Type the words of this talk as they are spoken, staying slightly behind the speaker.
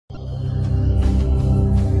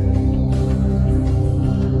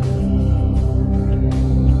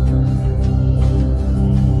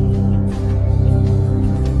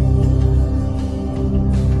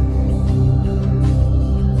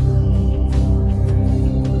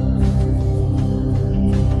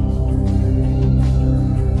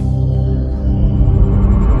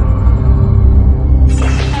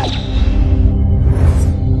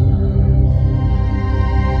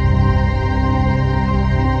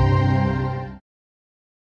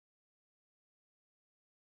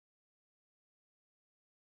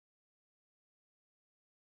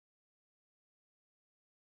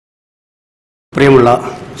പ്രിയമുള്ള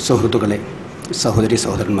സുഹൃത്തുക്കളെ, സഹോദരി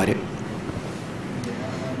സഹോദരന്മാരെ,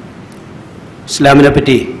 ഇസ്ലാമിനെ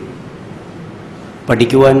പറ്റി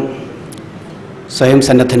പഠിക്കുവാൻ സ്വയം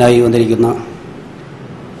സന്നദ്ധനായി വന്നിരിക്കുന്ന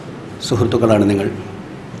സുഹൃത്തുക്കളാണ് നിങ്ങൾ.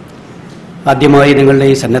 ആദ്യമായി നിങ്ങളുടെ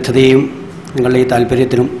ഈ സന്നദ്ധതയും നിങ്ങളുടെ ഈ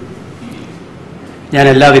താല്പര്യത്തിനും ഞാൻ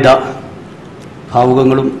എല്ലാവിധ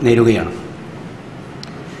ഭാവുകങ്ങളും നേരുകയാണ്.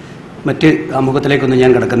 മറ്റ് ആമുഖത്തിലേക്കൊന്നും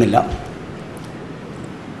ഞാൻ കടക്കുന്നില്ല.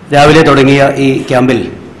 രാവിലെ തുടങ്ങിയ ഈ ക്യാമ്പിൽ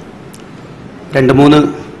 2-3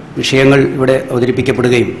 വിഷയങ്ങൾ ഇവിടെ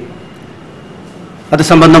അവതരിപ്പിക്കപ്പെടുകയും അത്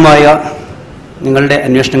സംബന്ധമായ നിങ്ങളുടെ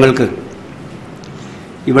അന്വേഷണങ്ങൾക്ക്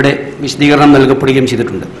ഇവിടെ വിശദീകരണം നൽകപ്പെടുകയും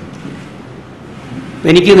ചെയ്തിട്ടുണ്ട്.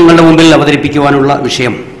 എനിക്ക് നിങ്ങളുടെ മുമ്പിൽ അവതരിപ്പിക്കുവാനുള്ള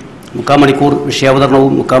വിഷയം 3/4 മണിക്കൂർ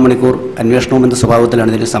വിഷയാവതരണവും 3/4 മണിക്കൂർ അന്വേഷണവും എന്ന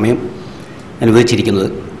സ്വഭാവത്തിലാണ് ഇതിന് സമയം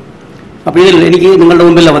അനുവദിച്ചിരിക്കുന്നത്. അപ്പോൾ ഇതിൽ എനിക്ക് നിങ്ങളുടെ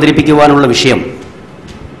മുമ്പിൽ അവതരിപ്പിക്കുവാനുള്ള വിഷയം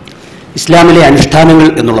ഇസ്ലാമിലെ അനുഷ്ഠാനങ്ങൾ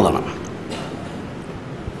എന്നുള്ളതാണ്.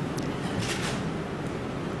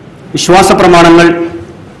 വിശ്വാസ പ്രമാണങ്ങൾ,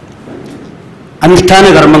 അനുഷ്ഠാന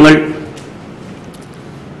കർമ്മങ്ങൾ,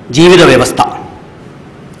 ജീവിത വ്യവസ്ഥ,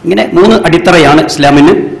 ഇങ്ങനെ 3 അടിത്തറയാണ്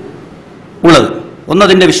ഇസ്ലാമിന് ഉള്ളത്. ഒന്ന്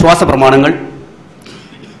അതിൻ്റെ വിശ്വാസ പ്രമാണങ്ങൾ,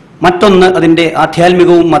 മറ്റൊന്ന് അതിൻ്റെ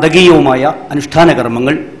ആധ്യാത്മികവും മതകീയവുമായ അനുഷ്ഠാന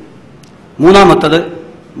കർമ്മങ്ങൾ, മൂന്നാമത്തത്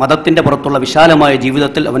മതത്തിൻ്റെ പുറത്തുള്ള വിശാലമായ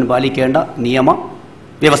ജീവിതത്തിൽ അവൻ പാലിക്കേണ്ട നിയമ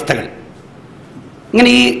വ്യവസ്ഥകൾ. ഇങ്ങനെ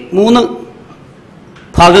ഈ 3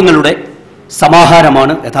 ഭാഗങ്ങളുടെ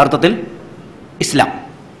സമാഹാരമാണ് യഥാർത്ഥത്തിൽ ഇസ്ലാം.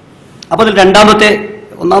 അപ്പോൾ അതിൽ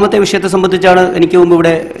ഒന്നാമത്തെ വിഷയത്തെ സംബന്ധിച്ചാണ് എനിക്ക് മുമ്പ്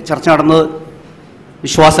ഇവിടെ ചർച്ച നടന്നത്,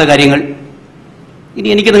 വിശ്വാസ കാര്യങ്ങൾ. ഇനി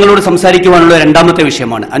എനിക്ക് നിങ്ങളോട് സംസാരിക്കുവാനുള്ള 2ാമത്തെ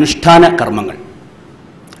വിഷയമാണ് അനുഷ്ഠാന കർമ്മങ്ങൾ.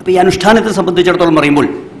 അപ്പോൾ ഈ അനുഷ്ഠാനത്തെ സംബന്ധിച്ചിടത്തോളം പറയുമ്പോൾ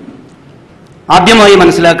ആദ്യമായി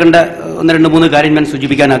മനസ്സിലാക്കേണ്ട 1-2-3 കാര്യം ഞാൻ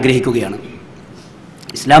സൂചിപ്പിക്കാൻ ആഗ്രഹിക്കുകയാണ്.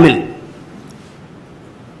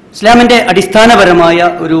 ഇസ്ലാമിൻ്റെ അടിസ്ഥാനപരമായ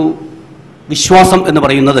ഒരു വിശ്വാസം എന്ന്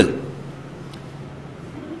പറയുന്നത്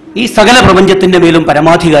ഈ സകല പ്രപഞ്ചത്തിൻ്റെ മേലും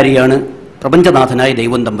പരമാധികാരിയാണ് പ്രപഞ്ചനാഥനായ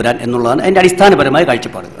ദൈവം തമ്പുരാൻ എന്നുള്ളതാണ് അതിൻ്റെ അടിസ്ഥാനപരമായ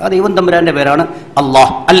കാഴ്ചപ്പാട്. ആ ദൈവം തമ്പുരാൻ്റെ പേരാണ്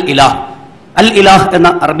അള്ളാഹ്, അൽ ഇലാഹ്. അൽ ഇലാഹ്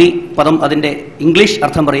എന്ന അറബി പദം അതിൻ്റെ ഇംഗ്ലീഷ്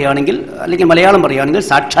അർത്ഥം പറയുകയാണെങ്കിൽ, അല്ലെങ്കിൽ മലയാളം പറയുകയാണെങ്കിൽ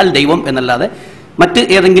സാക്ഷാൽ ദൈവം എന്നല്ലാതെ മറ്റ്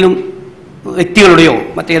ഏതെങ്കിലും വ്യക്തികളുടെയോ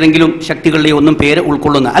മറ്റേതെങ്കിലും ശക്തികളുടെയോ ഒന്നും പേര്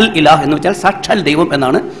ഉൾക്കൊള്ളുന്ന അൽ ഇലാഹ് എന്ന് വെച്ചാൽ സാക്ഷാൽ ദൈവം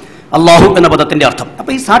എന്നാണ് അള്ളാഹു എന്ന പദത്തിൻ്റെ അർത്ഥം.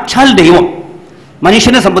 അപ്പോൾ ഈ സാക്ഷാൽ ദൈവം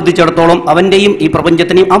മനുഷ്യനെ സംബന്ധിച്ചിടത്തോളം അവൻ്റെയും ഈ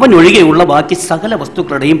പ്രപഞ്ചത്തിനെയും അവൻ ഒഴികെയുള്ള ബാക്കി സകല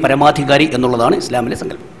വസ്തുക്കളുടെയും പരമാധികാരി എന്നുള്ളതാണ് ഇസ്ലാമിലെ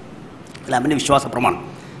സങ്കല്പം, ഇസ്ലാമിൻ്റെ വിശ്വാസ പ്രമാണം.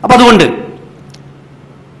 അപ്പോൾ അതുകൊണ്ട്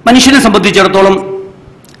മനുഷ്യനെ സംബന്ധിച്ചിടത്തോളം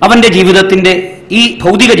അവൻ്റെ ജീവിതത്തിൻ്റെ ഈ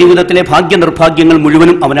ഭൗതിക ജീവിതത്തിലെ ഭാഗ്യ നിർഭാഗ്യങ്ങൾ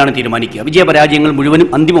മുഴുവനും അവനാണ് തീരുമാനിക്കുക, വിജയപരാജയങ്ങൾ മുഴുവനും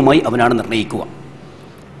അന്തിമമായി അവനാണ് നിർണ്ണയിക്കുക.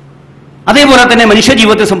 അതേപോലെ തന്നെ മനുഷ്യ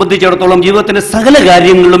ജീവിതത്തെ സംബന്ധിച്ചിടത്തോളം ജീവിതത്തിൻ്റെ സകല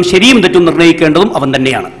കാര്യങ്ങളിലും ശരിയും തെറ്റും നിർണ്ണയിക്കേണ്ടതും അവൻ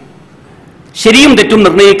തന്നെയാണ്.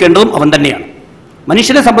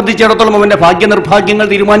 മനുഷ്യനെ സംബന്ധിച്ചിടത്തോളം അവൻ്റെ ഭാഗ്യ നിർഭാഗ്യങ്ങൾ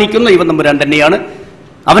തീരുമാനിക്കുന്ന ദൈവം തമ്പുരാൻ തന്നെയാണ്.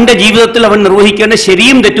 അവൻ്റെ ജീവിതത്തിൽ അവൻ നിർവഹിക്കേണ്ട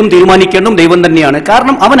ശരിയും തെറ്റും തീരുമാനിക്കേണ്ടതും ദൈവം തന്നെയാണ്.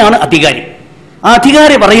 കാരണം അവനാണ് അധികാരി. ആ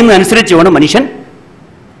അധികാരി പറയുന്നതനുസരിച്ച് വേണം മനുഷ്യൻ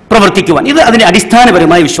പ്രവർത്തിക്കുവാൻ. ഇത് അതിൻ്റെ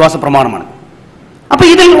അടിസ്ഥാനപരമായ വിശ്വാസ പ്രമാണമാണ്. അപ്പോൾ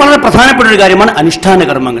ഇതിൽ വളരെ പ്രധാനപ്പെട്ട ഒരു കാര്യമാണ് അനുഷ്ഠാന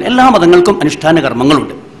കർമ്മങ്ങൾ. എല്ലാ മതങ്ങൾക്കും അനുഷ്ഠാന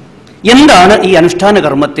കർമ്മങ്ങളുണ്ട്. എന്താണ് ഈ അനുഷ്ഠാന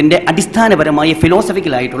കർമ്മത്തിൻ്റെ അടിസ്ഥാനപരമായ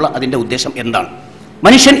ഫിലോസഫിക്കലായിട്ടുള്ള അതിൻ്റെ ഉദ്ദേശം എന്താണ്?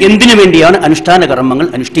 മനുഷ്യൻ എന്തിനു വേണ്ടിയാണ് അനുഷ്ഠാന കർമ്മങ്ങൾ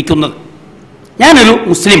അനുഷ്ഠിക്കുന്നത്? ഞാനൊരു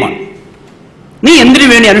മുസ്ലിമാണ്, നീ എന്തിനു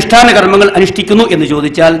വേണ്ടി അനുഷ്ഠാന കർമ്മങ്ങൾ അനുഷ്ഠിക്കുന്നു എന്ന്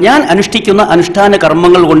ചോദിച്ചാൽ, ഞാൻ അനുഷ്ഠിക്കുന്ന അനുഷ്ഠാന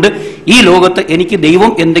കർമ്മങ്ങൾ കൊണ്ട് ഈ ലോകത്ത് എനിക്ക്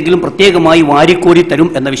ദൈവം എന്തെങ്കിലും പ്രത്യേകമായി വാരിക്കോരി തരും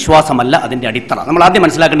എന്ന വിശ്വാസമല്ല അതിൻ്റെ അടിത്തറ. നമ്മൾ ആദ്യം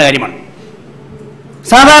മനസ്സിലാക്കേണ്ട കാര്യമാണ്.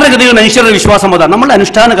 സാധാരണഗതിയിൽ മനുഷ്യരുടെ വിശ്വാസം അതാണ്, നമ്മൾ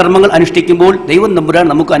അനുഷ്ഠാന കർമ്മങ്ങൾ അനുഷ്ഠിക്കുമ്പോൾ ദൈവം തമ്പുരാൻ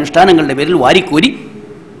നമുക്ക് അനുഷ്ഠാനങ്ങളുടെ പേരിൽ വാരിക്കോരി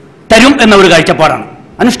തരും എന്ന ഒരു കാഴ്ചപ്പാടാണ്.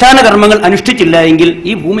 അനുഷ്ഠാന കർമ്മങ്ങൾ അനുഷ്ഠിച്ചില്ല എങ്കിൽ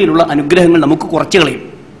ഈ ഭൂമിയിലുള്ള അനുഗ്രഹങ്ങൾ നമുക്ക് കുറച്ചു കളയും.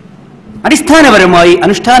 അടിസ്ഥാനപരമായി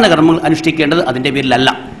അനുഷ്ഠാന കർമ്മങ്ങൾ അനുഷ്ഠിക്കേണ്ടത് അതിൻ്റെ പേരിലല്ല.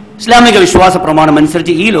 ഇസ്ലാമിക വിശ്വാസ പ്രമാണം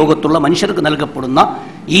അനുസരിച്ച് ഈ ലോകത്തുള്ള മനുഷ്യർക്ക് നൽകപ്പെടുന്ന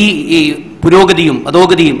ഈ പുരോഗതിയും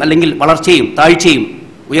അധോഗതിയും അല്ലെങ്കിൽ വളർച്ചയും താഴ്ചയും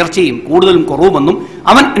ഉയർച്ചയും കൂടുതലും കുറവുമെന്നും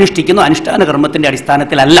അവൻ അനുഷ്ഠിക്കുന്ന അനുഷ്ഠാന കർമ്മത്തിൻ്റെ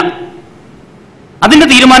അടിസ്ഥാനത്തിലല്ല. അതിൻ്റെ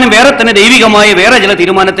തീരുമാനം വേറെ തന്നെ, ദൈവികമായ വേറെ ചില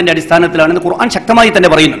തീരുമാനത്തിൻ്റെ അടിസ്ഥാനത്തിലാണെന്ന് ഖുർആൻ ശക്തമായി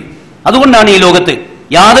തന്നെ പറയുന്നത്. അതുകൊണ്ടാണ് ഈ ലോകത്ത്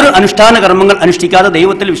യാതൊരു അനുഷ്ഠാന കർമ്മങ്ങൾ അനുഷ്ഠിക്കാതെ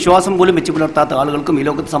ദൈവത്തിൽ വിശ്വാസം പോലും വെച്ച് പുലർത്താത്ത ആളുകൾക്കും ഈ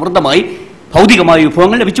ലോകത്ത് സമൃദ്ധമായി ഭൗതികമായ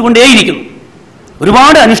വിഭവങ്ങൾ ലഭിച്ചുകൊണ്ടേയിരിക്കുന്നു.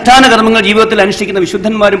 ഒരുപാട് അനുഷ്ഠാന കർമ്മങ്ങൾ ജീവിതത്തിൽ അനുഷ്ഠിക്കുന്ന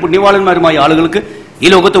വിശുദ്ധന്മാരും പുണ്യവാളന്മാരുമായ ആളുകൾക്ക് ഈ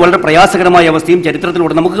ലോകത്ത് വളരെ പ്രയാസകരമായ അവസ്ഥയും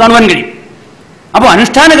ചരിത്രത്തിലൂടെ നമുക്ക് കാണുവാൻ കഴിയും. അപ്പോൾ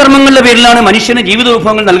അനുഷ്ഠാന കർമ്മങ്ങളുടെ പേരിലാണ് മനുഷ്യന് ജീവിത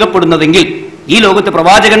വിഭവങ്ങൾ നൽകപ്പെടുന്നതെങ്കിൽ ഈ ലോകത്ത്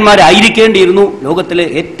പ്രവാചകന്മാരായിരിക്കേണ്ടിയിരുന്നു ലോകത്തിലെ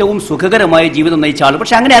ഏറ്റവും സുഖകരമായ ജീവിതം നയിച്ച ആൾ.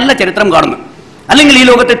 പക്ഷെ അങ്ങനെയല്ല ചരിത്രം കാണുന്നത്. അല്ലെങ്കിൽ ഈ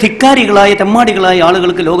ലോകത്തെ ധിക്കാരികളായ തെമ്മാടികളായ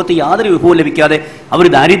ആളുകൾക്ക് ലോകത്ത് യാതൊരു വിഭവവും ലഭിക്കാതെ അവർ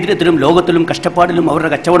ദാരിദ്ര്യത്തിലും ലോകത്തിലും കഷ്ടപ്പാടിലും അവരുടെ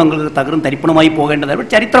കച്ചവടങ്ങൾക്ക് തകർന്ന് തരിപ്പണമായി പോകേണ്ടത്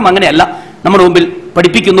ചരിത്രം അങ്ങനെയല്ല നമ്മുടെ മുമ്പിൽ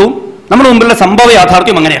പഠിപ്പിക്കുന്നു. നമ്മുടെ മുമ്പിലുള്ള സംഭവ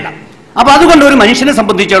യാഥാർത്ഥ്യം അങ്ങനെയല്ല. അപ്പോൾ അതുകൊണ്ട് ഒരു മനുഷ്യനെ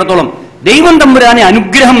സംബന്ധിച്ചിടത്തോളം ദൈവം തമ്പുരാനെ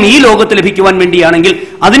അനുഗ്രഹം ഈ ലോകത്ത് ലഭിക്കുവാൻ വേണ്ടിയാണെങ്കിൽ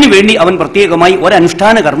അതിനുവേണ്ടി അവൻ പ്രത്യേകമായി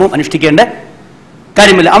ഒരനുഷ്ഠാന കർമ്മവും അനുഷ്ഠിക്കേണ്ട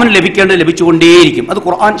കാര്യമില്ല. അവന് ലഭിക്കേണ്ടത് ലഭിച്ചുകൊണ്ടേയിരിക്കും. അത്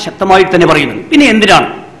ഖുർആൻ ശക്തമായി തന്നെ പറയുന്നുണ്ട്. പിന്നെ എന്തിനാണ്?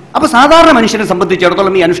 അപ്പൊ സാധാരണ മനുഷ്യനെ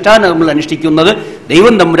സംബന്ധിച്ചിടത്തോളം ഈ അനുഷ്ഠാന നമ്മൾ അനുഷ്ഠിക്കുന്നത്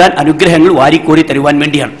ദൈവം തമ്പുരാൻ അനുഗ്രഹങ്ങൾ വാരിക്കോരി തരുവാൻ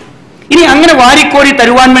വേണ്ടിയാണ്. ഇനി അങ്ങനെ വാരിക്കോരി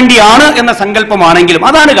തരുവാൻ വേണ്ടിയാണ് എന്ന സങ്കല്പമാണെങ്കിലും,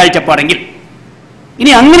 അതാണ് കാഴ്ചപ്പാടെങ്കിൽ,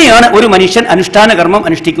 ഇനി അങ്ങനെയാണ് ഒരു മനുഷ്യൻ അനുഷ്ഠാന കർമ്മം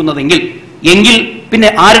അനുഷ്ഠിക്കുന്നതെങ്കിൽ എങ്കിൽ പിന്നെ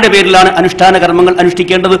ആരുടെ പേരിലാണ് അനുഷ്ഠാന കർമ്മങ്ങൾ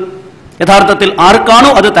അനുഷ്ഠിക്കേണ്ടത്? യഥാർത്ഥത്തിൽ ആർക്കാണോ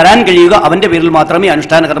അത് തരാൻ കഴിയുക അവന്റെ പേരിൽ മാത്രമേ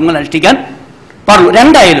അനുഷ്ഠാന കർമ്മങ്ങൾ അനുഷ്ഠിക്കാൻ പാടുള്ളൂ.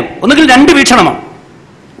 രണ്ടായാലും ഒന്നുകിൽ രണ്ട് വീക്ഷണമാണ്.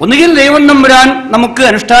 ഒന്നുകിൽ ദൈവം തമ്പുരാൻ നമുക്ക്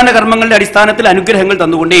അനുഷ്ഠാന കർമ്മങ്ങളുടെ അടിസ്ഥാനത്തിൽ അനുഗ്രഹങ്ങൾ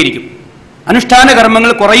തന്നുകൊണ്ടേയിരിക്കും. അനുഷ്ഠാന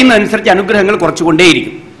കർമ്മങ്ങൾ കുറയുന്നതനുസരിച്ച് അനുഗ്രഹങ്ങൾ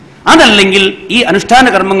കുറച്ചുകൊണ്ടേയിരിക്കും. അതല്ലെങ്കിൽ ഈ അനുഷ്ഠാന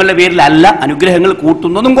കർമ്മങ്ങളുടെ പേരിലല്ല അനുഗ്രഹങ്ങൾ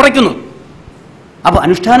കൂട്ടുന്നതും കുറയ്ക്കുന്നതും. അപ്പൊ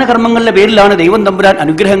അനുഷ്ഠാന കർമ്മങ്ങളുടെ പേരിലാണ് ദൈവം തമ്പുരാൻ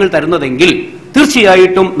അനുഗ്രഹങ്ങൾ തരുന്നതെങ്കിൽ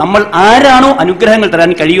തീർച്ചയായിട്ടും നമ്മൾ ആരാണോ അനുഗ്രഹങ്ങൾ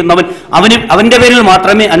തരാൻ കഴിയുന്നവൻ അവന്റെ പേരിൽ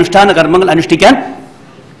മാത്രമേ അനുഷ്ഠാന കർമ്മങ്ങൾ അനുഷ്ഠിക്കാൻ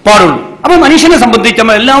പാടുള്ളൂ. അപ്പൊ മനുഷ്യനെ സംബന്ധിച്ച്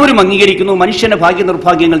എല്ലാവരും അംഗീകരിക്കുന്നു, മനുഷ്യന്റെ ഭാഗ്യ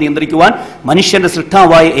നിർഭാഗ്യങ്ങൾ നിയന്ത്രിക്കുവാൻ മനുഷ്യന്റെ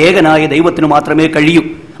സൃഷ്ടാവായ ഏകനായ ദൈവത്തിന് മാത്രമേ കഴിയൂ.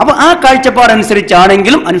 അപ്പൊ ആ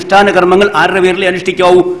കാഴ്ചപ്പാടനുസരിച്ചാണെങ്കിലും അനുഷ്ഠാന കർമ്മങ്ങൾ ആരുടെ പേരിലേ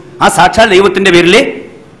അനുഷ്ഠിക്കാവൂ? ആ സാക്ഷാൽ ദൈവത്തിന്റെ പേരിലേ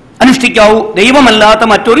അനുഷ്ഠിക്കാവൂ. ദൈവമല്ലാത്ത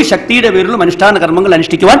മറ്റൊരു ശക്തിയുടെ പേരിലും അനുഷ്ഠാന കർമ്മങ്ങൾ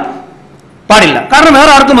അനുഷ്ഠിക്കുവാൻ പാടില്ല. കാരണം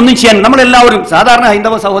വേറെ ആർക്കും ഒന്നും ചെയ്യാൻ, നമ്മളെല്ലാവരും സാധാരണ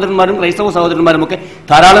ഹൈന്ദവ സഹോദരന്മാരും ക്രൈസ്തവ സഹോദരന്മാരും ഒക്കെ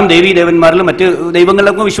ധാരാളം ദേവീദേവന്മാരിലും മറ്റ്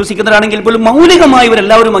ദൈവങ്ങളിലൊക്കെ വിശ്വസിക്കുന്നവരാണെങ്കിൽ പോലും മൗലികമായി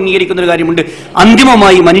ഇവരെല്ലാവരും അംഗീകരിക്കുന്ന ഒരു കാര്യമുണ്ട്.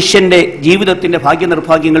 അന്തിമമായി മനുഷ്യന്റെ ജീവിതത്തിന്റെ ഭാഗ്യ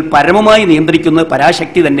നിർഭാഗ്യങ്ങൾ പരമമായി നിയന്ത്രിക്കുന്നത്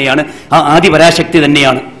പരാശക്തി തന്നെയാണ്, ആ ആദി പരാശക്തി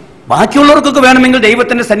തന്നെയാണ്. ബാക്കിയുള്ളവർക്കൊക്കെ വേണമെങ്കിൽ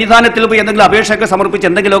ദൈവത്തിന്റെ സന്നിധാനത്തിൽ പോയി എന്തെങ്കിലും അപേക്ഷയൊക്കെ സമർപ്പിച്ച്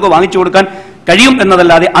എന്തെങ്കിലുമൊക്കെ വാങ്ങിച്ചു കൊടുക്കാൻ കഴിയും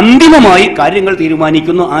എന്നതല്ലാതെ അന്തിമമായി കാര്യങ്ങൾ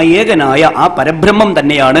തീരുമാനിക്കുന്നു ആ ഏകനായ ആ പരബ്രഹ്മം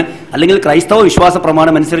തന്നെയാണ്. അല്ലെങ്കിൽ ക്രൈസ്തവ വിശ്വാസ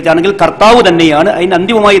പ്രമാണം അനുസരിച്ചാണെങ്കിൽ കർത്താവ് തന്നെയാണ് അതിന്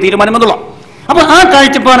അന്തിമമായ തീരുമാനം എന്നുള്ള. അപ്പൊ ആ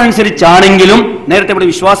കാഴ്ചപ്പാടനുസരിച്ചാണെങ്കിലും നേരത്തെ ഇവിടെ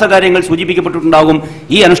വിശ്വാസ കാര്യങ്ങൾ സൂചിപ്പിക്കപ്പെട്ടിട്ടുണ്ടാകും.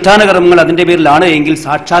 ഈ അനുഷ്ഠാന കർമ്മങ്ങൾ അതിന്റെ പേരിലാണ് എങ്കിൽ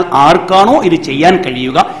സാക്ഷാൽ ആർക്കാണോ ഇത് ചെയ്യാൻ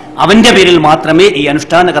കഴിയുക അവന്റെ പേരിൽ മാത്രമേ ഈ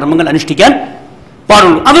അനുഷ്ഠാന കർമ്മങ്ങൾ അനുഷ്ഠിക്കാൻ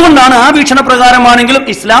പാടുള്ളൂ. അതുകൊണ്ടാണ് ആ വീക്ഷണ പ്രകാരമാണെങ്കിലും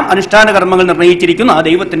ഇസ്ലാം അനുഷ്ഠാന കർമ്മങ്ങൾ നിർണ്ണയിച്ചിരിക്കുന്നു ആ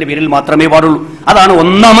ദൈവത്തിന്റെ പേരിൽ മാത്രമേ പാടുള്ളൂ. അതാണ്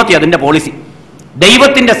ഒന്നാമത്തെ അതിന്റെ പോളിസി.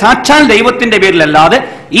 ദൈവത്തിന്റെ സാക്ഷാൽ ദൈവത്തിന്റെ പേരിലല്ലാതെ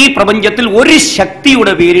ഈ പ്രപഞ്ചത്തിൽ ഒരു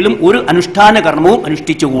ശക്തിയുടെ പേരിലും ഒരു അനുഷ്ഠാന കർമ്മവും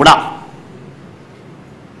അനുഷ്ഠിച്ചുകൂടാ.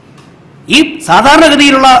 ഈ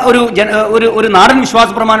സാധാരണഗതിയിലുള്ള ഒരു നാടൻ വിശ്വാസ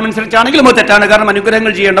പ്രമാണം അനുസരിച്ചാണെങ്കിലും അത് തെറ്റാണ്. കാരണം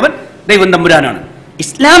അനുഗ്രഹങ്ങൾ ചെയ്യേണ്ടവൻ ദൈവം തമ്പുരാനാണ്.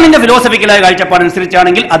 ഇസ്ലാമിന്റെ ഫിലോസഫിക്കലായ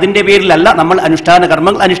കാഴ്ചപ്പാടനുസരിച്ചാണെങ്കിൽ അതിന്റെ പേരിലല്ല നമ്മൾ അനുഷ്ഠാന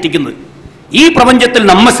കർമ്മങ്ങൾ അനുഷ്ഠിക്കുന്നത്. ഈ പ്രപഞ്ചത്തിൽ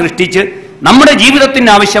നമ്മെ സൃഷ്ടിച്ച് നമ്മുടെ ജീവിതത്തിന്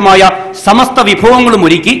ആവശ്യമായ സമസ്ത വിഭവങ്ങളും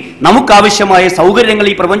ഒരുക്കി നമുക്കാവശ്യമായ സൗകര്യങ്ങൾ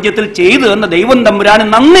ഈ പ്രപഞ്ചത്തിൽ ചെയ്തു എന്ന ദൈവം തമ്പുരാന്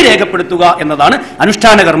നന്ദി രേഖപ്പെടുത്തുക എന്നതാണ്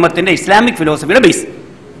അനുഷ്ഠാന കർമ്മത്തിന്റെ ഇസ്ലാമിക് ഫിലോസഫിയുടെ ബേസ്.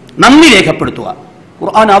 നന്ദി രേഖപ്പെടുത്തുക.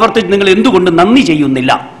 ഖുർആൻ ആവർത്തിച്ച് നിങ്ങൾ എന്തുകൊണ്ട് നന്ദി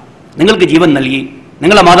ചെയ്യുന്നില്ല? നിങ്ങൾക്ക് ജീവൻ നൽകി,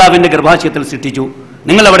 നിങ്ങളെ മാതാവിന്റെ ഗർഭാശയത്തിൽ സൃഷ്ടിച്ചു,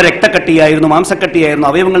 നിങ്ങൾ അവിടെ രക്തക്കട്ടിയായിരുന്നു, മാംസക്കട്ടിയായിരുന്നു,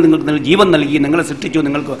 അവയവങ്ങൾ നിങ്ങൾക്ക് ജീവൻ നൽകി, നിങ്ങളെ സൃഷ്ടിച്ചു,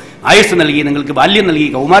 നിങ്ങൾക്ക് ആയുസ് നൽകി, നിങ്ങൾക്ക് ബാല്യം നൽകി,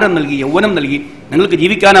 കൗമാരം നൽകി, യൗവനം നൽകി, നിങ്ങൾക്ക്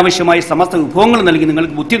ജീവിക്കാൻ ആവശ്യമായ സമസ്ത വിഭവങ്ങൾ നൽകി,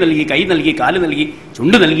 നിങ്ങൾക്ക് ബുദ്ധി നൽകി, കൈ നൽകി, കാല് നൽകി,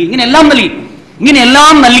 ചുണ്ട് നൽകി, ഇങ്ങനെയെല്ലാം നൽകി.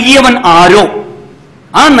 ഇങ്ങനെയെല്ലാം നൽകിയവൻ ആരോ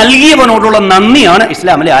ആ നൽകിയവനോടുള്ള നന്ദിയാണ്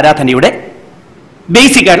ഇസ്ലാമിലെ ആരാധനയുടെ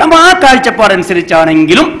ബേസിക് ആയിട്ട്. അപ്പൊ ആ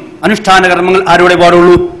കാഴ്ചപ്പാടനുസരിച്ചാണെങ്കിലും അനുഷ്ഠാന കർമ്മങ്ങൾ ആരോടെ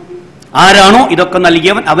പാടുള്ളൂ? ആരാണോ ഇതൊക്കെ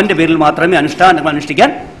നൽകിയവൻ അവന്റെ പേരിൽ മാത്രമേ അനുഷ്ഠാനം അനുഷ്ഠിക്കാൻ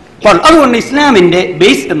പാടുള്ളൂ. അതുകൊണ്ട് ഇസ്ലാമിന്റെ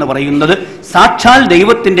ബേസ് എന്ന് പറയുന്നത് സാക്ഷാൽ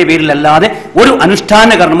ദൈവത്തിന്റെ പേരിലല്ലാതെ ഒരു അനുഷ്ഠാന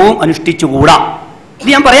കർമ്മവും അനുഷ്ഠിച്ചുകൂടാ. ഇത്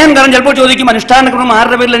ഞാൻ പറയാൻ കാരണം ചിലപ്പോൾ ചോദിക്കും, അനുഷ്ഠാന കർമ്മം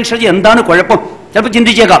ആരുടെ പേരിൽ അനുഷ്ഠിച്ച് എന്താണ് കുഴപ്പം? ചിലപ്പോൾ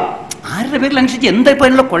ചിന്തിച്ചേക്കാം, ആരുടെ പേരിൽ അനുഷ്ഠിച്ച് എന്താ ഇപ്പൊ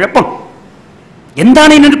അതിനുള്ള കുഴപ്പം,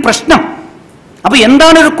 എന്താണ് ഇതിനൊരു പ്രശ്നം? അപ്പൊ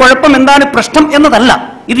എന്താണ് ഒരു കുഴപ്പം, എന്താണ് പ്രശ്നം എന്നതല്ല,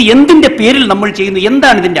 ഇത് എന്തിന്റെ പേരിൽ നമ്മൾ ചെയ്യുന്നു,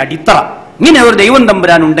 എന്താണ് ഇതിന്റെ അടിത്തറ. ഇങ്ങനെ ഒരു ദൈവം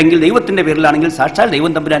തമ്പുരാൻ ഉണ്ടെങ്കിൽ ദൈവത്തിന്റെ പേരിലാണെങ്കിൽ സാക്ഷാൽ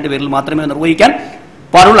ദൈവം തമ്പുരാന്റെ പേരിൽ മാത്രമേ നിർവഹിക്കാൻ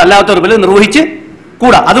പാടുള്ളൂ, അല്ലാത്തവർ പേരിൽ നിർവഹിച്ച്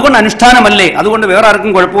കൂടാ. അതുകൊണ്ട് അനുഷ്ഠാനമല്ലേ, അതുകൊണ്ട് വേറെ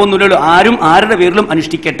ആർക്കും കുഴപ്പമൊന്നുമില്ലല്ലോ, ആരും ആരുടെ പേരിലും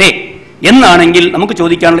അനുഷ്ഠിക്കട്ടെ എന്നാണെങ്കിൽ നമുക്ക്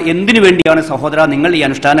ചോദിക്കാനുള്ള, എന്തിനു വേണ്ടിയാണ് സഹോദര നിങ്ങൾ ഈ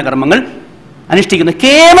അനുഷ്ഠാന കർമ്മങ്ങൾ അനുഷ്ഠിക്കുന്നത്?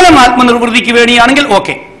 കേവലം ആത്മനിർവൃത്തിക്ക് വേണ്ടിയാണെങ്കിൽ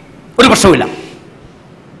ഓക്കെ, ഒരു പ്രശ്നവുമില്ല.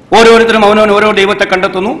 ഓരോരുത്തരും അവനവൻ ഓരോ ദൈവത്തെ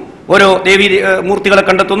കണ്ടെത്തുന്നു, ഓരോ ദേവീ മൂർത്തികളെ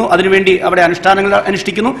കണ്ടെത്തുന്നു, അതിനുവേണ്ടി അവിടെ അനുഷ്ഠാനങ്ങൾ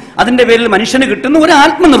അനുഷ്ഠിക്കുന്നു, അതിന്റെ പേരിൽ മനുഷ്യന് കിട്ടുന്ന ഒരു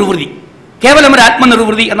ആത്മനിർവൃത്തി, കേവലം ഒരു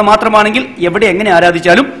ആത്മനിർവൃത്തി എന്ന് മാത്രമാണെങ്കിൽ എവിടെ എങ്ങനെ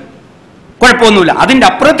ആരാധിച്ചാലും കുഴപ്പമൊന്നുമില്ല. അതിന്റെ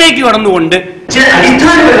അപ്പുറത്തേക്ക് കടന്നുകൊണ്ട് ചില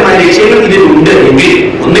അടിസ്ഥാനപരമായ ലക്ഷ്യങ്ങൾ ഇതിലുണ്ട് എങ്കിൽ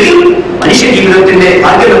ഒന്നുകിൽ മനുഷ്യ ജീവിതത്തിന്റെ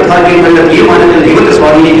ഭാഗ്യനിർഭാഗ്യങ്ങളുടെ തീരുമാനങ്ങൾ ദൈവത്തെ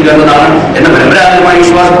സ്വാധീനിക്കുക എന്നതാണ് എന്ന പരമ്പരാഗതമായ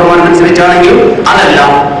വിശ്വാസ പ്രമാണം അനുസരിച്ചാണെങ്കിലും, അതല്ല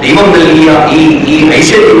ദൈവം നൽകിയ ഈ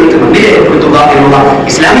ഐശ്വര്യങ്ങൾക്ക് നന്ദി രേഖപ്പെടുത്തുക എന്നുള്ള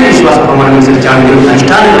ഇസ്ലാമിക വിശ്വാസ പ്രമാണം അനുസരിച്ചാണെങ്കിലും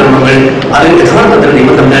അനുഷ്ഠാന കർമ്മങ്ങൾ അത് യഥാർത്ഥത്തിൽ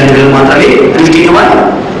ദൈവത്തമ്പുരാന്റെ പേരിൽ മാത്രമേ അനുഷ്ഠിക്കുവാൻ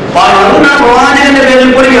പാടുള്ളൂ. പ്രവാചകന്റെ പേരിൽ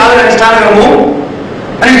പോലും യാതൊരു അനുഷ്ഠാന കർമ്മവും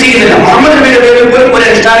അനുഷ്ഠിക്കുന്നില്ല, മുഹമ്മദിന്റെ പേരിൽ പോലും ഒരു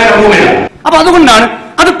അനുഷ്ഠാന കർമ്മവുമില്ല. അപ്പൊ അതുകൊണ്ടാണ്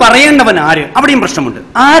അത് പറയേണ്ടവൻ ആര്, അവിടെയും പ്രശ്നമുണ്ട്.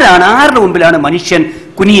 ആരുടെ മുമ്പിലാണ് മനുഷ്യൻ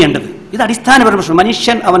കുനിയേണ്ടത്? ഇത് അടിസ്ഥാനപരമായ പ്രശ്നം.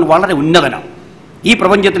 മനുഷ്യൻ അവൻ വളരെ ഉന്നതനാണ്, ഈ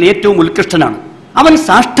പ്രപഞ്ചത്തിൽ ഏറ്റവും ഉത്കൃഷ്ടനാണ്. അവൻ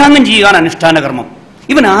സാഷ്ടാംഗം ചെയ്യുകയാണ് അനുഷ്ഠാന കർമ്മം.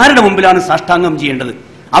 ഇവൻ ആരുടെ മുമ്പിലാണ് സാഷ്ടാംഗം ചെയ്യേണ്ടത്?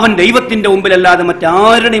 അവൻ ദൈവത്തിന്റെ മുമ്പിലല്ലാതെ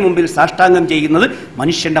മറ്റാരുടെയും മുമ്പിൽ സാഷ്ടാംഗം ചെയ്യുന്നത്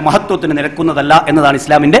മനുഷ്യന്റെ മഹത്വത്തിന് നിരക്കുന്നതല്ല എന്നതാണ്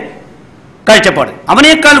ഇസ്ലാമിന്റെ കാഴ്ചപ്പാട്.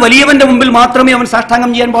 അവനേക്കാൾ വലിയവന്റെ മുമ്പിൽ മാത്രമേ അവൻ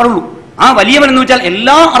സാഷ്ടാംഗം ചെയ്യാൻ പാടുള്ളൂ. ആ വലിയവൻ എന്ന് വെച്ചാൽ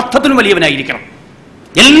എല്ലാ അർത്ഥത്തിലും വലിയവനായിരിക്കണം.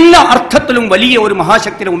 എല്ലാ അർത്ഥത്തിലും വലിയ ഒരു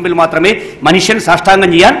മഹാശക്തിയുടെ മുമ്പിൽ മാത്രമേ മനുഷ്യൻ സാഷ്ടാംഗം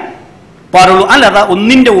ചെയ്യാൻ പാടുള്ളൂ. അല്ലാതെ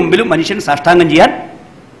ഒന്നിന്റെ മുമ്പിലും മനുഷ്യൻ സാഷ്ടാംഗം ചെയ്യാൻ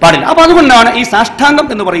പാടില്ല. അപ്പൊ അതുകൊണ്ടാണ് ഈ സാഷ്ടാംഗം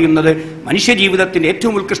എന്ന് പറയുന്നത് മനുഷ്യ ജീവിതത്തിന്റെ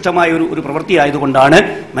ഏറ്റവും ഉത്കൃഷ്ടമായ ഒരു പ്രവൃത്തി ആയതുകൊണ്ടാണ്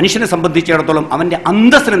മനുഷ്യനെ സംബന്ധിച്ചിടത്തോളം അവന്റെ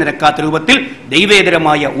അന്തസ്സിന് നിരക്കാത്ത രൂപത്തിൽ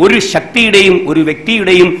ദൈവേതരമായ ഒരു ശക്തിയുടെയും ഒരു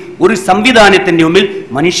വ്യക്തിയുടെയും ഒരു സംവിധാനത്തിന്റെ മുമ്പിൽ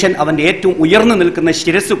മനുഷ്യൻ അവന്റെ ഏറ്റവും ഉയർന്നു നിൽക്കുന്ന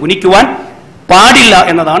ശിരസ് കുനിക്കുവാൻ പാടില്ല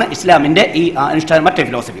എന്നതാണ് ഇസ്ലാമിന്റെ ഈ അനുഷ്ഠാനം, മറ്റേ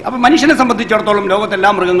ഫിലോസഫി. അപ്പൊ മനുഷ്യനെ സംബന്ധിച്ചിടത്തോളം ലോകത്തെല്ലാ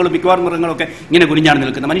മൃഗങ്ങളും മിക്കവാറും മൃഗങ്ങളൊക്കെ ഇങ്ങനെ കുനിഞ്ഞാണ്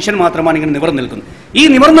നിൽക്കുന്നത്. മനുഷ്യൻ മാത്രമാണ് ഇങ്ങനെ നിവർന്നു നിൽക്കുന്നത്. ഈ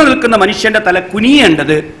നിവർന്നു നിൽക്കുന്ന മനുഷ്യന്റെ തല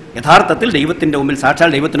കുനിയേണ്ടത് യഥാർത്ഥത്തിൽ ദൈവത്തിന്റെ മുമ്പിൽ, സാക്ഷാൽ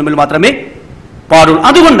ദൈവത്തിന്റെ മുമ്പിൽ മാത്രമേ പാടുള്ളൂ.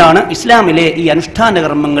 അതുകൊണ്ടാണ് ഇസ്ലാമിലെ ഈ അനുഷ്ഠാന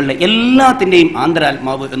കർമ്മങ്ങളിലെ എല്ലാത്തിന്റെയും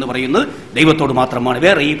ആന്തരാത്മാവ് എന്ന് പറയുന്നത് ദൈവത്തോട് മാത്രമാണ്.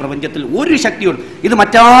 വേറെ ഈ പ്രപഞ്ചത്തിൽ ഒരു ശക്തിയോടും, ഇത്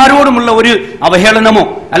മറ്റാരോടുമുള്ള ഒരു അവഹേളനമോ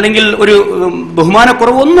അല്ലെങ്കിൽ ഒരു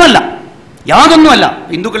ബഹുമാനക്കുറവോ ഒന്നുമല്ല, യാതൊന്നുമല്ല.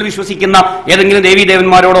 ഹിന്ദുക്കൾ വിശ്വസിക്കുന്ന ഏതെങ്കിലും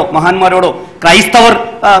ദേവീദേവന്മാരോടോ മഹാന്മാരോടോ, ക്രൈസ്തവർ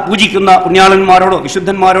പൂജിക്കുന്ന പുണ്യാളന്മാരോടോ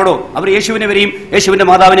വിശുദ്ധന്മാരോടോ, അവർ യേശുവിനെ വരെയും യേശുവിന്റെ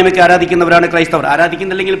മാതാവിനെയും ഒക്കെ ആരാധിക്കുന്നവരാണ് ക്രൈസ്തവർ.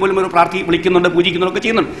 ആരാധിക്കുന്നില്ലെങ്കിൽ പോലും ഒരു വിളിക്കുന്നുണ്ട്, പൂജിക്കുന്നുണ്ടൊക്കെ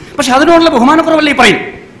ചെയ്യുന്നുണ്ട്. പക്ഷെ അതിനോടുള്ള ബഹുമാനക്കുറവല്ലേ ഈ പറയും.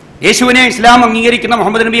 യേശുവിനെ ഇസ്ലാം അംഗീകരിക്കുന്ന,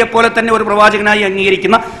 മുഹമ്മദ് നബിയെ പോലെ തന്നെ ഒരു പ്രവാചകനായി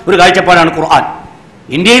അംഗീകരിക്കുന്ന ഒരു കാഴ്ചപ്പാടാണ് ഖുർആൻ.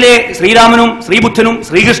 ഇന്ത്യയിലെ ശ്രീരാമനും ശ്രീബുദ്ധനും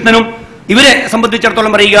ശ്രീകൃഷ്ണനും ഇവരെ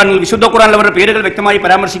സംബന്ധിച്ചിടത്തോളം പറയുകയാണെങ്കിൽ വിശുദ്ധ ഖുർആനിൽ അവരുടെ പേരുകൾ വ്യക്തമായി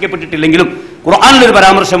പരാമർശിക്കപ്പെട്ടിട്ടില്ലെങ്കിലും ഖുർആനിലൊരു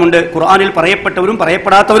പരാമർശമുണ്ട്. ഖുർആനിൽ പറയപ്പെട്ടവരും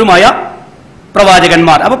പറയപ്പെടാത്തവരുമായ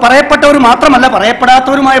പ്രവാചകന്മാർ. അപ്പൊ പറയപ്പെട്ടവർ മാത്രമല്ല,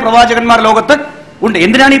 പറയപ്പെടാത്തവരുമായ പ്രവാചകന്മാർ ലോകത്ത് ഉണ്ട്.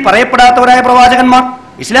 എന്തിനാണ് ഈ പറയപ്പെടാത്തവരായ പ്രവാചകന്മാർ?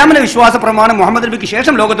 ഇസ്ലാമിലെ വിശ്വാസ പ്രമാണം മുഹമ്മദ് നബിക്ക്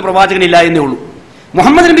ശേഷം ലോകത്ത് പ്രവാചകനില്ല എന്നേ ഉള്ളൂ.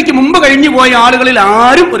 മുഹമ്മദ് നബിക്ക് മുമ്പ് കഴിഞ്ഞു പോയ ആളുകളിൽ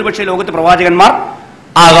ആരും ഒരുപക്ഷെ ലോകത്ത് പ്രവാചകന്മാർ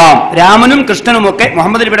ആകാം. രാമനും കൃഷ്ണനും ഒക്കെ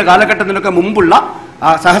മുഹമ്മദ് നബിയുടെ കാലഘട്ടത്തിനൊക്കെ മുമ്പുള്ള,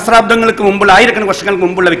 സഹസ്രാബ്ദങ്ങൾക്ക് മുമ്പുള്ള, ആയിരക്കണക്കിന് വർഷങ്ങൾക്ക്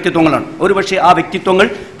മുമ്പുള്ള വ്യക്തിത്വങ്ങളാണ്. ഒരുപക്ഷെ ആ വ്യക്തിത്വങ്ങൾ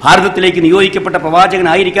ഭാരതത്തിലേക്ക് നിയോഗിക്കപ്പെട്ട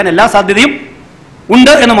പ്രവാചകനായിരിക്കാൻ എല്ലാ സാധ്യതയും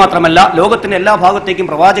ഉണ്ട് എന്ന് മാത്രമല്ല, ലോകത്തിന്റെ എല്ലാ ഭാഗത്തേക്കും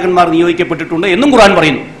പ്രവാചകന്മാർ നിയോഗിക്കപ്പെട്ടിട്ടുണ്ട് എന്നും ഖുർആൻ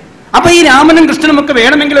പറയുന്നു. അപ്പൊ ഈ രാമനും കൃഷ്ണനും ഒക്കെ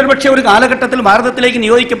വേണമെങ്കിൽ ഒരുപക്ഷെ ഒരു കാലഘട്ടത്തിൽ ഭാരതത്തിലേക്ക്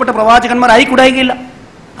നിയോഗിക്കപ്പെട്ട പ്രവാചകന്മാർ ആയിക്കൂടായികയില്ല.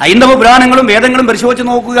 ഹൈന്ദവ പുരാണങ്ങളും വേദങ്ങളും പരിശോധിച്ച്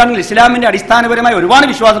നോക്കുകയാണെങ്കിൽ ഇസ്ലാമിന്റെ അടിസ്ഥാനപരമായ ഒരുപാട്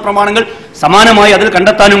വിശ്വാസ പ്രമാണങ്ങൾ സമാനമായി അതിൽ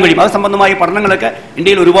കണ്ടെത്താനും കഴിയും. അത് സംബന്ധമായ പഠനങ്ങളൊക്കെ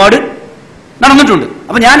ഇന്ത്യയിൽ ഒരുപാട് നടന്നിട്ടുണ്ട്.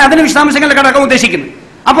 അപ്പൊ ഞാൻ അതിന് വിശദാംശങ്ങളിൽ കടക്കാൻ ഉദ്ദേശിക്കുന്നു.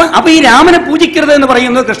 അപ്പൊ ഈ രാമനെ പൂജിക്കരുത് എന്ന്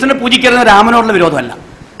പറയുന്നത് കൃഷ്ണനെ പൂജിക്കരുത് രാമനോടുള്ള വിരോധമല്ല,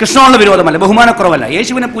 കൃഷ്ണനുള്ള വിരോധമല്ല, ബഹുമാനക്കുറവല്ല.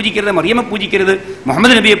 യേശുവിനെ പൂജിക്കരുത്, മറിയമ്മെ പൂജിക്കരുത്,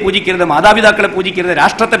 മുഹമ്മദ് നബിയെ പൂജിക്കരുത്, മാതാപിതാക്കളെ പൂജിക്കരുത്,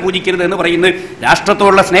 രാഷ്ട്രത്തെ പൂജിക്കരുത് എന്ന് പറയുന്നത്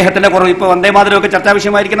രാഷ്ട്രത്തോടുള്ള സ്നേഹത്തിന്റെ കുറവ്. ഇപ്പൊ വന്ദേമാതരമൊക്കെ ചർച്ചാ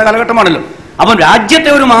വിഷയമായിരിക്കുന്ന കാലഘട്ടമാണല്ലോ. അപ്പം രാജ്യത്തെ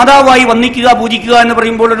ഒരു മാതാവായി വന്ദിക്കുക, പൂജിക്കുക എന്ന്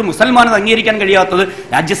പറയുമ്പോൾ ഒരു മുസൽമാൻ അത് അംഗീകരിക്കാൻ കഴിയാത്തത്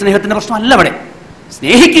രാജ്യസ്നേഹത്തിന്റെ പ്രശ്നമല്ല. അവിടെ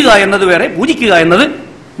സ്നേഹിക്കുക എന്നത് വേറെ, പൂജിക്കുക എന്നത്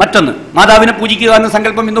മറ്റൊന്ന്. മാതാവിനെ പൂജിക്കുക എന്ന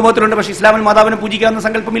സങ്കല്പം ഹിന്ദുമതത്തിലുണ്ട്, പക്ഷേ ഇസ്ലാമിൽ മാതാവിനെ പൂജിക്കുക എന്ന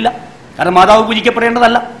സങ്കല്പമില്ല. കാരണം മാതാവ്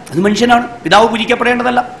പൂജിക്കപ്പെടേണ്ടതല്ല, അത് മനുഷ്യനാണ്. പിതാവ്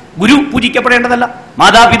പൂജിക്കപ്പെടേണ്ടതല്ല, ഗുരു പൂജിക്കപ്പെടേണ്ടതല്ല.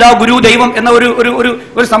 മാതാപിതാ ഗുരു ദൈവം എന്ന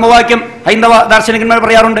ഒരു സമവാക്യം ഹൈന്ദവ ദാർശനികന്മാർ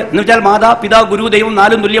പറയാറുണ്ട്. എന്ന് വെച്ചാൽ മാതാ പിതാ ഗുരു ദൈവം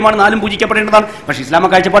നാലും തുല്യമാണ്, നാലും പൂജിക്കപ്പെടേണ്ടതാണ്. പക്ഷേ ഇസ്ലാമ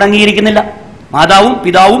കാഴ്ചപ്പാട് അംഗീകരിക്കുന്നില്ല. മാതാവും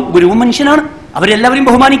പിതാവും ഗുരുവും മനുഷ്യനാണ്, അവരെല്ലാവരെയും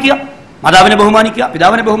ബഹുമാനിക്കുക. മാതാവിനെ ബഹുമാനിക്കുക,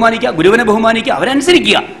 പിതാവിനെ ബഹുമാനിക്കുക, ഗുരുവിനെ ബഹുമാനിക്കുക,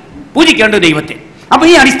 അവരനുസരിക്കുക, പൂജിക്കേണ്ടത് ദൈവത്തെ. അപ്പൊ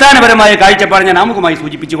ഈ അടിസ്ഥാനപരമായ കാഴ്ചപ്പാട് ഞാൻ ആമുഖമായി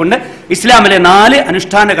സൂചിപ്പിച്ചുകൊണ്ട് ഇസ്ലാമിലെ 4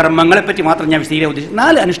 അനുഷ്ഠാന കർമ്മങ്ങളെ പറ്റി മാത്രം ഞാൻ വിശദീകരിക്കാൻ ഉദ്ദേശിച്ചു.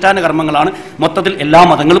 4 അനുഷ്ഠാന കർമ്മങ്ങളാണ് മൊത്തത്തിൽ എല്ലാ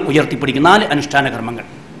മതങ്ങളും ഉയർത്തിപ്പിടിക്കുന്ന 4 അനുഷ്ഠാന കർമ്മങ്ങൾ.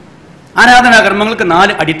 ആരാധനാ കർമ്മങ്ങൾക്ക്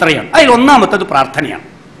 4 അടിത്തറയാണ്. അതിൽ ഒന്നാമത്തത് പ്രാർത്ഥനയാണ്.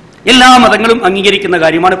 എല്ലാ മതങ്ങളും അംഗീകരിക്കുന്ന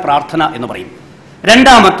കാര്യമാണ് പ്രാർത്ഥന എന്ന് പറയും.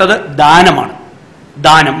 രണ്ടാമത്തത് ദാനമാണ്.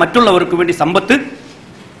 ദാനം, മറ്റുള്ളവർക്ക് വേണ്ടി സമ്പത്ത്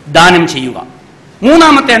ദാനം ചെയ്യുക.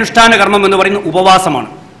 മൂന്നാമത്തെ അനുഷ്ഠാന കർമ്മം എന്ന് പറയുന്നത് ഉപവാസമാണ്.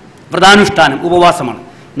 വ്രതാനുഷ്ഠാനം ഉപവാസമാണ്.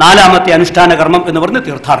 4ാമത്തെ അനുഷ്ഠാന കർമ്മം എന്ന് പറയുന്നത്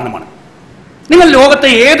തീർത്ഥാടനമാണ്. നിങ്ങൾ ലോകത്തെ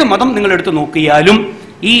ഏത് മതം നിങ്ങൾ എടുത്തു നോക്കിയാലും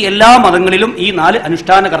ഈ എല്ലാ മതങ്ങളിലും ഈ 4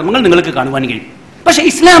 അനുഷ്ഠാന കർമ്മങ്ങൾ നിങ്ങൾക്ക് കാണുവാൻ കഴിയും. പക്ഷേ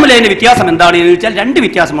ഇസ്ലാമിലെ അതിന്റെ വ്യത്യാസം എന്താണ് എന്ന് ചോദിച്ചാൽ 2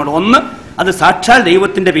 വ്യത്യാസമാണ്. ഒന്ന്, അത് സാക്ഷാൽ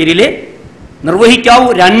ദൈവത്തിന്റെ പേരിലെ നിർവഹിക്കാവൂ.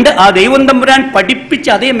 2, ആ ദൈവം തമ്പുരാൻ പഠിപ്പിച്ച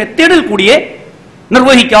അതേ മെത്തേഡിൽ കൂടിയേ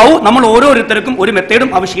നിർവഹിക്കാവൂ. നമ്മൾ ഓരോരുത്തർക്കും ഒരു മെത്തേഡും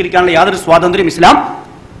ആവിഷ്കരിക്കാനുള്ള യാതൊരു സ്വാതന്ത്ര്യം ഇസ്ലാം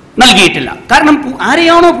നൽകിയിട്ടില്ല. കാരണം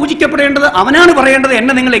ആരെയാണോ പൂജിക്കപ്പെടേണ്ടത് അവനാണ് പറയേണ്ടത്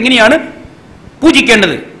എന്നെ നിങ്ങൾ എങ്ങനെയാണ്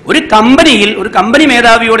പൂജിക്കേണ്ടത്. ഒരു കമ്പനിയിൽ ഒരു കമ്പനി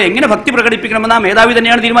മേധാവിയോട് എങ്ങനെ ഭക്തി പ്രകടിപ്പിക്കണമെന്ന് ആ മേധാവി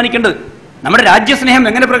തന്നെയാണ് തീരുമാനിക്കേണ്ടത്. നമ്മുടെ രാജ്യസ്നേഹം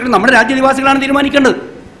എങ്ങനെ പ്രകടിപ്പിക്കണം നമ്മുടെ രാജ്യനിവാസികളാണ് തീരുമാനിക്കേണ്ടത്.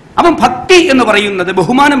 അപ്പം ഭക്തി എന്ന് പറയുന്നത്,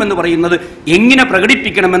 ബഹുമാനം എന്ന് പറയുന്നത് എങ്ങനെ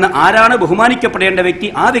പ്രകടിപ്പിക്കണമെന്ന് ആരാണ് ബഹുമാനിക്കപ്പെടേണ്ട വ്യക്തി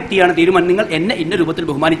ആ വ്യക്തിയാണ് തീരുമാനം. നിങ്ങൾ എന്നെ ഇന്ന രൂപത്തിൽ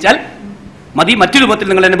ബഹുമാനിച്ചാൽ മതി, മറ്റു രൂപത്തിൽ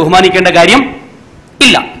നിങ്ങൾ എന്നെ ബഹുമാനിക്കേണ്ട കാര്യം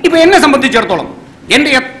ഇല്ല. ഇപ്പൊ എന്നെ സംബന്ധിച്ചിടത്തോളം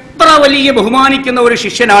എന്റെ എത്ര വലിയ ബഹുമാനിക്കുന്ന ഒരു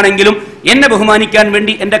ശിഷ്യനാണെങ്കിലും എന്നെ ബഹുമാനിക്കാൻ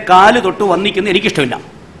വേണ്ടി എന്റെ കാല് തൊട്ട് വന്നിക്കുന്നത് എനിക്കിഷ്ടമില്ല.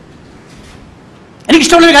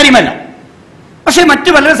 എനിക്കിഷ്ടമുള്ളൊരു കാര്യമല്ല. പക്ഷെ മറ്റു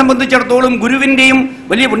പലരെ സംബന്ധിച്ചിടത്തോളം ഗുരുവിന്റെയും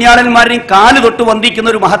വലിയ പുണ്യാളന്മാരുടെയും കാല് തൊട്ട് വന്ദിക്കുന്ന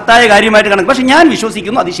ഒരു മഹത്തായ കാര്യമായിട്ട് കണക്ക്. പക്ഷെ ഞാൻ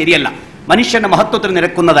വിശ്വസിക്കുന്നു അത് ശരിയല്ല. മനുഷ്യന്റെ മഹത്വത്തിന്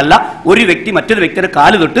നിരക്കുന്നതല്ല ഒരു വ്യക്തി മറ്റൊരു വ്യക്തിയുടെ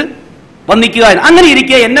കാല് തൊട്ട് വന്ദിക്കുക. അങ്ങനെ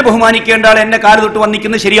ഇരിക്കെ എന്നെ ബഹുമാനിക്കേണ്ട ആൾ എന്നെ കാല് തൊട്ട്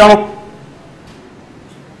വന്ദിക്കുന്നത് ശരിയാണോ?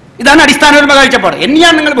 ഇതാണ് അടിസ്ഥാനപരമായ കാഴ്ചപ്പാട്.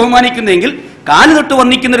 എന്നെയാണ് നിങ്ങൾ ബഹുമാനിക്കുന്നതെങ്കിൽ കാല് തൊട്ട്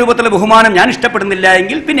വന്ദിക്കുന്ന രൂപത്തിലുള്ള ബഹുമാനം ഞാൻ ഇഷ്ടപ്പെടുന്നില്ല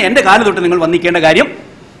എങ്കിൽ പിന്നെ എന്റെ കാല് തൊട്ട് നിങ്ങൾ വന്ദിക്കേണ്ട കാര്യം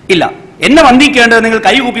ഇല്ല. എന്നെ വന്ദിക്കേണ്ടത് നിങ്ങൾ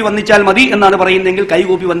കൈകൂപ്പി വന്ദിച്ചാൽ മതി എന്നാണ് പറയുന്നതെങ്കിൽ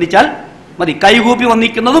കൈകൂപ്പി വന്ദിച്ചാൽ മതി. കൈകൂപ്പി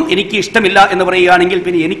വന്ദിക്കുന്നതും എനിക്ക് ഇഷ്ടമില്ല എന്ന് പറയുകയാണെങ്കിൽ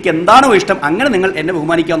പിന്നെ എനിക്ക് എന്താണോ ഇഷ്ടം അങ്ങനെ നിങ്ങൾ എന്നെ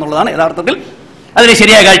ബഹുമാനിക്കുക എന്നുള്ളതാണ് യഥാർത്ഥത്തിൽ അതിലെ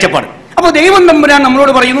ശരിയായ കാഴ്ചപ്പാട്. അപ്പോൾ ദൈവം തമ്പുരാൻ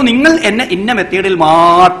നമ്മളോട് പറയുന്നു, നിങ്ങൾ എന്നെ ഇന്ന മെത്തേഡിൽ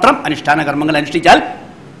മാത്രം അനുഷ്ഠാന കർമ്മങ്ങൾ അനുഷ്ഠിച്ചാൽ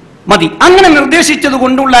മതി. അങ്ങനെ നിർദ്ദേശിച്ചത്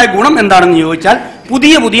കൊണ്ടുള്ള ഗുണം എന്താണെന്ന് ചോദിച്ചാൽ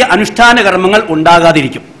പുതിയ പുതിയ അനുഷ്ഠാന കർമ്മങ്ങൾ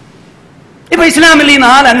ഉണ്ടാകാതിരിക്കും. ഇപ്പൊ ഇസ്ലാമിൽ ഈ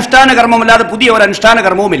 4 അനുഷ്ഠാന കർമ്മമല്ലാതെ പുതിയ ഒരു അനുഷ്ഠാന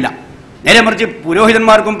കർമ്മവുമില്ല. നേരെ മറിച്ച്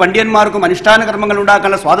പുരോഹിതന്മാർക്കും പണ്ഡിതന്മാർക്കും അനുഷ്ഠാന കർമ്മങ്ങൾ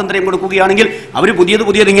ഉണ്ടാക്കാനുള്ള സ്വാതന്ത്ര്യം കൊടുക്കുകയാണെങ്കിൽ അവർ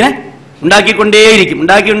പുതിയതിങ്ങനെ ഉണ്ടാക്കിക്കൊണ്ടേയിരിക്കും.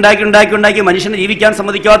 ഉണ്ടാക്കി മനുഷ്യനെ ജീവിക്കാൻ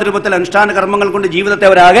സമ്മതിക്കാത്ത രൂപത്തിൽ അനുഷ്ഠാന കർമ്മങ്ങൾ കൊണ്ട് ജീവിതത്തെ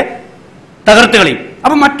അവരാകെ തകർത്ത് കളയും.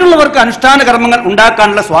 അപ്പൊ മറ്റുള്ളവർക്ക് അനുഷ്ഠാന കർമ്മങ്ങൾ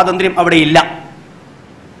ഉണ്ടാക്കാനുള്ള സ്വാതന്ത്ര്യം അവിടെ ഇല്ല.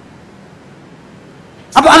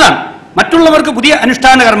 അപ്പൊ അതാണ് മറ്റുള്ളവർക്ക് പുതിയ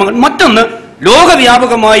അനുഷ്ഠാന കർമ്മങ്ങൾ. മറ്റൊന്ന്,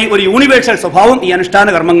 ലോകവ്യാപകമായി ഒരു യൂണിവേഴ്സൽ സ്വഭാവം ഈ അനുഷ്ഠാന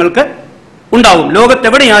കർമ്മങ്ങൾക്ക് ഉണ്ടാവും.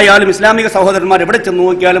 ലോകത്തെവിടെയായാലും ഇസ്ലാമിക സഹോദരന്മാർ എവിടെ ചെന്ന്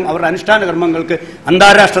നോക്കിയാലും അവരുടെ അനുഷ്ഠാന കർമ്മങ്ങൾക്ക്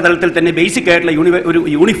അന്താരാഷ്ട്ര തലത്തിൽ തന്നെ ബേസിക് ആയിട്ടുള്ള ഒരു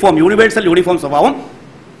യൂണിവേഴ്സൽ യൂണിഫോം സ്വഭാവം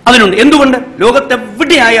അതിനുണ്ട്. എന്തുകൊണ്ട്?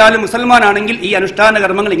 ലോകത്തെവിടെയായാലും മുസൽമാനാണെങ്കിൽ ഈ അനുഷ്ഠാന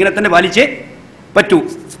കർമ്മങ്ങൾ ഇങ്ങനെ തന്നെ പാലിച്ചേ പറ്റൂ.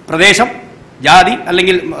 പ്രദേശം, ജാതി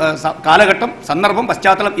അല്ലെങ്കിൽ കാലഘട്ടം, സന്ദർഭം,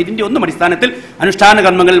 പശ്ചാത്തലം ഇതിന്റെ ഒന്നും അടിസ്ഥാനത്തിൽ അനുഷ്ഠാന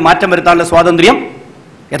കർമ്മങ്ങളിൽ മാറ്റം വരുത്താനുള്ള സ്വാതന്ത്ര്യം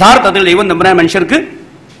യഥാർത്ഥത്തിൽ ദൈവം തമ്പുരാൻ മനുഷ്യർക്ക്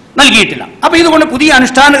നൽകിയിട്ടില്ല. അപ്പൊ ഇതുകൊണ്ട് പുതിയ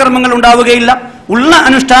അനുഷ്ഠാന കർമ്മങ്ങൾ ഉണ്ടാവുകയില്ല. ഉള്ള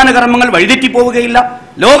അനുഷ്ഠാന കർമ്മങ്ങൾ വഴിതെറ്റിപ്പോവുകയില്ല.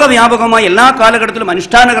 ലോകവ്യാപകമായി എല്ലാ കാലഘട്ടത്തിലും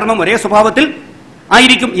അനുഷ്ഠാന കർമ്മം ഒരേ സ്വഭാവത്തിൽ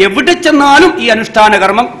ആയിരിക്കും. എവിടെ ചെന്നാലും ഈ അനുഷ്ഠാന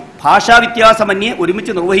കർമ്മം ഭാഷാവ്യത്യാസമന്യേ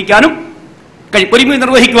ഒരുമിച്ച് നിർവഹിക്കാനും ഒരുമിച്ച്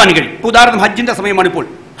നിർവഹിക്കുവാനും കഴിയും. ഉദാഹരണം, ഹജ്ജിന്റെ സമയമാണ് ഇപ്പോൾ.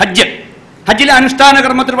 ഹജ്ജിലെ അനുഷ്ഠാന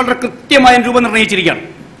കർമ്മത്തിൽ വളരെ കൃത്യമായ രൂപം നിർണ്ണയിച്ചിരിക്കുകയാണ്.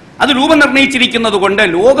 അത് രൂപം നിർണ്ണയിച്ചിരിക്കുന്നത് കൊണ്ട്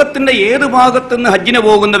ലോകത്തിന്റെ ഏത് ഭാഗത്തു നിന്ന് ഹജ്ജിന്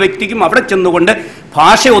പോകുന്ന വ്യക്തിക്കും അവിടെ ചെന്നുകൊണ്ട്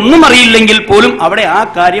ഭാഷ ഒന്നും അറിയില്ലെങ്കിൽ പോലും അവിടെ ആ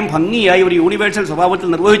കാര്യം ഭംഗിയായി ഒരു യൂണിവേഴ്സൽ സ്വഭാവത്തിൽ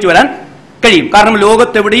നിർവഹിച്ചു വരാൻ കഴിയും. കാരണം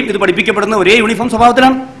ലോകത്തെവിടെയും ഇത് പഠിപ്പിക്കപ്പെടുന്ന ഒരേ യൂണിഫോം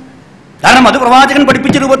സ്വഭാവത്തിലാണ്. കാരണം അത് പ്രവാചകൻ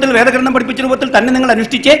പഠിപ്പിച്ച രൂപത്തിൽ, വേദഗ്രന്ഥം പഠിപ്പിച്ച രൂപത്തിൽ തന്നെ നിങ്ങൾ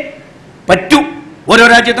അനുഷ്ഠിച്ചേ പറ്റൂ. ഓരോ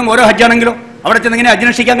രാജ്യത്തും ഓരോ ഹജ്ജാണെങ്കിലോ അവിടെ ചെന്ന് എങ്ങനെ ഹജ്ജ്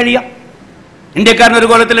അനുഷ്ഠിക്കാൻ കഴിയുക? ഇന്ത്യക്കാരൻ ഒരു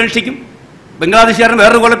കോലത്തിൽ അനുഷ്ഠിക്കും, ബംഗ്ലാദേശുകാരൻ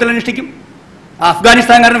വേറൊരു കോലത്തിൽ അനുഷ്ഠിക്കും,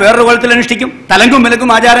 അഫ്ഗാനിസ്ഥാൻകാരൻ വേറൊരു കോലത്തിൽ അനുഷ്ഠിക്കും. തലങ്കും വിലക്കും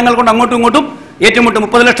ആചാരങ്ങൾ കൊണ്ട് അങ്ങോട്ടും ഇങ്ങോട്ടും ഏറ്റുമുട്ടും.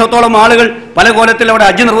 30 ലക്ഷത്തോളം ആളുകൾ പല കോലത്തിൽ അവിടെ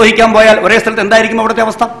ഹജ്ജ് നിർവഹിക്കാൻ പോയാൽ ഒരേ സ്ഥലത്ത് എന്തായിരിക്കും അവിടുത്തെ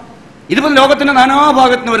അവസ്ഥ? ഇതിപ്പോൾ ലോകത്തിന്റെ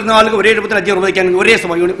നാനാഭാഗത്ത് നിന്ന് വരുന്ന ആളുകൾ ഒരേ രൂപത്തിൽ ഹജ്ജ് നിർവഹിക്കാൻ ഒരേ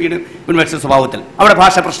യൂണിവേഴ്സൽ സ്വഭാവത്തിൽ. അവിടെ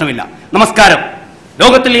ഭാഷ പ്രശ്നമില്ല. നമസ്കാരം,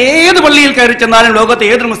 ലോകത്തിൽ ഏത് പള്ളിയിൽ കയറി ചെന്നാലും ലോകത്തെ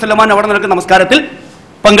ഏതൊരു മുസൽമാൻ അവിടെ നിനക്ക് നമസ്കാരത്തിൽ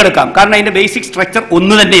പങ്കെടുക്കാം. കാരണം അതിന്റെ ബേസിക് സ്ട്രക്ചർ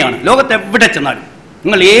ഒന്ന് തന്നെയാണ്. ലോകത്ത് എവിടെ ചെന്നാലും,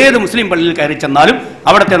 നിങ്ങൾ ഏത് മുസ്ലിം പള്ളിയിൽ കയറി ചെന്നാലും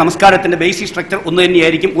അവിടുത്തെ നമസ്കാരത്തിന്റെ ബേസിക് സ്ട്രക്ചർ ഒന്ന്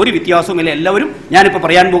തന്നെയായിരിക്കും. ഒരു വ്യത്യാസവുമില്ല. എല്ലാവരും ഞാനിപ്പോൾ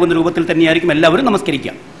പറയാൻ പോകുന്ന രൂപത്തിൽ തന്നെയായിരിക്കും എല്ലാവരും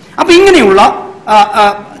നമസ്കരിക്കുക. അപ്പൊ ഇങ്ങനെയുള്ള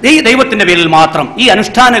ദൈവത്തിന്റെ പേരിൽ മാത്രം ഈ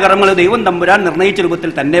അനുഷ്ഠാന കർമ്മങ്ങൾ ദൈവം തമ്പുരാൻ നിർണയിച്ച രൂപത്തിൽ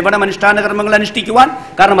തന്നെ വേണം അനുഷ്ഠാന കർമ്മങ്ങൾ അനുഷ്ഠിക്കുവാൻ.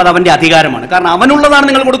 കാരണം അത് അവന്റെ അധികാരമാണ്. കാരണം അവനുള്ളതാണ്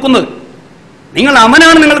നിങ്ങൾ കൊടുക്കുന്നത്.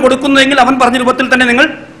 അവനാണ് നിങ്ങൾ കൊടുക്കുന്നതെങ്കിൽ അവൻ പറഞ്ഞ രൂപത്തിൽ തന്നെ നിങ്ങൾ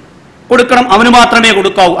കൊടുക്കണം. അവന് മാത്രമേ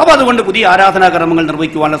കൊടുക്കാവൂ. അപ്പൊ അതുകൊണ്ട് പുതിയ ആരാധനാ കർമ്മങ്ങൾ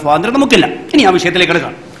നിർവഹിക്കുവാനുള്ള സ്വാതന്ത്ര്യം നമുക്കില്ല. ഇനി ആ വിഷയത്തിലേക്ക്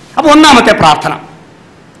എടുക്കാം. അപ്പൊ ഒന്നാമത്തെ പ്രാർത്ഥന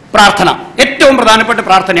ഏറ്റവും പ്രധാനപ്പെട്ട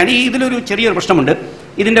പ്രാർത്ഥനയാണ്. ഇതിലൊരു ചെറിയൊരു പ്രശ്നമുണ്ട്.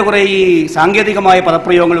 ഇതിന്റെ കുറെ ഈ സാങ്കേതികമായ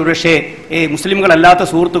പദപ്രയോഗങ്ങൾ ഒരുപക്ഷെ മുസ്ലിംകളല്ലാത്ത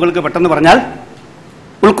സുഹൃത്തുക്കൾക്ക് പെട്ടെന്ന് പറഞ്ഞാൽ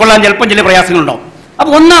ഉൾക്കൊള്ളാൻ ചിലപ്പം ചില പ്രയാസങ്ങളുണ്ടാവും.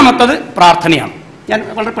 അപ്പൊ ഒന്നാമത്തത് പ്രാർത്ഥനയാണ്. ഞാൻ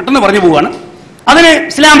വളരെ പെട്ടെന്ന് പറഞ്ഞു പോവുകയാണ്. അതിന്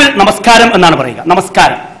ഇസ്ലാമിൽ നമസ്കാരം എന്നാണ് പറയുക.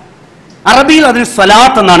 നമസ്കാരം അറബിയിൽ അതിന്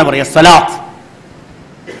സ്വലാത്ത് എന്നാണ് പറയുക.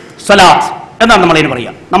 സ്വലാത്ത് എന്നാണ് നമ്മളതിന്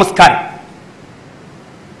പറയുക, നമസ്കാരം.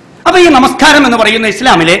 അപ്പൊ ഈ നമസ്കാരം എന്ന് പറയുന്ന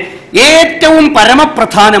ഇസ്ലാമിലെ ഏറ്റവും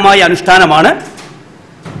പരമപ്രധാനമായ അനുഷ്ഠാനമാണ്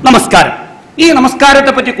നമസ്കാരം. ഈ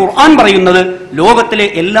നമസ്കാരത്തെ പറ്റി ഖുർആൻ പറയുന്നത് ലോകത്തിലെ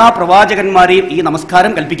എല്ലാ പ്രവാചകന്മാരെയും ഈ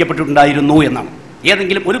നമസ്കാരം കൽപ്പിക്കപ്പെട്ടിട്ടുണ്ടായിരുന്നു എന്നാണ്.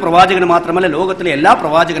 ഏതെങ്കിലും ഒരു പ്രവാചകന് മാത്രമല്ല, ലോകത്തിലെ എല്ലാ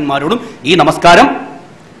പ്രവാചകന്മാരോടും ഈ നമസ്കാരം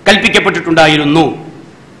കൽപ്പിക്കപ്പെട്ടിട്ടുണ്ടായിരുന്നു.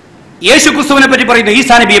 യേശു ക്രിസ്തുവിനെ പറ്റി പറയുന്ന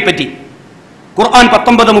ഈസാ നബിയെ പറ്റി ഖുർആൻ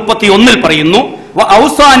 19:31 പറയുന്നു,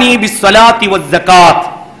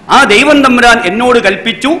 ആ ദൈവം തമ്പുരാൻ എന്നോട്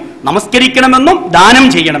കൽപ്പിച്ചു നമസ്കരിക്കണമെന്നും ദാനം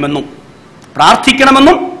ചെയ്യണമെന്നും,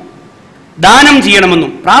 പ്രാർത്ഥിക്കണമെന്നും ദാനം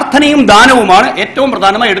ചെയ്യണമെന്നും. പ്രാർത്ഥനയും ദാനവുമാണ് ഏറ്റവും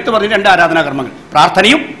പ്രധാനമായി എടുത്തു പറഞ്ഞ 2 ആരാധനാ കർമ്മങ്ങൾ,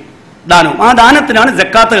 പ്രാർത്ഥനയും ദാനവും. ആ ദാനത്തിനാണ്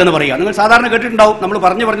സക്കാത്ത് എന്ന് പറയുക. നിങ്ങൾ സാധാരണ കേട്ടിട്ടുണ്ടാവും, നമ്മൾ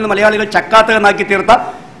പറഞ്ഞത് മലയാളികൾ ചക്കാത്ത് എന്നാക്കി തീർത്ത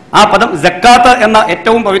ആ പദം സക്കാത്ത് എന്ന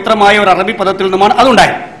ഏറ്റവും പവിത്രമായ ഒരു അറബി പദത്തിൽ നിന്നുമാണ്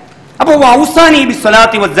അതുണ്ടായത്. അപ്പോൾ ഔസാനി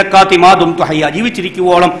ബിസ്സലാത്തി വസ്സക്കാത്തി മാ ദുംതു ഹയ്യ,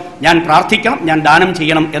 ജീവിച്ചിരിക്കുവോളം ഞാൻ പ്രാർത്ഥിക്കണം, ഞാൻ ദാനം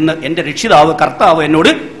ചെയ്യണം എന്ന് എൻ്റെ രക്ഷിതാവ് കർത്താവ്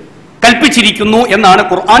എന്നോട് കൽപ്പിച്ചിരിക്കുന്നു എന്നാണ്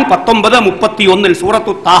ഖുർആൻ 19:31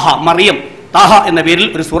 സൂറത്തു താഹ മറിയം താഹ എന്ന പേരിൽ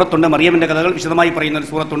ഒരു സൂറത്തുണ്ട്. മറിയമിന്റെ കഥകൾ വിശദമായി പറയുന്ന ഒരു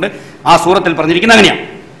സൂറത്തുണ്ട്. ആ സൂറത്തിൽ പറഞ്ഞിരിക്കുന്നത് അങ്ങനെയാണ്.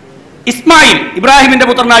 ഇസ്മായിൽ, ഇബ്രാഹിമിന്റെ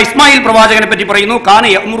പുത്രനായ ഇസ്മായിൽ പ്രവാചകനെ പറ്റി പറയുന്നു, കാന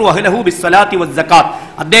യഅ്മുറു അഹ്ലഹു ബിസ്സലാത്തി വസ്സകാത്ത്.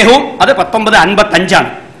 അദ്ദേഹവും അത് 19:55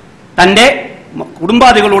 തന്റെ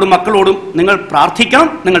കുടുംബാദികളോടും മക്കളോടും നിങ്ങൾ പ്രാർത്ഥിക്കണം,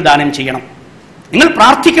 നിങ്ങൾ ദാനം ചെയ്യണം. നിങ്ങൾ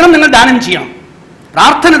പ്രാർത്ഥിക്കണം, നിങ്ങൾ ദാനം ചെയ്യണം.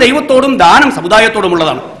 പ്രാർത്ഥന ദൈവത്തോടും ദാനം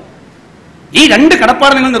സമുദായത്തോടുമുള്ളതാണ്. ഈ രണ്ട്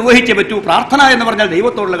കടപ്പാട് നിങ്ങൾ നിർവഹിച്ചേ പറ്റൂ. പ്രാർത്ഥന എന്ന് പറഞ്ഞാൽ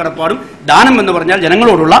ദൈവത്തോടുള്ള കടപ്പാടും ദാനം എന്ന് പറഞ്ഞാൽ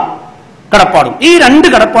ജനങ്ങളോടുള്ള കടപ്പാടും. ഈ രണ്ട്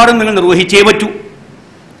കടപ്പാടും നിങ്ങൾ നിർവഹിച്ചേ പറ്റൂ.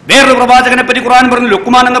 വേറൊരു പ്രവാചകനെ പറ്റി ഖുർആൻ പറഞ്ഞു,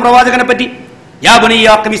 ലുക്മാൻ എന്ന പ്രവാചകനെ പറ്റി, യാ ബനിയ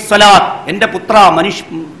അഖിമിസ്സലാത്ത്, എന്റെ പുത്ര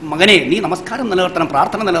മകനെ നീ നമസ്കാരം നിലനിർത്തണം,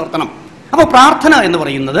 പ്രാർത്ഥന നിലനിർത്തണം. അപ്പോൾ പ്രാർത്ഥന എന്ന്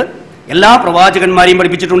പറയുന്നത് എല്ലാ പ്രവാചകന്മാരെയും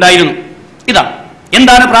പഠിപ്പിച്ചിട്ടുണ്ടായിരുന്നു. ഇതാണ്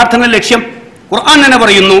എന്താണ് പ്രാർത്ഥന ലക്ഷ്യം. ഖുർആൻ തന്നെ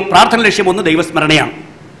പറയുന്നു, പ്രാർത്ഥന ലക്ഷ്യം ഒന്ന് ദൈവസ്മരണയാണ്.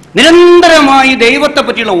 നിരന്തരമായി ദൈവത്തെ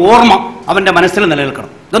പറ്റിയുള്ള ഓർമ്മ അവന്റെ മനസ്സിൽ നിലനിൽക്കണം.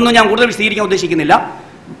 ഇതൊന്നും ഞാൻ കൂടുതൽ വിശദീകരിക്കാൻ ഉദ്ദേശിക്കുന്നില്ല,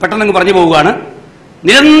 പെട്ടെന്ന് പറഞ്ഞു പോവുകയാണ്.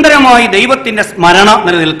 നിരന്തരമായി ദൈവത്തിന്റെ സ്മരണ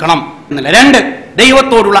നിലനിൽക്കണം എന്നല്ല. 2,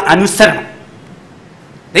 ദൈവത്തോടുള്ള അനുസരണം.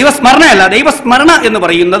 ദൈവസ്മരണയല്ല, ദൈവസ്മരണ എന്ന്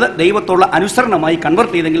പറയുന്നത് ദൈവത്തോടുള്ള അനുസരണമായി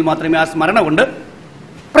കൺവെർട്ട് ചെയ്തെങ്കിൽ മാത്രമേ ആ സ്മരണ കൊണ്ട്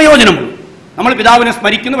പ്രയോജനമുള്ളൂ. നമ്മൾ പിതാവിനെ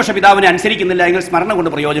സ്മരിക്കുന്നു, പക്ഷെ പിതാവിനെ അനുസരിക്കുന്നില്ല എങ്കിൽ സ്മരണ കൊണ്ട്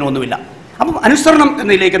പ്രയോജനമൊന്നുമില്ല. അപ്പം അനുസരണം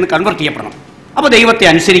എന്നതിലേക്ക് കൺവെർട്ട് ചെയ്യപ്പെടണം. അപ്പോൾ ദൈവത്തെ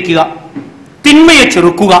അനുസരിക്കുക, തിന്മയെ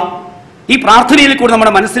ചെറുക്കുക. ഈ പ്രാർത്ഥനയിൽ കൂടി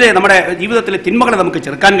നമ്മുടെ മനസ്സിലെ, നമ്മുടെ ജീവിതത്തിലെ തിന്മകളെ നമുക്ക്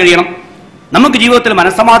ചെറുക്കാൻ കഴിയണം. നമുക്ക് ജീവിതത്തിൽ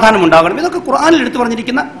മനസ്സമാധാനം ഉണ്ടാകണം. ഇതൊക്കെ ഖുർആനിൽ എടുത്തു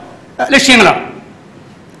പറഞ്ഞിരിക്കുന്ന ലക്ഷ്യങ്ങളാണ്.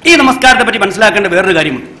 ഈ നമസ്കാരത്തെ പറ്റി മനസ്സിലാക്കേണ്ട വേറൊരു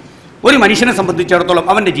കാര്യമുണ്ട്. ഒരു മനുഷ്യനെ സംബന്ധിച്ചിടത്തോളം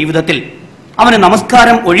അവന്റെ ജീവിതത്തിൽ അവന്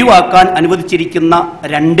നമസ്കാരം ഒഴിവാക്കാൻ അനുവദിച്ചിരിക്കുന്ന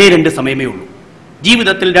 2 സമയമേ ഉള്ളൂ.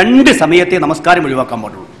 ജീവിതത്തിൽ 2 സമയത്തെ നമസ്കാരം ഒഴിവാക്കാൻ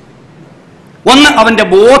പാടുള്ളൂ. ഒന്ന് അവന്റെ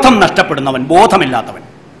ബോധം നഷ്ടപ്പെടുന്നവൻ, ബോധമില്ലാത്തവൻ.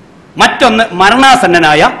 മറ്റൊന്ന്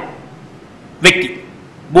മരണാസന്നനായ വ്യക്തി.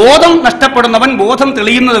 ബോധം നഷ്ടപ്പെടുന്നവൻ ബോധം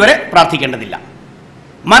തെളിയുന്നതുവരെ പ്രാർത്ഥിക്കേണ്ടതില്ല.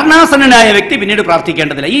 മരണാസന്നനായ വ്യക്തി പിന്നീട്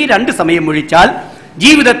പ്രാർത്ഥിക്കേണ്ടതില്ല. ഈ 2 സമയം ഒഴിച്ചാൽ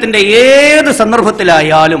ജീവിതത്തിന്റെ ഏത്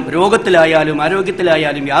സന്ദർഭത്തിലായാലും, രോഗത്തിലായാലും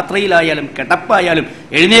ആരോഗ്യത്തിലായാലും യാത്രയിലായാലും കിടപ്പായാലും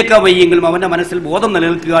എഴുന്നേക്കാൻ വയ്യെങ്കിലും അവന്റെ മനസ്സിൽ ബോധം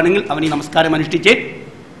നിലനിൽക്കുകയാണെങ്കിൽ അവൻ ഈ നമസ്കാരം അനുഷ്ഠിച്ചേ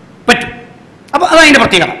പറ്റും. അപ്പൊ അതതിന്റെ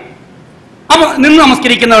പ്രത്യേകത. അപ്പൊ നിന്ന്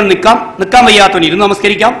നമസ്കരിക്കുന്നവൻ നിൽക്കാൻ വയ്യാത്തവൻ ഇരുന്ന്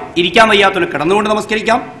നമസ്കരിക്കാം, ഇരിക്കാൻ വയ്യാത്തവന് കിടന്നുകൊണ്ട്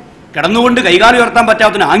നമസ്കരിക്കാം, കിടന്നുകൊണ്ട് കൈകാലം ഉയർത്താൻ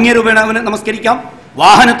പറ്റാത്തവന് ആംഗ്യ രൂപേണ അവന് നമസ്കരിക്കാം.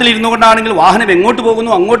 വാഹനത്തിൽ ഇരുന്നു കൊണ്ടാണെങ്കിൽ വാഹനം എങ്ങോട്ട്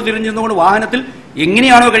പോകുന്നു അങ്ങോട്ട് തിരിഞ്ഞിരുന്നുകൊണ്ട് വാഹനത്തിൽ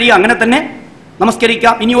എങ്ങനെയാണോ കഴിയുക അങ്ങനെ തന്നെ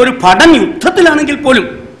നമസ്കരിക്കാം. ഇനി ഒരു ഭടൻ യുദ്ധത്തിലാണെങ്കിൽ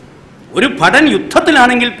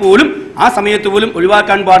പോലും ആ സമയത്ത് പോലും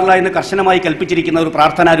ഒഴിവാക്കാൻ പാടില്ല എന്ന് കർശനമായി കൽപ്പിച്ചിരിക്കുന്ന ഒരു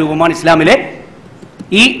പ്രാർത്ഥനാ രൂപമാണ് ഇസ്ലാമിലെ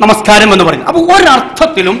ഈ നമസ്കാരം എന്ന് പറയുന്നത്. അപ്പോൾ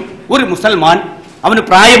ഒരർത്ഥത്തിലും ഒരു മുസൽമാൻ അവന്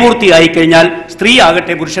പ്രായപൂർത്തിയായി കഴിഞ്ഞാൽ, സ്ത്രീ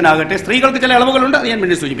ആകട്ടെ പുരുഷനാകട്ടെ, സ്ത്രീകൾക്ക് ചില ഇളവുകളുണ്ട്, അത് ഞാൻ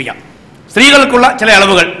വേണ്ടി സൂചിപ്പിക്കാം. സ്ത്രീകൾക്കുള്ള ചില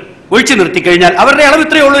ഇളവുകൾ ഒഴിച്ചു നിർത്തിക്കഴിഞ്ഞാൽ അവരുടെ ഇളവ്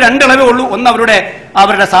ഇത്രയേ ഉള്ളൂ. 2 ഇളവേ ഉള്ളൂ. ഒന്ന്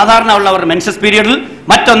അവരുടെ സാധാരണ ഉള്ള അവരുടെ മെൻസസ് പീരിയഡിൽ,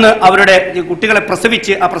 മറ്റൊന്ന് അവരുടെ കുട്ടികളെ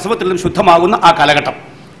പ്രസവിച്ച് ആ പ്രസവത്തിൽ നിന്നും ശുദ്ധമാകുന്ന ആ കാലഘട്ടം.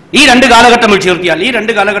 ഈ 2 കാലഘട്ടം ഒഴിച്ചു നിർത്തിയാൽ, ഈ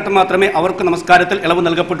 2 കാലഘട്ടം മാത്രമേ അവർക്ക് നമസ്കാരത്തിൽ ഇളവ്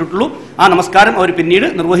നൽകപ്പെട്ടിട്ടുള്ളൂ. ആ നമസ്കാരം അവർ പിന്നീട്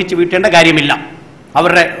നിർവഹിച്ച് വീട്ടേണ്ട കാര്യമില്ല.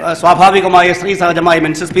 അവരുടെ സ്വാഭാവികമായ സ്ത്രീ സഹജമായ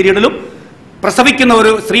മെൻസസ് പീരിയഡിലും, പ്രസവിക്കുന്ന ഒരു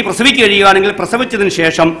സ്ത്രീ പ്രസവിക്കുക കഴിയുകയാണെങ്കിൽ പ്രസവിച്ചതിന്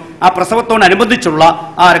ശേഷം ആ പ്രസവത്തോടനുബന്ധിച്ചുള്ള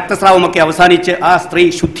ആ രക്തസ്രാവമൊക്കെ അവസാനിച്ച് ആ സ്ത്രീ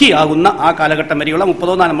ശുദ്ധിയാകുന്ന ആ കാലഘട്ടം വരെയുള്ള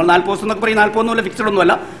 30 നമ്മൾ 40 ദിവസം എന്നൊക്കെ പറയും. 40 ഒന്നുമല്ല, ഫിക്സഡ്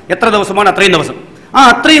ഒന്നുമല്ല. എത്ര ദിവസമാണ് അത്രയും ദിവസം.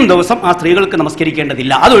 അത്രയും ദിവസം ആ സ്ത്രീകൾക്ക്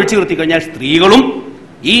നമസ്കരിക്കേണ്ടതില്ല. അത് ഒഴിച്ചു നിർത്തി കഴിഞ്ഞാൽ സ്ത്രീകളും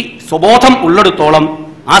ഈ സ്വബോധം ഉള്ളിടത്തോളം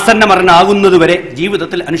ആസന്ന മരണമാകുന്നതുവരെ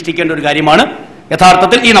ജീവിതത്തിൽ അനുഷ്ഠിക്കേണ്ട ഒരു കാര്യമാണ്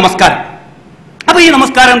യഥാർത്ഥത്തിൽ ഈ നമസ്കാരം. അപ്പൊ ഈ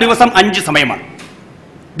നമസ്കാരം ദിവസം 5 സമയമാണ്.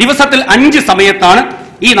 ദിവസത്തിൽ 5 സമയത്താണ്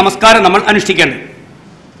ഈ നമസ്കാരം നമ്മൾ അനുഷ്ഠിക്കേണ്ടത്.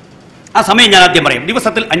 ആ സമയം ഞാൻ ആദ്യം പറയാം.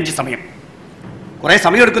 ദിവസത്തിൽ 5 സമയം. കുറേ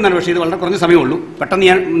സമയം എടുക്കുന്നതാണ്, പക്ഷേ ഇത് വളരെ കുറഞ്ഞ സമയമുള്ളൂ. പെട്ടെന്ന്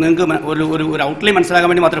ഞാൻ നിങ്ങൾക്ക് ഒരു ഔട്ട്ലൈൻ മനസ്സിലാക്കാൻ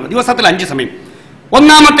വേണ്ടി മാത്രമേ. ദിവസത്തിൽ 5 സമയം.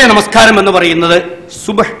 ഒന്നാമത്തെ നമസ്കാരം എന്ന് പറയുന്നത്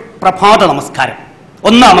സുബഹ്, പ്രഭാത നമസ്കാരം.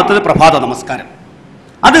 ഒന്നാമത്തത് പ്രഭാത നമസ്കാരം.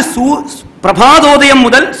 അത് പ്രഭാതോദയം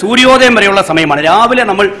മുതൽ സൂര്യോദയം വരെയുള്ള സമയമാണ്. രാവിലെ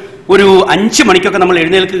നമ്മൾ ഒരു 5 മണിക്കൊക്കെ നമ്മൾ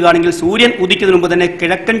എഴുന്നേൽക്കുകയാണെങ്കിൽ സൂര്യൻ ഉദിക്കുന്നതിന് മുമ്പ് തന്നെ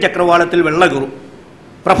കിഴക്കൻ ചക്രവാളത്തിൽ വെള്ള കയറും.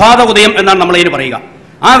 പ്രഭാത ഉദയം എന്നാണ് നമ്മളതിന് പറയുക.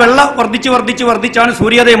 ആ വെള്ള വർദ്ധിച്ചാണ്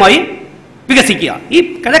സൂര്യോദയമായി വികസിക്കുക. ഈ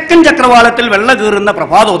കിഴക്കൻ ചക്രവാളത്തിൽ വെള്ള കീറുന്ന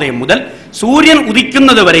പ്രഭാതോദയം മുതൽ സൂര്യൻ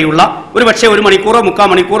ഉദിക്കുന്നത് വരെയുള്ള ഒരു പക്ഷേ 1 മണിക്കൂറോ 3/4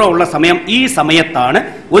 മണിക്കൂറോ ഉള്ള സമയം, ഈ സമയത്താണ്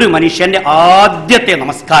ഒരു മനുഷ്യന്റെ ആദ്യത്തെ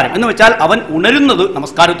നമസ്കാരം. എന്ന് വെച്ചാൽ അവൻ ഉണരുന്നത്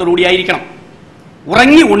നമസ്കാരത്തോടുകൂടിയായിരിക്കണം.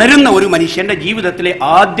 ഉറങ്ങി ഉണരുന്ന ഒരു മനുഷ്യന്റെ ജീവിതത്തിലെ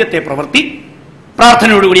ആദ്യത്തെ പ്രവൃത്തി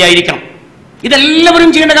പ്രാർത്ഥനയോടുകൂടിയായിരിക്കണം. ഇതെല്ലാവരും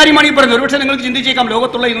ചെയ്യേണ്ട കാര്യമാണ് ഈ പറയുന്നത്. ഒരുപക്ഷെ നിങ്ങൾക്ക് ചിന്തിച്ചേക്കാം,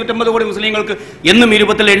 ലോകത്തുള്ള 250 കോടി മുസ്ലിങ്ങൾക്ക് എന്നും ഈ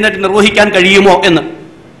രൂപത്തിൽ എഴുന്നേറ്റ് നിർവഹിക്കാൻ കഴിയുമോ എന്ന്.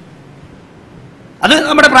 അത്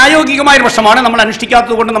നമ്മുടെ പ്രായോഗികമായ ഒരു പ്രശ്നമാണ്. നമ്മൾ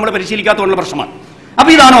അനുഷ്ഠിക്കാത്തത് കൊണ്ട്, നമ്മൾ പരിശീലിക്കാത്തതുകൊണ്ടുള്ള പ്രശ്നമാണ്. അപ്പൊ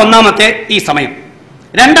ഇതാണ് ഒന്നാമത്തെ ഈ സമയം.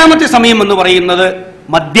 രണ്ടാമത്തെ സമയം എന്ന് പറയുന്നത്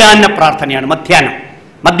മധ്യാഹ്ന പ്രാർത്ഥനയാണ്.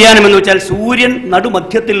 മധ്യാഹ്നം എന്ന് വെച്ചാൽ സൂര്യൻ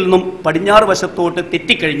നടുമധ്യത്തിൽ നിന്നും പടിഞ്ഞാറ് വശത്തോട്ട്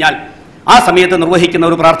തെറ്റിക്കഴിഞ്ഞാൽ ആ സമയത്ത് നിർവഹിക്കുന്ന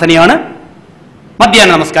ഒരു പ്രാർത്ഥനയാണ്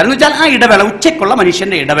മധ്യാഹ്ന നമസ്കാരം. എന്ന് വെച്ചാൽ ആ ഇടവേള, ഉച്ചയ്ക്കുള്ള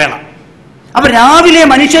മനുഷ്യന്റെ ഇടവേള. അപ്പൊ രാവിലെ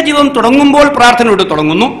മനുഷ്യജീവിതം തുടങ്ങുമ്പോൾ പ്രാർത്ഥനയോട്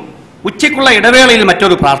തുടങ്ങുന്നു, ഉച്ചയ്ക്കുള്ള ഇടവേളയിൽ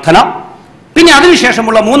മറ്റൊരു പ്രാർത്ഥന, പിന്നെ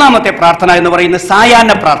അതിനുശേഷമുള്ള മൂന്നാമത്തെ പ്രാർത്ഥന എന്ന് പറയുന്നത്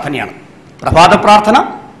സായാഹ്ന പ്രാർത്ഥനയാണ്. പ്രഭാത പ്രാർത്ഥന,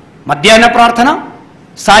 മധ്യാഹ്ന പ്രാർത്ഥന,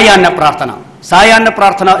 സായാഹ്ന പ്രാർത്ഥന. സായാഹ്ന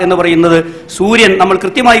പ്രാർത്ഥന എന്ന് പറയുന്നത് സൂര്യൻ, നമ്മൾ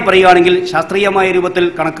കൃത്യമായി പറയുകയാണെങ്കിൽ ശാസ്ത്രീയമായ രൂപത്തിൽ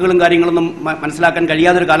കണക്കുകളും കാര്യങ്ങളൊന്നും മനസ്സിലാക്കാൻ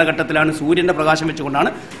കഴിയാത്തൊരു കാലഘട്ടത്തിലാണ് സൂര്യന്റെ പ്രകാശം വെച്ചുകൊണ്ടാണ്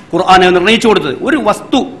ഖുർആൻ നിർണ്ണയിച്ചു കൊടുത്തത്. ഒരു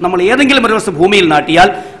വസ്തു നമ്മൾ ഏതെങ്കിലും ഒരു വസ്തു ഭൂമിയിൽ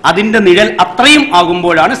നാട്ടിയാൽ അതിന്റെ നിഴൽ അത്രയും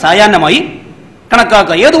ആകുമ്പോഴാണ് സായാഹ്നമായി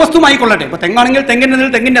കണക്കാക്കുക. ഏത് വസ്തുവായിക്കൊള്ളട്ടെ, ഇപ്പൊ തെങ്ങാണെങ്കിൽ തെങ്ങിന്റെ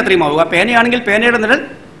നിഴൽ തെങ്ങിന്റെ അത്രയും ആവുക, പേനയാണെങ്കിൽ പേനയുടെ നിഴൽ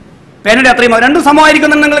പേനയുടെ അത്രയും ആവുക. രണ്ടും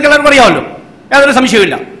സമമായിരിക്കുമെന്ന് നിങ്ങൾക്ക് എല്ലാവർക്കും അറിയാമല്ലോ, യാതൊരു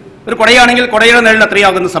സംശയമില്ല. ഒരു കുടയാണെങ്കിൽ കുടയുടെ നിഴൽ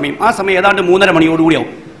അത്രയാകുന്ന സമയം, ആ സമയം ഏതാണ്ട് 3:30 മണിയോടുകൂടിയാവും.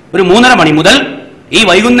 ഒരു 3:30 മണി മുതൽ ഈ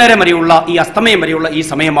വൈകുന്നേരം വരെയുള്ള ഈ അസ്തമയം വരെയുള്ള ഈ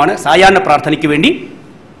സമയമാണ് സായാഹ്ന പ്രാർത്ഥനയ്ക്ക് വേണ്ടി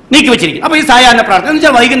നീക്കിവെച്ചിരിക്കുന്നത്. അപ്പൊ ഈ സായാഹ്ന പ്രാർത്ഥന എന്ന്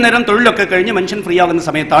വെച്ചാൽ വൈകുന്നേരം തൊഴിലൊക്കെ കഴിഞ്ഞ് മനുഷ്യൻ ഫ്രീ ആകുന്ന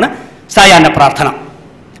സമയത്താണ് സായാഹ്ന പ്രാർത്ഥന.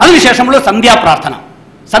 അതിനുശേഷമുള്ള സന്ധ്യാപ്രാർത്ഥന.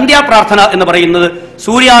 സന്ധ്യാപ്രാർത്ഥന എന്ന് പറയുന്നത്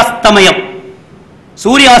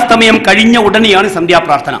സൂര്യാസ്തമയം കഴിഞ്ഞ ഉടനെയാണ്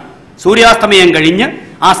സന്ധ്യാപ്രാർത്ഥന. സൂര്യാസ്തമയം കഴിഞ്ഞ്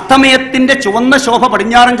അസ്തമയത്തിന്റെ ചുവന്ന ശോഭ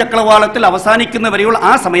പടിഞ്ഞാറൻ ചക്രവാളത്തിൽ അവസാനിക്കുന്ന വരെയുള്ള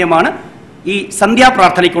ആ സമയമാണ് ഈ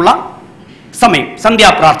സന്ധ്യാപ്രാർത്ഥനയ്ക്കുള്ള സമയം,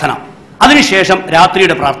 സന്ധ്യാപ്രാർത്ഥന. അതിനുശേഷം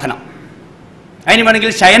രാത്രിയുടെ പ്രാർത്ഥന, അതിന്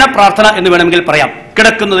വേണമെങ്കിൽ ശയന പ്രാർത്ഥന എന്ന് വേണമെങ്കിൽ പറയാം.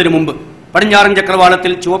 കിടക്കുന്നതിന് മുമ്പ് പടിഞ്ഞാറൻ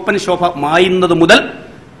ചക്രവാളത്തിൽ ചുവപ്പൻ ശോഭ മായുന്നത് മുതൽ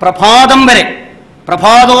പ്രഭാതം വരെ,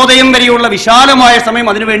 പ്രഭാതോദയം വരെയുള്ള വിശാലമായ സമയം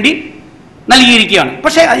അതിനുവേണ്ടി നൽകിയിരിക്കുകയാണ്.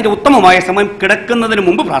 പക്ഷേ അതിന്റെ ഉത്തമമായ സമയം കിടക്കുന്നതിന്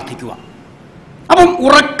മുമ്പ് പ്രാർത്ഥിക്കുക. അപ്പം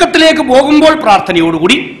ഉറക്കത്തിലേക്ക് പോകുമ്പോൾ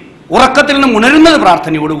പ്രാർത്ഥനയോടുകൂടി, ഉറക്കത്തിൽ നിന്ന് ഉണരുന്നത്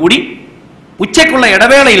പ്രാർത്ഥനയോടുകൂടി, ഉച്ചയ്ക്കുള്ള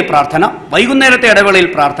ഇടവേളയിൽ പ്രാർത്ഥന, വൈകുന്നേരത്തെ ഇടവേളയിൽ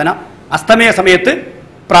പ്രാർത്ഥന, അസ്തമയ സമയത്ത്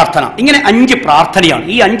പ്രാർത്ഥന. ഇങ്ങനെ 5 പ്രാർത്ഥനയാണ്.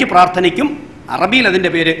 ഈ 5 പ്രാർത്ഥനയ്ക്കും അറബിയിൽ അതിന്റെ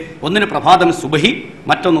പേര്, ഒന്നിന് പ്രഭാതം സുബഹി,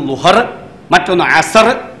 മറ്റൊന്ന് ലുഹർ, മറ്റൊന്ന് അസർ,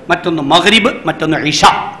 മറ്റൊന്ന് മഗ്രിബ്, മറ്റൊന്ന് ഇഷ.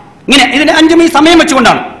 ഇങ്ങനെ ഇതിന്റെ 5ഉം ഈ സമയം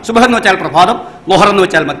വെച്ചുകൊണ്ടാണ്. സുബഹ് എന്ന് വെച്ചാൽ പ്രഭാതം, ലുഹർ എന്ന്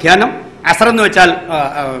വെച്ചാൽ മധ്യാഹ്നം, അസർ എന്ന് വെച്ചാൽ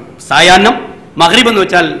സായാഹ്നം, മഗ്രിബ് എന്ന്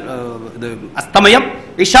വെച്ചാൽ അസ്തമയം,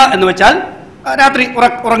 ഇഷ എന്ന് വെച്ചാൽ രാത്രി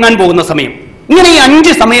ഉറങ്ങാൻ പോകുന്ന സമയം. ഇങ്ങനെ ഈ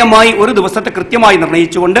 5 സമയമായി ഒരു ദിവസത്തെ കൃത്യമായി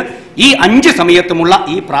നിർണയിച്ചുകൊണ്ട് ഈ 5 സമയത്തുമുള്ള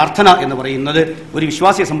ഈ പ്രാർത്ഥന എന്ന് പറയുന്നത് ഒരു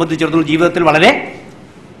വിശ്വാസിയെ സംബന്ധിച്ചിടത്തോളം ജീവിതത്തിൽ വളരെ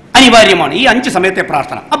അനിവാര്യമാണ്. ഈ 5 സമയത്തെ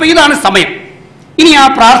പ്രാർത്ഥന. അപ്പൊ ഇതാണ് സമയം. ഇനി ആ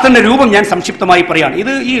പ്രാർത്ഥനയുടെ രൂപം ഞാൻ സംക്ഷിപ്തമായി പറയാണ്.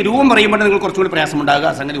 ഈ രൂപം പറയുമ്പോൾ നിങ്ങൾ കുറച്ചുകൂടി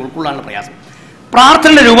പ്രയാസമുണ്ടാകുക, സംഗതി ഉൾക്കൊള്ളാനുള്ള പ്രയാസം.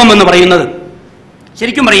 പ്രാർത്ഥനയുടെ രൂപം എന്ന് പറയുന്നത്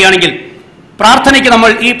ശരിക്കും പറയുകയാണെങ്കിൽ പ്രാർത്ഥനയ്ക്ക്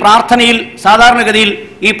നമ്മൾ ഈ പ്രാർത്ഥനയിൽ സാധാരണഗതിയിൽ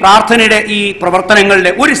ഈ പ്രാർത്ഥനയുടെ ഈ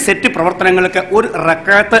പ്രവർത്തനങ്ങളുടെ ഒരു സെറ്റ് പ്രവർത്തനങ്ങൾക്ക് ഒരു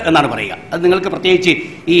റക്അത്ത് എന്നാണ് പറയുക. അത് നിങ്ങൾക്ക് പ്രത്യേകിച്ച്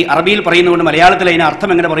ഈ അറബിയിൽ പറയുന്നതുകൊണ്ട് മലയാളത്തിൽ അതിന് അർത്ഥം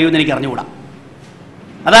എങ്ങനെ പറയുമെന്ന് എനിക്ക് അറിഞ്ഞുകൂടാ.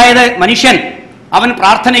 അതായത് മനുഷ്യൻ അവൻ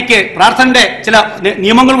പ്രാർത്ഥനയുടെ ചില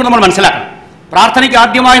നിയമങ്ങൾ കൂടെ നമ്മൾ മനസ്സിലാക്കണം. പ്രാർത്ഥനയ്ക്ക്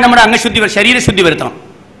ആദ്യമായി നമ്മുടെ അംഗശുദ്ധി, ശരീരശുദ്ധി വരുത്തണം.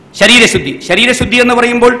 ശരീരശുദ്ധി എന്ന്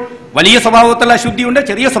പറയുമ്പോൾ വലിയ സ്വഭാവത്തിലുള്ള അശുദ്ധിയുണ്ട്,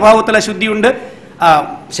 ചെറിയ സ്വഭാവത്തിലുള്ള അശുദ്ധിയുണ്ട്.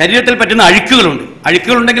 ശരീരത്തിൽ പറ്റുന്ന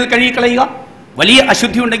അഴുക്കുകളുണ്ടെങ്കിൽ കഴുകിക്കളയുക. വലിയ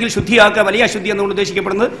അശുദ്ധി ഉണ്ടെങ്കിൽ ശുദ്ധിയാക്കുക. വലിയ അശുദ്ധി എന്നുകൊണ്ട്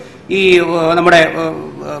ഉദ്ദേശിക്കപ്പെടുന്നത് ഈ നമ്മുടെ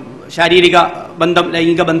ശാരീരിക ബന്ധം,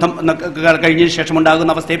 ലൈംഗിക ബന്ധം എന്നൊക്കെ കഴിഞ്ഞതിന് ശേഷം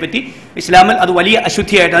ഉണ്ടാകുന്ന അവസ്ഥയെപ്പറ്റി ഇസ്ലാമിൽ അത് വലിയ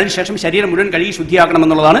അശുദ്ധിയായിട്ട് അതിനുശേഷം ശരീരം മുഴുവൻ കഴുകി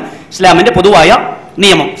ശുദ്ധിയാക്കണമെന്നുള്ളതാണ് ഇസ്ലാമിന്റെ പൊതുവായ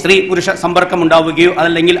നിയമം. സ്ത്രീ പുരുഷ സമ്പർക്കം ഉണ്ടാവുകയോ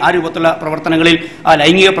അതല്ലെങ്കിൽ ആ രൂപത്തിലുള്ള പ്രവർത്തനങ്ങളിൽ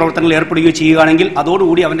ലൈംഗിക പ്രവർത്തനങ്ങളിൽ ഏർപ്പെടുകയോ ചെയ്യുകയാണെങ്കിൽ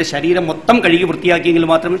അതോടുകൂടി അവന്റെ ശരീരം മൊത്തം കഴുകി വൃത്തിയാക്കിയെങ്കിൽ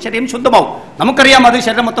മാത്രമേ ശരീരം ശുദ്ധമാവും. നമുക്കറിയാം അത്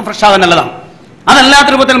ശരീരം മൊത്തം ഫ്രഷ് ആകാൻ നല്ലതാണ്. അതല്ലാത്ത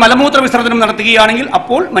രൂപത്തിൽ മലമൂത്ര വിസർജനം നടത്തുകയാണെങ്കിൽ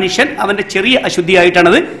അപ്പോൾ മനുഷ്യൻ അവന്റെ ചെറിയ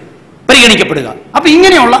അശുദ്ധിയായിട്ടാണത് പരിഗണിക്കപ്പെടുക. അപ്പൊ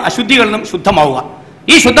ഇങ്ങനെയുള്ള അശുദ്ധികളിൽ നിന്നും ശുദ്ധമാവുക.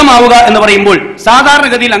 ഈ ശുദ്ധമാവുക എന്ന് പറയുമ്പോൾ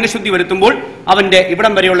സാധാരണഗതിയിൽ അംഗശുദ്ധി വരുത്തുമ്പോൾ അവന്റെ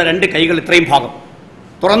ഇവിടം വരെയുള്ള 2 കൈകൾ ഇത്രയും ഭാഗം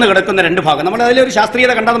തുറന്നു കിടക്കുന്ന 2 ഭാഗം, നമ്മൾ അതിലൊരു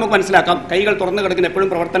ശാസ്ത്രീയത കണ്ടാൽ നമുക്ക് മനസ്സിലാക്കാം. കൈകൾ തുറന്നു കിടക്കുന്ന എപ്പോഴും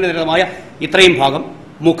പ്രവർത്തനനിരതമായ ഇത്രയും ഭാഗം,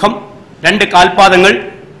 മുഖം, 2 കാൽപാദങ്ങൾ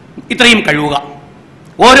ഇത്രയും കഴുകുക.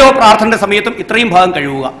 ഓരോ പ്രാർത്ഥനയുടെ സമയത്തും ഇത്രയും ഭാഗം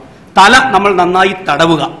കഴുകുക. തല നമ്മൾ നന്നായി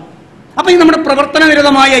തടവുക. അപ്പൊ ഈ നമ്മുടെ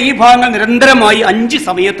പ്രവർത്തനനിരതമായ ഈ ഭാഗങ്ങൾ നിരന്തരമായി 5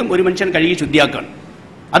 സമയത്തും ഒരു മനുഷ്യൻ കഴുകി ശുദ്ധിയാക്കുകയാണ്.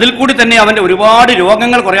 അതിൽ കൂടി തന്നെ അവന്റെ ഒരുപാട്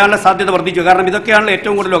രോഗങ്ങൾ കുറയാനുള്ള സാധ്യത വർദ്ധിച്ചു. കാരണം ഇതൊക്കെയാണല്ലോ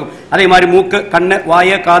ഏറ്റവും കൂടുതൽ രോഗം. അതേമാതിരി മൂക്ക്, കണ്ണ്,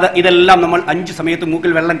 വായ, കാത്, ഇതെല്ലാം നമ്മൾ 5 സമയത്ത്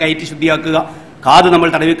മൂക്കിൽ വെള്ളം കയറ്റി ശുദ്ധിയാക്കുക. കാത് നമ്മൾ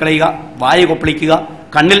തടവിക്കളയുക, വായ കൊപ്പളിക്കുക,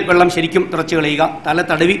 കണ്ണിൽ വെള്ളം ശരിക്കും തുറച്ചു കളയുക, തല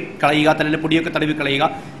തടവി കളയുക, തലയിലെ പൊടിയൊക്കെ തടവി കളയുക.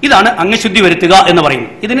 ഇതാണ് അംഗശുദ്ധി വരുത്തുക എന്ന്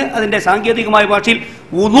പറയുന്നത്. ഇതിന് അതിന്റെ സാങ്കേതികമായ ഭാഷയിൽ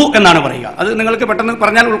വുളു എന്നാണ് പറയുക. അത് നിങ്ങൾക്ക് പെട്ടെന്ന്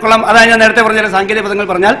പറഞ്ഞാൽ ഉൾക്കൊള്ളാം. അതായത് ഞാൻ നേരത്തെ പറഞ്ഞ സാങ്കേതിക പദങ്ങൾ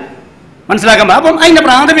പറഞ്ഞാൽ മനസ്സിലാക്കാൻ പറ്റും. അപ്പം അതിന്റെ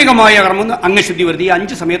പ്രാഥമികമായ കർമ്മം അംഗശുദ്ധി വരുത്തി. ഈ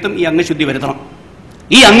 5 സമയത്തും ഈ അംഗശുദ്ധി വരുത്തണം.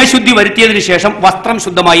 ഈ അംഗശുദ്ധി വരുത്തിയതിനു ശേഷം വസ്ത്രം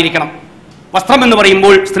ശുദ്ധമായിരിക്കണം. വസ്ത്രം എന്ന്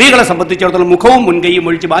പറയുമ്പോൾ സ്ത്രീകളെ സംബന്ധിച്ചിടത്തോളം മുഖവും മുൻകൈയും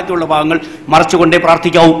ഒഴിച്ച് ബാക്കിയുള്ള ഭാഗങ്ങൾ മറച്ചുകൊണ്ടേ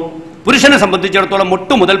പ്രാർത്ഥിക്കാവൂ. പുരുഷനെ സംബന്ധിച്ചിടത്തോളം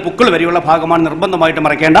മുട്ടു മുതൽ പൊക്കിൾ വരെയുള്ള ഭാഗമാണ് നിർബന്ധമായിട്ട്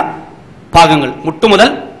മറയ്ക്കേണ്ട ഭാഗങ്ങൾ. മുട്ടു മുതൽ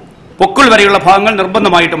പൊക്കിൾ വരെയുള്ള ഭാഗങ്ങൾ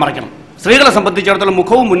നിർബന്ധമായിട്ട് മറയ്ക്കണം. സ്ത്രീകളെ സംബന്ധിച്ചിടത്തോളം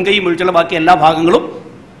മുഖവും മുൻകൈയും ഒഴിച്ചുള്ള ബാക്കി എല്ലാ ഭാഗങ്ങളും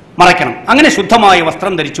മറയ്ക്കണം. അങ്ങനെ ശുദ്ധമായ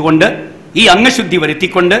വസ്ത്രം ധരിച്ചുകൊണ്ട് ഈ അംഗശുദ്ധി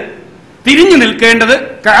വരുത്തിക്കൊണ്ട് തിരിഞ്ഞു നിൽക്കേണ്ടത്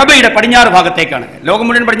കഅബയുടെ പടിഞ്ഞാറ് ഭാഗത്തേക്കാണ്. ലോകം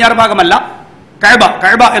മുഴുവൻ പടിഞ്ഞാറ് ഭാഗമല്ല,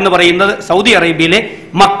 കഅബ എന്ന് പറയുന്നത് സൗദി അറേബ്യയിലെ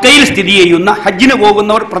മക്കയിൽ സ്ഥിതി ചെയ്യുന്ന ഹജ്ജിന്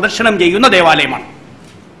പോകുന്നവർ പ്രദർശനം ചെയ്യുന്ന ദേവാലയമാണ്.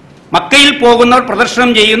 മക്കയിൽ പോകുന്നവർ പ്രദർശനം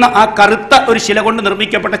ചെയ്യുന്ന ആ കറുത്ത ഒരു ശില കൊണ്ട്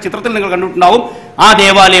നിർമ്മിക്കപ്പെട്ട ചിത്രത്തിൽ നിങ്ങൾ കണ്ടിട്ടുണ്ടാവും. ആ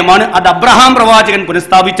ദേവാലയമാണ്. അത് അബ്രഹാം പ്രവാചകൻ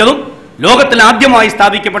പുനഃസ്ഥാപിച്ചതും ലോകത്തിൽ ആദ്യമായി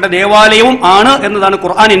സ്ഥാപിക്കപ്പെട്ട ദേവാലയവും ആണ് എന്നതാണ്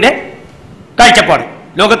ഖുർആനിന്റെ കാഴ്ചപ്പാട്.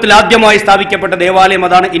 ലോകത്തിൽ ആദ്യമായി സ്ഥാപിക്കപ്പെട്ട ദേവാലയം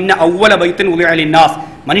അതാണ്. ഇന്ന അവ്വല ബൈത്തിൻ ഉദിഅ ലിന്നാസ്,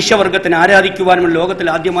 മനുഷ്യവർഗത്തിന് ആരാധിക്കുവാനും ലോകത്തിൽ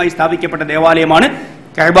ആദ്യമായി സ്ഥാപിക്കപ്പെട്ട ദേവാലയമാണ്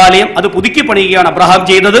കഅബാലയം. അത് പുതുക്കി പണിയുകയാണ് അബ്രഹാം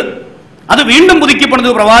ചെയ്തത്. അത് വീണ്ടും പുതുക്കി പണിത്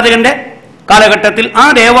പ്രവാചകന്റെ കാലഘട്ടത്തിൽ. ആ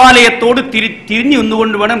ദേവാലയത്തോട് തിരിഞ്ഞു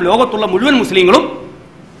നിന്നുകൊണ്ട് വേണം ലോകത്തുള്ള മുഴുവൻ മുസ്ലിങ്ങളും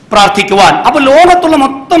പ്രാർത്ഥിക്കുവാൻ. അപ്പൊ ലോകത്തുള്ള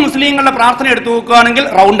മൊത്തം മുസ്ലിങ്ങളുടെ പ്രാർത്ഥന എടുത്തു നോക്കുകയാണെങ്കിൽ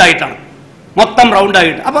റൗണ്ടായിട്ടാണ്, മൊത്തം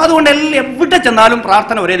റൗണ്ടായിട്ട്. അപ്പൊ അതുകൊണ്ട് എവിടെ ചെന്നാലും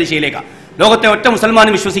പ്രാർത്ഥന ഒരേ ദിശയിലേക്കാണ്. ലോകത്തെ ഒറ്റ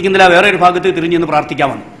മുസൽമാനും വിശ്വസിക്കുന്നില്ല വേറെ ഒരു ഭാഗത്ത് തിരിഞ്ഞു നിന്ന്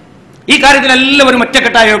പ്രാർത്ഥിക്കാമെന്ന്. ഈ കാര്യത്തിൽ എല്ലാവരും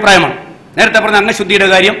ഒറ്റക്കെട്ടായ അഭിപ്രായമാണ്. നേരത്തെ പറഞ്ഞ അംഗശുദ്ധിയുടെ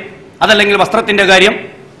കാര്യം, അതല്ലെങ്കിൽ വസ്ത്രത്തിന്റെ കാര്യം,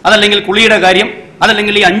 അതല്ലെങ്കിൽ കുളിയുടെ കാര്യം,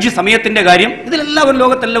 അതല്ലെങ്കിൽ ഈ 5 സമയത്തിന്റെ കാര്യം, ഇതിലെല്ലാവരും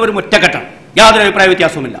ലോകത്തെല്ലാവരും ഒറ്റക്കെട്ടാണ്. യാതൊരു അഭിപ്രായ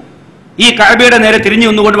വ്യത്യാസവുമില്ല. ഈ കഅബയുടെ നേരെ തിരിഞ്ഞു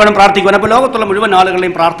നിന്നുകൊണ്ട് വേണം പ്രാർത്ഥിക്കുവാൻ. അപ്പോൾ ലോകത്തുള്ള മുഴുവൻ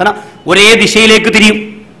ആളുകളുടെയും പ്രാർത്ഥന ഒരേ ദിശയിലേക്ക് തിരിയും.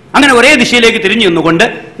 അങ്ങനെ ഒരേ ദിശയിലേക്ക് തിരിഞ്ഞു നിന്നുകൊണ്ട്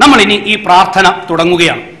നമ്മൾ ഇനി ഈ പ്രാർത്ഥന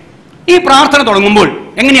തുടങ്ങുകയാണ്. ഈ പ്രാർത്ഥന തുടങ്ങുമ്പോൾ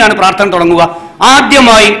എങ്ങനെയാണ് പ്രാർത്ഥന തുടങ്ങുക?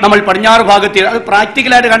 ആദ്യമായി നമ്മൾ പടിഞ്ഞാറ് ഭാഗത്ത്, അത്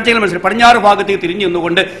പ്രാക്ടിക്കലായിട്ട് കാണിച്ചെങ്കിലും മനസ്സിലായി, പടിഞ്ഞാറ് ഭാഗത്ത് തിരിഞ്ഞു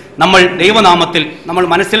നിന്നുകൊണ്ട് നമ്മൾ ദൈവനാമത്തിൽ നമ്മൾ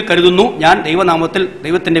മനസ്സിൽ കരുതുന്നു, ഞാൻ ദൈവനാമത്തിൽ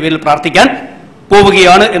ദൈവത്തിന്റെ പേരിൽ പ്രാർത്ഥിക്കാൻ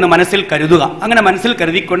പോവുകയാണ് എന്ന് മനസ്സിൽ കരുതുക. അങ്ങനെ മനസ്സിൽ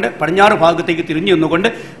കരുതിക്കൊണ്ട് പടിഞ്ഞാറ് ഭാഗത്തേക്ക് തിരിഞ്ഞു നിന്നുകൊണ്ട്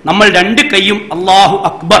നമ്മൾ 2 കൈയും അല്ലാഹു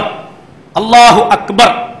അക്ബർ, അല്ലാഹു അക്ബർ.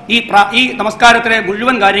 ഈ നമസ്കാരത്തിലെ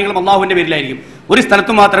മുഴുവൻ കാര്യങ്ങളും അള്ളാഹുവിന്റെ പേരിലായിരിക്കും. ഒരു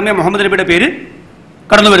സ്ഥലത്ത് മാത്രമേ മുഹമ്മദ് നബിയുടെ പേര്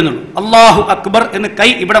കടന്നു വരുന്നുള്ളൂ. അല്ലാഹു അക്ബർ എന്ന് കൈ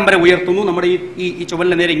ഇവിടം വരെ ഉയർത്തുന്നു. നമ്മുടെ ഈ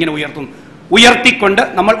ചുവലിന് നേരെ ഇങ്ങനെ ഉയർത്തുന്നു. ഉയർത്തിക്കൊണ്ട്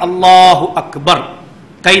നമ്മൾ അല്ലാഹു അക്ബർ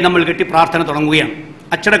കൈ നമ്മൾ കെട്ടി പ്രാർത്ഥന തുടങ്ങുകയാണ്.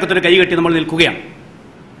 അച്ചടക്കത്തൊരു കൈ കെട്ടി നമ്മൾ നിൽക്കുകയാണ്.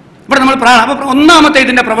 ഇവിടെ നമ്മൾ ഒന്നാമത്തെ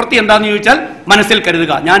ഇതിന്റെ പ്രവൃത്തി എന്താണെന്ന് ചോദിച്ചാൽ മനസ്സിൽ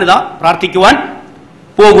കരുതുക, ഞാനിതാ പ്രാർത്ഥിക്കുവാൻ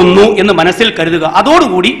പോകുന്നു എന്ന് മനസ്സിൽ കരുതുക.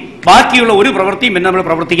 അതോടുകൂടി ബാക്കിയുള്ള ഒരു പ്രവൃത്തിയും പിന്നെ നമ്മൾ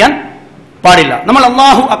പ്രവർത്തിക്കാൻ പാടില്ല. നമ്മൾ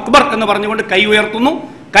അല്ലാഹു അക്ബർ എന്ന് പറഞ്ഞുകൊണ്ട് കൈ ഉയർത്തുന്നു,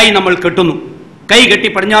 കൈ നമ്മൾ കെട്ടുന്നു, കൈ കെട്ടി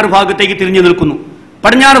പടിഞ്ഞാറ് ഭാഗത്തേക്ക് തിരിഞ്ഞു നിൽക്കുന്നു.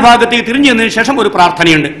 പടിഞ്ഞാറ് ഭാഗത്തേക്ക് തിരിഞ്ഞു നിന്നതിന് ശേഷം ഒരു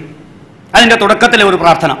പ്രാർത്ഥനയുണ്ട്. അതിന്റെ തുടക്കത്തിലെ ഒരു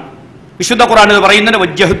പ്രാർത്ഥന വിശുദ്ധ ഖുർആൻ പറയുന്നത്,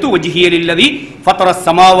 വജ്ജഹ്തു വജ്ഹിയ ലില്ലദീ ഫത്തറസ്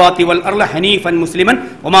സമാവാതി വൽ അർള ഹനീഫൻ മുസ്ലിമൻ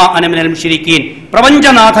വമാ അന മിനൽ മുശ്രിക്കീൻ.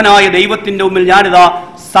 പ്രപഞ്ചനാഥനായ ദൈവത്തിന്റെ മുമ്പിൽ ഞാനിതാ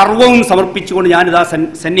സർവവും സമർപ്പിച്ചുകൊണ്ട് ഞാനിതാ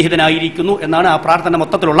സന്നിഹിതനായിരിക്കുന്നു എന്നാണ് ആ പ്രാർത്ഥന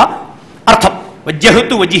മൊത്തത്തിലുള്ള അർത്ഥം.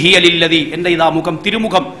 വജ്ജഹ്തു വജ്ഹിയ ലില്ലദീ, എന്റെ ഇതാ മുഖം,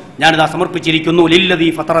 തിരുമുഖം ഞാനിതാ സമർപ്പിച്ചിരിക്കുന്നു. ലില്ലദീ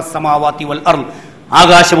ഫത്തറസ് സമാവാതി വൽ അർള്,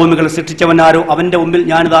 ആകാശഭൂമികൾ സൃഷ്ടിച്ചവനാരോ അവന്റെ മുമ്പിൽ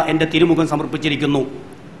ഞാനിതാ എന്റെ തിരുമുഖം സമർപ്പിച്ചിരിക്കുന്നു.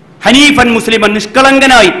 ഹനീഫൻ മുസ്ലിമൻ,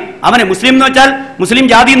 നിഷ്കളങ്കനായി. അവനെ മുസ്ലിം എന്ന് വെച്ചാൽ മുസ്ലിം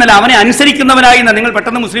ജാതി എന്നല്ല, അവനെ അനുസരിക്കുന്നവനായി. നിങ്ങൾ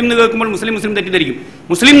പെട്ടെന്ന് മുസ്ലിം എന്ന് കേൾക്കുമ്പോൾ മുസ്ലിം തെറ്റിദ്ധരിക്കും.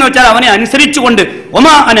 മുസ്ലിം എന്ന് വെച്ചാൽ അവനെ അനുസരിച്ചുകൊണ്ട്,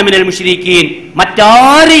 ഒമാ അന മിനൽ മുശ്രിക്കീൻ,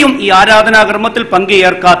 മറ്റാരെയും ഈ ആരാധനാകർമ്മത്തിൽ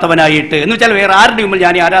പങ്കുചേർക്കാത്തവനായിട്ട്. എന്ന് വെച്ചാൽ വേറെ ആരുടെ മുമ്പിൽ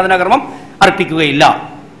ഞാൻ ഈ ആരാധനാകർമ്മം അർപ്പിക്കുകയില്ല.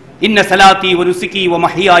 ഇന്ന സലാത്തി വനുസുകി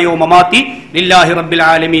വമഹ്യായ വമമാതി ലില്ലാഹി റബ്ബിൽ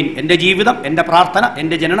ആലമീൻ. എന്റെ ജീവിതം, എന്റെ പ്രാർത്ഥന,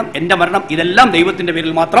 എന്റെ ജനനം, എന്റെ മരണം ഇതെല്ലാം ദൈവത്തിന്റെ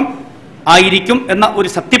പേരിൽ മാത്രം ആയിരിക്കും എന്ന ഒരു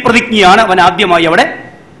സത്യപ്രതിജ്ഞയാണ് അവൻ ആദ്യമായി അവിടെ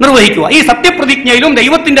നിർവഹിക്കുക. ഈ സത്യപ്രതിജ്ഞയിലും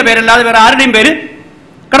ദൈവത്തിന്റെ പേരല്ലാതെ വേറെ ആരുടെയും പേര്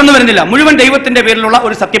കടന്നു വരുന്നില്ല. മുഴുവൻ ദൈവത്തിന്റെ പേരിലുള്ള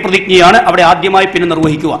ഒരു സത്യപ്രതിജ്ഞയാണ് അവിടെ ആദ്യമായി പിന്നെ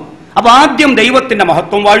നിർവഹിക്കുക. അപ്പൊ ആദ്യം ദൈവത്തിന്റെ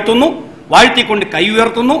മഹത്വം വാഴ്ത്തുന്നു, വാഴ്ത്തിക്കൊണ്ട് കൈ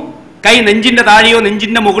ഉയർത്തുന്നു, കൈ നെഞ്ചിന്റെ താഴെയോ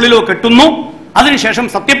നെഞ്ചിന്റെ മുകളിലോ കെട്ടുന്നു. അതിനുശേഷം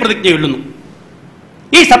സത്യപ്രതിജ്ഞ ചൊല്ലുന്നു.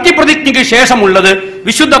 ഈ സത്യപ്രതിജ്ഞയ്ക്ക് ശേഷമുള്ളത്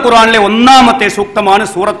വിശുദ്ധ ഖുർആനിലെ ഒന്നാമത്തെ സൂക്തമാണ്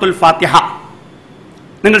സൂറത്തുൽ ഫാത്തിഹ.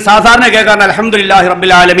 നിങ്ങൾ സാധാരണ കേൾക്കാൻ അൽഹംദുലില്ലാഹി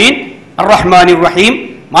റബ്ബിൽ ആലമീൻ അർറഹ്മാനിർ റഹീം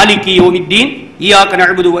മാലികി യൗമിദ്ദീൻ ഇയ്യാക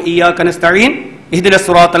നഅ്ബുദു വ ഇയ്യാക നസ്തഈൻ ഇഹ്ദിനസ്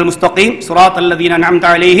സിറാത്തൽ മുസ്തഖീം സിറാത്തൽ ലദീന അൻഅംത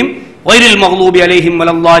അലൈഹിം ഗൈറിൽ മഗ്ദൂബി അലൈഹിം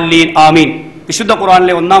വലദ്ദാല്ലീൻ ആമീൻ. വിശുദ്ധ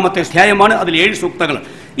ഖുർആനിലെ ഒന്നാമത്തെ അധ്യായമാണ്. അതിൽ 7 സൂക്തങ്ങൾ.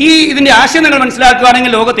 ഇതിന്റെ ആശയം നിങ്ങൾ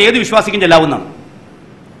മനസ്സിലാക്കുകയാണെങ്കിൽ ലോകത്ത് ഏത് വിശ്വാസിക്കും ചെല്ലാവുന്നതാണ്.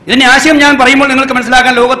 ഇതിന്റെ ആശയം ഞാൻ പറയുമ്പോൾ നിങ്ങൾക്ക്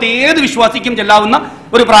മനസ്സിലാക്കാൻ ലോകത്ത് ഏത് വിശ്വാസിക്കും ചെല്ലാവുന്ന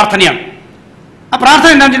ഒരു പ്രാർത്ഥനയാണ്. ആ പ്രാർത്ഥന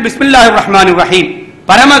എന്താണെന്ന് വെച്ചാൽ ബിസ്മില്ലാഹിർ റഹ്മാനിർ റഹീം,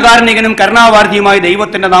 പരമകാരുണികനും കരുണാവാരിധിയുമായ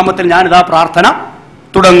ദൈവത്തിന്റെ നാമത്തിൽ ഞാനിതാ പ്രാർത്ഥന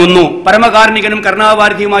തുടങ്ങുന്നു. പരമകാരുണികനും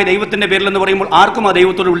കരുണാവാരിധിയുമായ ദൈവത്തിന്റെ പേരിൽ എന്ന് പറയുമ്പോൾ ആർക്കും ആ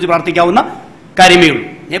ദൈവത്തോട് വിളിച്ച് പ്രാർത്ഥിക്കാവുന്ന കാര്യമേ ഉള്ളൂ.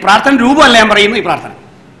 ഈ പ്രാർത്ഥന രൂപമല്ല ഞാൻ പറയുന്നു. ഈ പ്രാർത്ഥന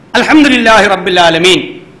അൽഹംദുലില്ലാഹി റബ്ബിൽ ആലമീൻ,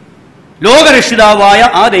 ലോകരക്ഷിതാവായ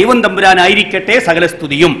ആ ദൈവം തമ്പുരാനായിരിക്കട്ടെ സകല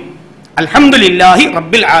സ്തുതിയും. അൽഹംദുലില്ലാഹി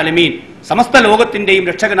റബ്ബിൽ ആലമീൻ, സമസ്ത ലോകത്തിന്റെയും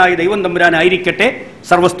രക്ഷകനായ ദൈവം തമ്പുരാനായിരിക്കട്ടെ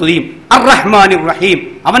സർവസ്തുതിയും. അർറഹ്മാനിർ റഹീം,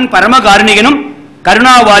 അവൻ പരമകാരുണികനും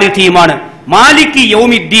കരുണാവാരിധിയുമാണ്. മാലികി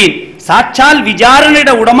യൗമിദ്ദീൻ, സാക്ഷാൽ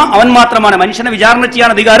വിചാരണയുടെ ഉടമ അവൻ മാത്രമാണ്. മനുഷ്യനെ വിചാരണ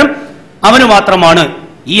ചെയ്യാൻ അധികാരം അവന് മാത്രമാണ്.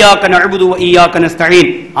 ഇയ്യാക നഅ്ബുദു വ ഇയ്യാക നസ്തഈൻ,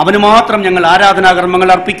 അവന് മാത്രം ഞങ്ങൾ ആരാധനാകർമ്മങ്ങൾ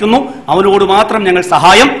അർപ്പിക്കുന്നു, അവനോട് മാത്രം ഞങ്ങൾ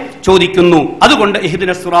സഹായം ചോദിക്കുന്നു. അതുകൊണ്ട്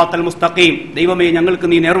ഇഹ്ദിനസ് സിറാത്തൽ മുസ്തഖീം, ദൈവമേ ഞങ്ങൾക്ക്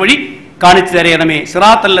നീ നേർവഴി കാണിച്ചു തരേണമേ.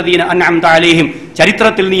 സിറാത്തൽ ലദീന അൻഅംത അലൈഹിം,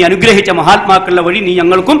 ചരിത്രത്തിൽ നീ അനുഗ്രഹിച്ച മഹാത്മാക്കളുടെ വഴി നീ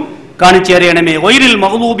ഞങ്ങൾക്കും കാണിച്ചു തരണമേ. ഗൈറിൽ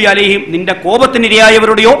മഗ്ദൂബി അലൈഹിം, നിന്റെ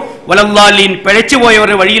കോപത്തിനിരയായവരുടെയോ വലദ്ദാലീൻ,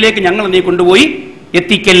 പിഴച്ചുപോയവരുടെ വഴിയിലേക്ക് ഞങ്ങൾ നീ കൊണ്ടുപോയി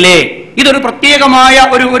എത്തിക്കല്ലേ. ഇതൊരു പ്രത്യേകമായ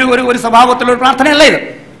ഒരു സ്വഭാവത്തിലുള്ള ഒരു പ്രാർത്ഥനയല്ല ഇത്.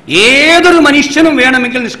 ഏതൊരു മനുഷ്യനും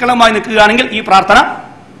വേണമെങ്കിൽ നിഷ്കളമായി നിൽക്കുകയാണെങ്കിൽ ഈ പ്രാർത്ഥന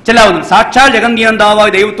ചെല്ലാവുന്നു. സാക്ഷാൽ ജഗന്നിയന്താവായ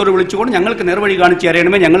ദൈവത്തോട് വിളിച്ചുകൊണ്ട് ഞങ്ങൾക്ക് നേർവഴി കാണിച്ചു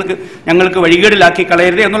തരണമേ, ഞങ്ങൾക്ക് വഴികേടിലാക്കി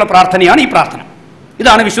കളയരുത് എന്നുള്ള പ്രാർത്ഥനയാണ് ഈ പ്രാർത്ഥന.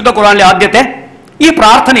 ഇതാണ് വിശുദ്ധ ഖുർആനിലെ ആദ്യത്തെ. ഈ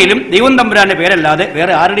പ്രാർത്ഥനയിലും ദൈവം തമ്പുരാന്റെ പേരല്ലാതെ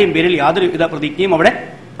വേറെ ആരുടെയും പേരിൽ യാതൊരു വിധ പ്രതിജ്ഞയും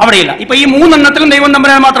അവിടെയില്ല. ഇപ്പൊ ഈ മൂന്നെണ്ണത്തിലും ദൈവം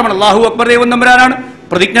തമ്പുരാൻ മാത്രമാണ്. അല്ലാഹു അക്ബർ ദൈവം തമ്പുരാനാണ്,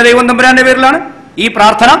 പ്രതിജ്ഞ ദൈവം തമ്പുരാന്റെ പേരിലാണ്, ഈ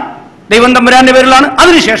പ്രാർത്ഥന ദൈവം തമ്പുരാന്റെ പേരിലാണ്.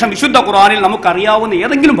 അതിനുശേഷം വിശുദ്ധ ഖുർആനിൽ നമുക്കറിയാവുന്ന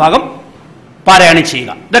ഏതെങ്കിലും ഭാഗം പാരായണം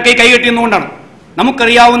ചെയ്യുക. ഇതൊക്കെ കൈകെട്ടി നിന്നുകൊണ്ടാണ്.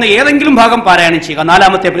 നമുക്കറിയാവുന്ന ഏതെങ്കിലും ഭാഗം പാരായണം ചെയ്യുക.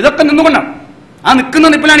 നാലാമത്തെ ഇതൊക്കെ നിന്നുകൊണ്ടാണ്. ആ നിൽക്കുന്ന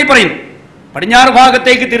നിപ്പിലാണ് ഈ പറയുന്നത്. പടിഞ്ഞാറ്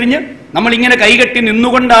ഭാഗത്തേക്ക് തിരിഞ്ഞ് നമ്മൾ ഇങ്ങനെ കൈകെട്ടി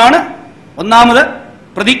നിന്നുകൊണ്ടാണ് ഒന്നാമത്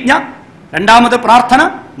പ്രതിജ്ഞ, രണ്ടാമത് പ്രാർത്ഥന,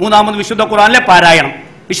 മൂന്നാമത് വിശുദ്ധ ഖുർആനിലെ പാരായണം.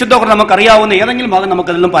 വിശുദ്ധ ഖുർആൻ നമുക്കറിയാവുന്ന ഏതെങ്കിലും ഭാഗം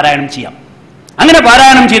നമുക്കതിൽ നിന്നും പാരായണം ചെയ്യാം. അങ്ങനെ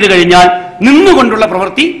പാരായണം ചെയ്ത് കഴിഞ്ഞാൽ നിന്നുകൊണ്ടുള്ള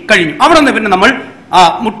പ്രവൃത്തി കഴിഞ്ഞു. അവിടെ നിന്ന് പിന്നെ നമ്മൾ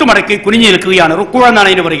മുട്ടുമടക്കി കുനിഞ്ഞു നിൽക്കുകയാണ്. റുക്കൂ എന്നാണ്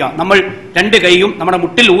അതിന് പറയുക. നമ്മൾ രണ്ട് കൈയും നമ്മുടെ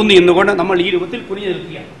മുട്ടിൽ ഊന്നി നിന്നുകൊണ്ട് നമ്മൾ ഈ രൂപത്തിൽ കുനിഞ്ഞു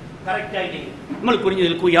നിൽക്കുകയാണ്. കറക്റ്റായിട്ട് നമ്മൾ കുനിഞ്ഞു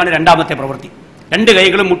നിൽക്കുകയാണ് രണ്ടാമത്തെ പ്രവൃത്തി. രണ്ട്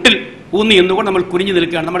കൈകളും മുട്ടിൽ ഊന്നി നിന്നുകൊണ്ട് നമ്മൾ കുനിഞ്ഞു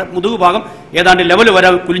നിൽക്കുകയാണ്. നമ്മുടെ മുതുകു ഭാഗം ഏതാണ്ട് ലെവൽ വരെ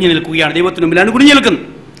കുനിഞ്ഞു നിൽക്കുകയാണ്. ദൈവത്തിന് മുമ്പിലാണ് കുനിഞ്ഞു നിൽക്കുന്നത്.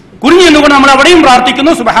 കുനിഞ്ഞു നിന്നുകൊണ്ട് നമ്മൾ അവിടെയും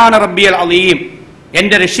പ്രാർത്ഥിക്കുന്നു, സുബ്ഹാന റബ്ബിയൽ അലീം,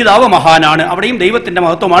 എന്റെ രക്ഷിതാവ് മഹാനാണ്. അവിടെയും ദൈവത്തിന്റെ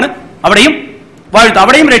മഹത്വമാണ്. അവിടെയും വാഴ്ത്ത്.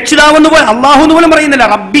 അവിടെയും രക്ഷിതാവ് എന്ന് പോലെ അള്ളാഹു എന്ന് പോലും പറയുന്നില്ല.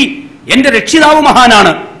 റബ്ബി, എന്റെ രക്ഷിതാവ്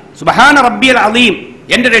മഹാനാണ്. സുബ്ഹാന റബ്ബിയൽ അലീം,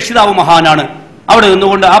 എന്റെ രക്ഷിതാവ് മഹാനാണ്. അവിടെ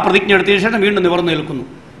നിന്നുകൊണ്ട് ആ പ്രതിജ്ഞ എടുത്തതിനു ശേഷം വീണ്ടും നിവർന്നു നിൽക്കുന്നു.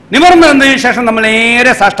 നിവർന്നു നിന്നതിന് ശേഷം നമ്മൾ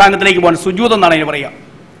നേരെ സാഷ്ടാംഗത്തിലേക്ക് പോകണം. സുജൂദ് എന്നാണ് അതിന് പറയുക.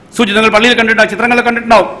 സുജൂദ് നിങ്ങൾ പള്ളിയിൽ കണ്ടിട്ടുണ്ടാവും, ചിത്രങ്ങൾ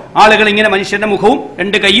കണ്ടിട്ടുണ്ടാവും. ആളുകൾ ഇങ്ങനെ മനുഷ്യന്റെ മുഖവും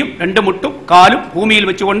രണ്ട് കൈയും രണ്ട് മുട്ടും കാലും ഭൂമിയിൽ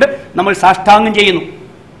വെച്ചുകൊണ്ട് നമ്മൾ സാഷ്ടാംഗം ചെയ്യുന്നു.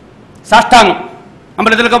 സാഷ്ടാംഗം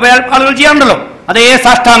അമ്പലത്തിലൊക്കെ പോയാൽ ആളുകൾ ചെയ്യാറുണ്ടല്ലോ. അതേ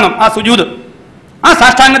സാഷ്ടാംഗം, ആ സുജൂദ്, ആ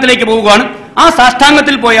സാഷ്ടാംഗത്തിലേക്ക് പോവുകയാണ്. ആ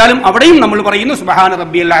സാഷ്ടാംഗത്തിൽ പോയാലും അവിടെയും നമ്മൾ പറയുന്നു സുബ്ഹാന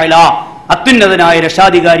റബ്ബിയൽ അഅ്ലാ, അത്യുന്നതനായ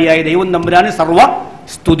രക്ഷാധികാരിയായ ദൈവം തമ്പുരാന് സർവ്വ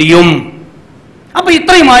സ്തുതിയും. അപ്പൊ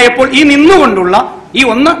ഇത്രയുമായപ്പോൾ ഈ നിന്നുകൊണ്ടുള്ള ഈ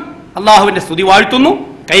ഒന്ന് അള്ളാഹുവിന്റെ സ്തുതി വാഴ്ത്തുന്നു,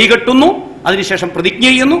 കൈകെട്ടുന്നു, അതിനുശേഷം പ്രതിജ്ഞ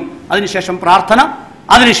ചെയ്യുന്നു, അതിനുശേഷം പ്രാർത്ഥന,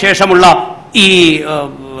 അതിനുശേഷമുള്ള ഈ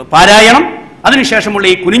പാരായണം, അതിനുശേഷമുള്ള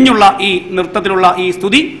ഈ കുനിഞ്ഞുള്ള ഈ നൃത്തത്തിലുള്ള ഈ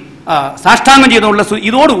സ്തുതി, സാഷ്ടാംഗം ചെയ്തുള്ള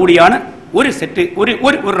ഇതോടുകൂടിയാണ് ഒരു സെറ്റ്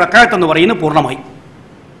ഒരു റക്അത്ത് എന്ന് പറയുന്നത് പൂർണ്ണമായി.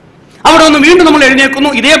 അവിടെ നിന്ന് വീണ്ടും നമ്മൾ എഴുന്നേൽക്കുന്നു.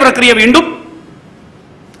 ഇതേ പ്രക്രിയ വീണ്ടും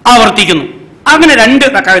ആവർത്തിക്കുന്നു. അങ്ങനെ രണ്ട്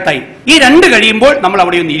റക്അത്തായി. ഈ രണ്ട് കഴിയുമ്പോൾ നമ്മൾ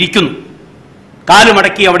അവിടെ ഒന്ന് ഇരിക്കുന്നു,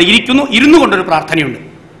 കാലുമടക്കി അവിടെ ഇരിക്കുന്നു. ഇരുന്നു കൊണ്ടൊരു പ്രാർത്ഥനയുണ്ട്.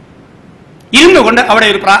 ഇരുന്നു കൊണ്ട് അവിടെ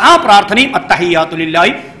ആ പ്രാർത്ഥനയും അത്തഹിയ്യാത്തു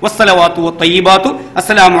ലില്ലാഹി വസ്സലവാത്തു വത്തയ്യിബാത്തു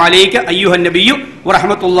അസ്സലാമു അലൈക അയ്യുഹൻ നബിയ്യു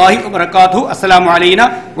വറഹ്മത്തുള്ളാഹി വബറകാതുഹു അസ്സലാമു അലൈനാ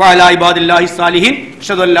വഅലാ ഇബാദില്ലാഹി സ്വാലിഹീൻ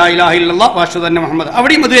അഷ്ഹദു അല്ലാ ഇലാഹ ഇല്ലല്ലാഹ് വഅഷ്ഹദു അന്ന മുഹമ്മദ്.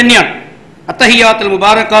 അവിടെയും അത് തന്നെയാണ്. അത്തഹിയ്യാത്തുൽ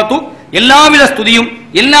മുബാറകാത്തു, എല്ലാവിധ സ്തുതിയും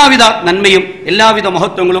എല്ലാവിധ നന്മയും എല്ലാവിധ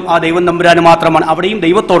മഹത്വങ്ങളും ആ ദൈവം തമ്പുരാന് മാത്രമാണ്. അവിടെയും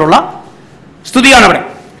ദൈവത്തോടുള്ള സ്തുതിയാണ് അവിടെ.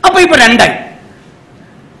 അപ്പൊ ഇപ്പൊ രണ്ടായി.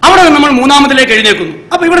 അവിടെ നമ്മൾ മൂന്നാമതിലേക്ക് എഴുന്നേൽക്കുന്നു.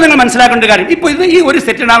 അപ്പൊ ഇവിടെ നിങ്ങൾ മനസ്സിലാക്കേണ്ട കാര്യം, ഇപ്പൊ ഇത് ഈ ഒരു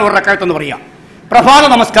സെറ്റിനാണ് ഒരു റക്അത്ത് എന്ന് പറയാം. പ്രഭാത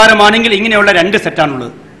നമസ്കാരമാണെങ്കിൽ ഇങ്ങനെയുള്ള രണ്ട്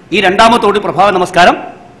സെറ്റാണുള്ളത്. ഈ രണ്ടാമത്തോട് പ്രഭാത നമസ്കാരം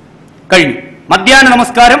കഴിഞ്ഞു. മധ്യാഹ്ന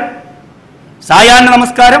നമസ്കാരം, സായാഹ്ന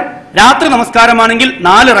നമസ്കാരം, രാത്രി നമസ്കാരമാണെങ്കിൽ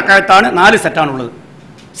 4 റക്അത്താണ്, 4 സെറ്റാണുള്ളത്.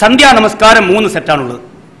 സന്ധ്യാ നമസ്കാരം 3 സെറ്റാണുള്ളത്.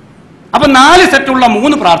 അപ്പൊ 4 സെറ്റുള്ള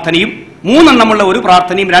 3 പ്രാർത്ഥനയും 3 എണ്ണമുള്ള ഒരു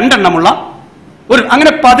പ്രാർത്ഥനയും 2 എണ്ണമുള്ള ഒരു,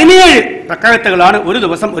 അങ്ങനെ 17 റക്അത്തുകളാണ് ഒരു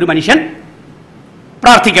ദിവസം ഒരു മനുഷ്യൻ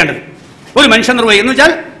പ്രാർത്ഥിക്കേണ്ടത്. ഒരു മനുഷ്യൻ നിർവഹിക്കുന്നു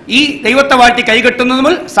വെച്ചാൽ ഈ ദൈവത്തെ വാഴ്ത്തി കൈകെട്ടുന്നത്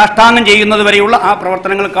മുതൽ സാഷ്ടാംഗം ചെയ്യുന്നത് വരെയുള്ള ആ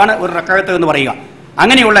പ്രവർത്തനങ്ങൾക്കാണ് ഒരു റക്അത്ത് എന്ന് പറയുക.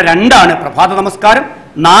 അങ്ങനെയുള്ള 2 പ്രഭാത നമസ്കാരം,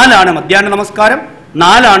 4 മധ്യാഹ്ന നമസ്കാരം,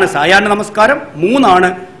 4 സായാഹ്ന നമസ്കാരം,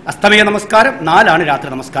 3 അസ്തമയ നമസ്കാരം, 4 രാത്രി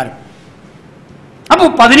നമസ്കാരം. അപ്പോൾ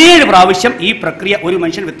 17 പ്രാവശ്യം ഈ പ്രക്രിയ ഒരു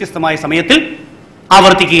മനുഷ്യൻ വ്യത്യസ്തമായ സമയത്തിൽ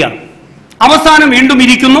ആവർത്തിക്കുകയാണ്. അവസാനം വീണ്ടും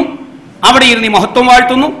ഇരിക്കുന്നു. അവിടെ ഇരുന്ന് മഹത്വം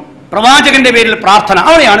വാഴ്ത്തുന്നു. പ്രവാചകന്റെ പേരിൽ പ്രാർത്ഥന,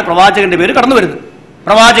 അവിടെയാണ് പ്രവാചകന്റെ പേര് കടന്നു വരുന്നത്.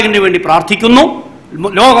 പ്രവാചകന് വേണ്ടി പ്രാർത്ഥിക്കുന്നു.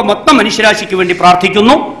 ലോകം മൊത്തം മനുഷ്യരാശിക്ക് വേണ്ടി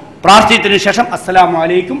പ്രാർത്ഥിക്കുന്നു. പ്രാർത്ഥിച്ചതിനു ശേഷം അസ്സലാമു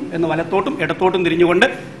അലൈക്കും എന്ന് വലത്തോട്ടും ഇടത്തോട്ടും തിരിഞ്ഞുകൊണ്ട്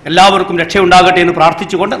എല്ലാവർക്കും രക്ഷയുണ്ടാകട്ടെ എന്ന്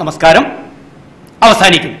പ്രാർത്ഥിച്ചുകൊണ്ട് നമസ്കാരം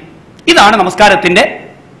അവസാനിക്കുന്നു. ഇതാണ് നമസ്കാരത്തിന്റെ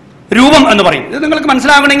രൂപം എന്ന് പറയുന്നത്. ഇത് നിങ്ങൾക്ക്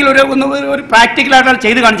മനസ്സിലാകണമെങ്കിൽ ഒരു പ്രാക്ടിക്കലായിട്ട്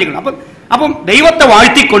ചെയ്ത് കാണിച്ചിരിക്കണം. അപ്പം ദൈവത്തെ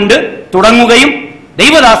വാഴ്ത്തിക്കൊണ്ട് തുടങ്ങുകയും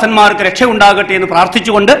ദൈവദാസന്മാർക്ക് രക്ഷയുണ്ടാകട്ടെ എന്ന്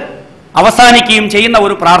പ്രാർത്ഥിച്ചുകൊണ്ട് അവസാനിക്കുകയും ചെയ്യുന്ന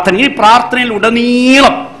ഒരു പ്രാർത്ഥന. ഈ പ്രാർത്ഥനയിൽ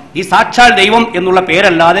ഉടനീളം ഈ സാക്ഷാൽ ദൈവം എന്നുള്ള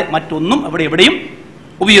പേരല്ലാതെ മറ്റൊന്നും എവിടെയും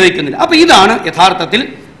ഉപയോഗിക്കുന്നില്ല. അപ്പൊ ഇതാണ് യഥാർത്ഥത്തിൽ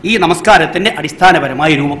ഈ നമസ്കാരത്തിന്റെ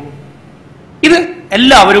അടിസ്ഥാനപരമായ രൂപം. ഇത്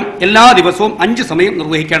എല്ലാവരും എല്ലാ ദിവസവും 5 സമയം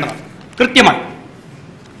നിർവഹിക്കേണ്ടതാണ് കൃത്യമായി.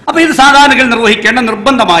 അപ്പൊ ഇത് സാധാരണകൾ നിർവഹിക്കേണ്ട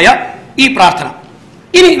നിർബന്ധമായ ഈ പ്രാർത്ഥന.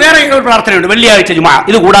 ഇനി വേറെ ഒരു പ്രാർത്ഥനയുണ്ട്, വെള്ളിയാഴ്ച ജുമാ.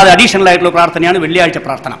 ഇത് കൂടാതെ അഡീഷണൽ ആയിട്ടുള്ള പ്രാർത്ഥനയാണ് വെള്ളിയാഴ്ച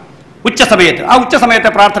പ്രാർത്ഥന. ഉച്ച സമയത്ത്. ആ ഉച്ച സമയത്തെ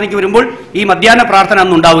പ്രാർത്ഥനയ്ക്ക് വരുമ്പോൾ ഈ മധ്യാഹ്ന പ്രാർത്ഥന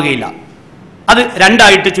അന്ന് ഉണ്ടാവുകയില്ല. അത്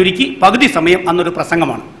രണ്ടായിട്ട് ചുരുക്കി പകുതി സമയം അന്നൊരു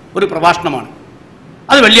പ്രസംഗമാണ്, ഒരു പ്രഭാഷണമാണ്.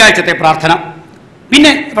 അത് വെള്ളിയാഴ്ചത്തെ പ്രാർത്ഥന.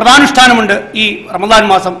 പിന്നെ വ്രതാനുഷ്ഠാനമുണ്ട്. ഈ റമദാൻ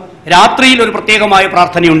മാസം രാത്രിയിൽ ഒരു പ്രത്യേകമായ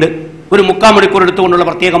പ്രാർത്ഥനയുണ്ട്, ഒരു 3/4 മണിക്കൂർ എടുത്തുകൊണ്ടുള്ള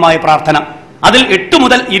പ്രത്യേകമായ പ്രാർത്ഥന. അതിൽ 8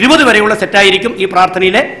 മുതൽ 20 വരെയുള്ള സെറ്റായിരിക്കും ഈ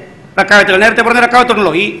പ്രാർത്ഥനയിലെ റക്അത്തുകൾ. നേരത്തെ പറഞ്ഞ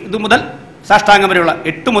റക്അത്തുണ്ടല്ലോ, ഈ ഇത് മുതൽ സാഷ്ടാംഗം വരെയുള്ള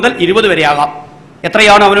 8 മുതൽ 20 വരെ ആകാം.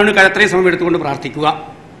 എത്രയാണോ അവനവന് അത്രയും സമയം എടുത്തുകൊണ്ട് പ്രാർത്ഥിക്കുക.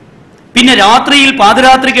 പിന്നെ രാത്രിയിൽ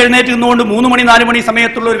പാതിരാത്രിക്ക് എഴുന്നേറ്റ് നിന്നുകൊണ്ട് 3 മണി 4 മണി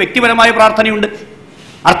സമയത്തുള്ള ഒരു വ്യക്തിപരമായ പ്രാർത്ഥനയുണ്ട്,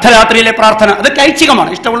 അർദ്ധരാത്രിയിലെ പ്രാർത്ഥന. അതൊക്കെ ഐച്ഛികമാണ്,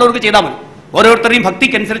 ഇഷ്ടമുള്ളവർക്ക് ചെയ്താൽ മതി. ഓരോരുത്തരെയും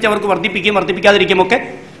ഭക്തിക്കനുസരിച്ച് അവർക്ക് വർദ്ധിപ്പിക്കുകയും വർദ്ധിപ്പിക്കാതിരിക്കുകയും ഒക്കെ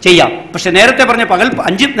ചെയ്യാം. പക്ഷെ നേരത്തെ പറഞ്ഞ പകൽ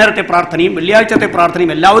 5 നേരത്തെ പ്രാർത്ഥനയും വെള്ളിയാഴ്ചത്തെ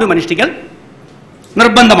പ്രാർത്ഥനയും എല്ലാവരും അനുഷ്ഠിക്കൽ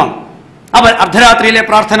നിർബന്ധമാണ്. അവർ അർദ്ധരാത്രിയിലെ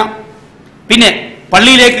പ്രാർത്ഥന, പിന്നെ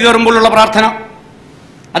പള്ളിയിലേക്ക് കയറുമ്പോഴുള്ള പ്രാർത്ഥന,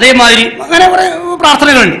 അതേമാതിരി അങ്ങനെ കുറെ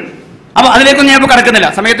പ്രാർത്ഥനകളുണ്ട്. അപ്പൊ അതിലേക്കൊന്നും ഞാൻ കടക്കുന്നില്ല,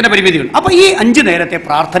 സമയത്തിന്റെ പരിമിതിയുണ്ട്. അപ്പൊ ഈ 5 നേരത്തെ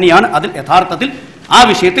പ്രാർത്ഥനയാണ് അതിൽ യഥാർത്ഥത്തിൽ ആ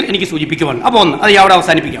വിഷയത്തിൽ എനിക്ക് സൂചിപ്പിക്കുവാണ്. അപ്പൊ ഒന്ന് അത് അവിടെ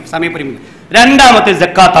അവസാനിപ്പിക്കാം, സമയപരിമിതി. രണ്ടാമത്തെ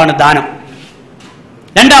സക്കാത്താണ്, ദാനം.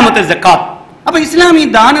 രണ്ടാമത്തെ സക്കാത്ത്. അപ്പൊ ഇസ്ലാം ഈ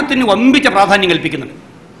ദാനത്തിന് വമ്പിച്ച പ്രാധാന്യം കൽപ്പിക്കുന്നുണ്ട്.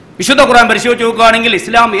 വിശുദ്ധ ഖുർആൻ പരിശോധിച്ച് നോക്കുകയാണെങ്കിൽ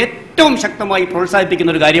ഇസ്ലാം ഏറ്റവും ശക്തമായി പ്രോത്സാഹിപ്പിക്കുന്ന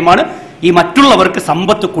ഒരു കാര്യമാണ് ഈ മറ്റുള്ളവർക്ക്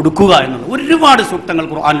സമ്പത്ത് കൊടുക്കുക എന്നുള്ളത്. ഒരുപാട് സൂക്തങ്ങൾ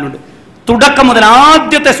ഖുർആനിലുണ്ട്. തുടക്കം മുതൽ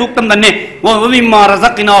ആദ്യത്തെ സൂക്തം തന്നെ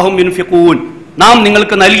നാം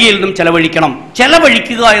നിങ്ങൾക്ക് നൽകിയതിൽ നിന്നും ചെലവഴിക്കണം.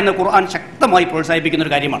 ചെലവഴിക്കുക എന്ന് ഖുർആൻ ശക്തമായി പ്രോത്സാഹിപ്പിക്കുന്ന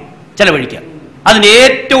ഒരു കാര്യമാണ് ചെലവഴിക്കുക. അതിന്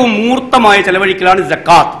ഏറ്റവും മൂർത്തമായ ചെലവഴിക്കലാണ്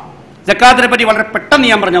സക്കാത്ത്. സക്കാത്തിനെ പറ്റി വളരെ പെട്ടെന്ന്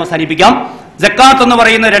ഞാൻ പറഞ്ഞ് അവസാനിപ്പിക്കാം. സക്കാത്ത് എന്ന്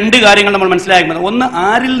പറയുന്ന 2 കാര്യങ്ങൾ നമ്മൾ മനസ്സിലാക്കുന്നത്. ഒന്ന്,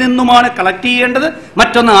 ആരിൽ നിന്നുമാണ് കളക്ട് ചെയ്യേണ്ടത്,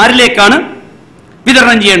 മറ്റൊന്ന് ആരിലേക്കാണ്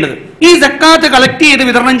വിതരണം ചെയ്യേണ്ടത്. ഈ സക്കാത്ത് കളക്ട് ചെയ്ത്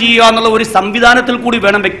വിതരണം ചെയ്യുക എന്നുള്ള ഒരു സംവിധാനത്തിൽ കൂടി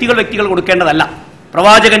വേണം. വ്യക്തികൾ കൊടുക്കേണ്ടതല്ല.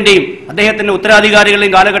 പ്രവാചകന്റെയും അദ്ദേഹത്തിന്റെ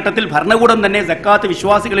ഉത്തരാധികാരികളുടെയും കാലഘട്ടത്തിൽ ഭരണകൂടം തന്നെ സക്കാത്ത്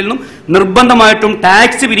വിശ്വാസികളിൽ നിന്നും നിർബന്ധമായിട്ടും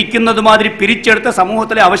ടാക്സ് പിരിക്കുന്നത് മാതിരി പിരിച്ചെടുത്ത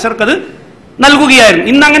സമൂഹത്തിലെ അവശർക്കത് നൽകുകയായിരുന്നു.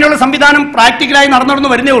 ഇന്ന് അങ്ങനെയുള്ള സംവിധാനം പ്രാക്ടിക്കലായി നടന്നു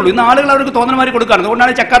വരുന്നേ ഉള്ളൂ. ഇന്ന് ആളുകൾ അവർക്ക് തോന്നലുമാരി കൊടുക്കുകയാണ്.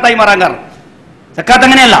 അതുകൊണ്ടാണ് ചക്കാത്തായി മാറാൻ കാരണം. സക്കാത്ത്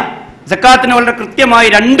അങ്ങനെയല്ല. സക്കാത്തിന് വളരെ കൃത്യമായി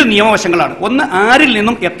 2 നിയമവശങ്ങളാണ്. ഒന്ന്, ആരിൽ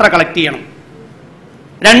നിന്നും എത്ര കളക്ട് ചെയ്യണം.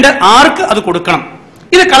 2, ആർക്ക് അത് കൊടുക്കണം.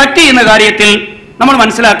 ഇത് കളക്ട് ചെയ്യുന്ന കാര്യത്തിൽ നമ്മൾ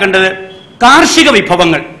മനസ്സിലാക്കേണ്ടത് കാർഷിക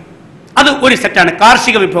വിഭവങ്ങൾ, അത് ഒരു സെറ്റാണ്.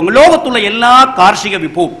 കാർഷിക വിഭവങ്ങൾ, ലോകത്തുള്ള എല്ലാ കാർഷിക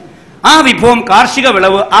വിഭവവും, ആ വിഭവം കാർഷിക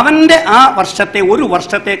വിളവ് അവന്റെ ആ വർഷത്തെ ഒരു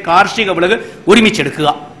വർഷത്തെ കാർഷിക വിളവ് ഒരുമിച്ചെടുക്കുക.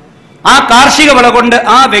 ആ കാർഷിക വിള കൊണ്ട്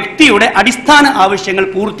ആ വ്യക്തിയുടെ അടിസ്ഥാന ആവശ്യങ്ങൾ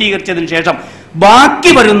പൂർത്തീകരിച്ചതിന് ശേഷം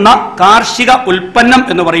ബാക്കി വരുന്ന കാർഷിക ഉൽപ്പന്നം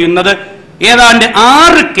എന്ന് പറയുന്നത് ഏതാണ്ട്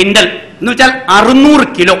 6 കിൻഡൽ എന്ന് വെച്ചാൽ 600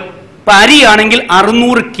 കിലോ. ഇപ്പൊ അരിയാണെങ്കിൽ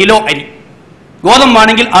 600 കിലോ അരി,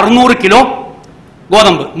 ഗോതമ്പാണെങ്കിൽ 600 കിലോ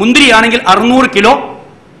ഗോതമ്പ്, മുന്തിരിയാണെങ്കിൽ 600 കിലോ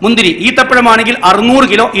മുന്തിരി, ഈത്തപ്പഴമാണെങ്കിൽ 600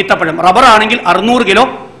 കിലോ ഈത്തപ്പഴം, റബ്ബർ ആണെങ്കിൽ 600 കിലോ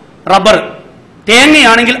റബ്ബർ,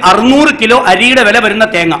 തേങ്ങയാണെങ്കിൽ 600 കിലോ അരിയുടെ വില വരുന്ന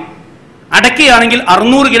തേങ്ങ, അടയ്ക്കയാണെങ്കിൽ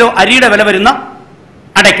 600 കിലോ അരിയുടെ വില വരുന്ന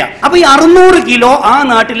അടയ്ക്ക. അപ്പൊ ഈ 600 കിലോ ആ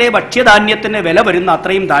നാട്ടിലെ ഭക്ഷ്യധാന്യത്തിന് വില വരുന്ന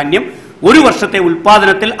അത്രയും ധാന്യം ഒരു വർഷത്തെ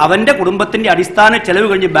ഉൽപാദനത്തിൽ അവന്റെ കുടുംബത്തിന്റെ അടിസ്ഥാന ചെലവ്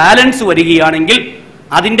കഴിഞ്ഞ് ബാലൻസ് വരികയാണെങ്കിൽ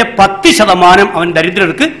അതിന്റെ 10% അവൻ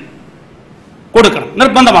ദരിദ്രർക്ക് കൊടുക്കണം.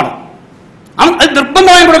 നിർബന്ധമാണ്. അത്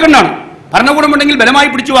നിർബന്ധമായി കൊടുക്കേണ്ടതാണ്. ഭരണകൂടമുണ്ടെങ്കിൽ ബലമായി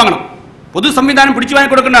പിടിച്ചു വാങ്ങണം. പൊതു സംവിധാനം പിടിച്ചു വാങ്ങി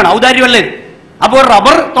കൊടുക്കേണ്ടതാണ്. ഔദാര്യമല്ലേ. അപ്പോൾ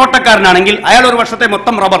റബ്ബർ തോട്ടക്കാരനാണെങ്കിൽ അയാൾ ഒരു വർഷത്തെ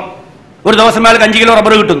മൊത്തം റബ്ബർ, ഒരു ദിവസം അയാൾക്ക് 5 കിലോ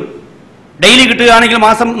റബ്ബർ കിട്ടുന്നു. ഡെയിലി കിട്ടുകയാണെങ്കിൽ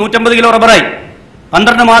മാസം 150 കിലോ റബ്ബറായി.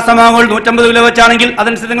 12 മാസമാകുമ്പോൾ 150 കിലോ വെച്ചാണെങ്കിൽ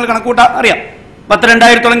അതനുസരിച്ച് നിങ്ങൾ കണക്കൂട്ടാ അറിയാം.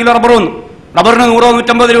 10,000-2000 കിലോ റബ്ബർ വന്നു. റബ്ബറിന്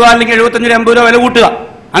 100-150 രൂപ അല്ലെങ്കിൽ 75-80 രൂപ വില കൂട്ടുക.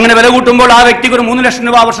 അങ്ങനെ വില കൂട്ടുമ്പോൾ ആ വ്യക്തിക്ക് ഒരു 3 ലക്ഷം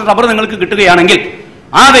രൂപ ആ വർഷം റബ്ബർ നിങ്ങൾക്ക് കിട്ടുകയാണെങ്കിൽ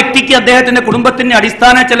ആ വ്യക്തിക്ക് അദ്ദേഹത്തിന്റെ കുടുംബത്തിന്റെ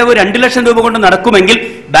അടിസ്ഥാന ചെലവ് 2 ലക്ഷം രൂപ കൊണ്ട് നടക്കുമെങ്കിൽ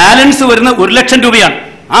ബാലൻസ് വരുന്ന 1 ലക്ഷം രൂപയാണ്.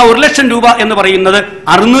 ആ 1 ലക്ഷം രൂപ എന്ന് പറയുന്നത്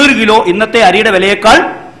 600 കിലോ ഇന്നത്തെ അരിയുടെ വിലയേക്കാൾ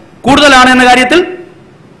കൂടുതലാണ് എന്ന കാര്യത്തിൽ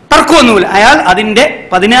തർക്കമൊന്നുമില്ല. അയാൾ അതിന്റെ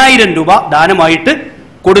 10,000 രൂപ ദാനമായിട്ട്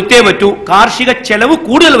കൊടുത്തേ പറ്റൂ. കാർഷിക ചെലവ്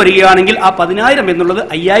കൂടുതൽ വരികയാണെങ്കിൽ ആ 10,000 എന്നുള്ളത്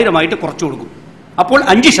 5,000 ആയിട്ട് കുറച്ചു കൊടുക്കും. അപ്പോൾ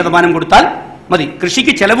 5% കൊടുത്താൽ മതി.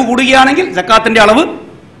 കൃഷിക്ക് ചെലവ് കൂടുകയാണെങ്കിൽ സക്കാത്തിന്റെ അളവ്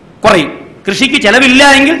കുറയും. കൃഷിക്ക് ചെലവില്ല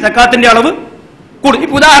എങ്കിൽ സക്കാത്തിന്റെ അളവ് കൂടും.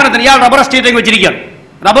 ഇപ്പൊ ഉദാഹരണത്തിന് ഇയാൾ റബ്ബർ എസ്റ്റേറ്റ് വെച്ചിരിക്കുകയാണ്.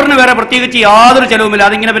 റബ്ബറിന് വേറെ പ്രത്യേകിച്ച് യാതൊരു ചെലവുമില്ല.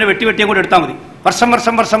 അതിങ്ങനെ പിന്നെ വെട്ടി കൂടെ എടുത്താൽ മതി. വർഷം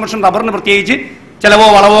റബ്ബറിന് പ്രത്യേകിച്ച് ചെലവോ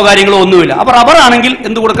വളവോ കാര്യങ്ങളോ ഒന്നുമില്ല. അപ്പൊ റബ്ബർ ആണെങ്കിൽ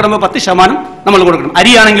എന്ത് കൊടുക്കണം? 10% നമ്മൾ കൊടുക്കണം.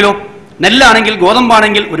 അരിയാണെങ്കിലോ, നെല്ലാണെങ്കിൽ,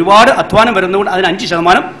 ഗോതമ്പാണെങ്കിൽ ഒരുപാട് അധ്വാനം വരുന്നതുകൊണ്ട് അതിന്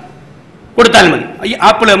 5% കൊടുത്താൽ മതി. ഈ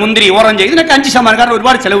ആപ്പിള്, മുന്തിരി, ഓറഞ്ച് ഇതിനൊക്കെ 5%, കാരണം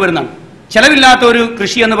ഒരുപാട് ചെലവ് വരുന്നതാണ്. ചെലവില്ലാത്ത ഒരു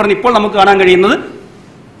കൃഷി എന്ന് പറഞ്ഞ് ഇപ്പോൾ നമുക്ക് കാണാൻ കഴിയുന്നത്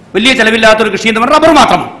വലിയ ചെലവില്ലാത്തൊരു കൃഷി എന്ന് പറഞ്ഞാൽ റബ്ബർ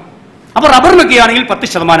മാത്രമാണ്. അപ്പൊ റബ്ബറിനൊക്കെ ആണെങ്കിൽ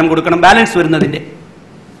 10% കൊടുക്കണം ബാലൻസ് വരുന്നതിന്റെ.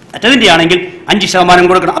 മറ്റതിന്റെ ആണെങ്കിൽ 5%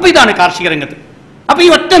 കൊടുക്കണം. അപ്പൊ ഇതാണ് കാർഷിക രംഗത്ത്. അപ്പൊ ഈ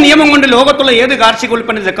ഒറ്റ നിയമം കൊണ്ട് ലോകത്തുള്ള ഏത് കാർഷിക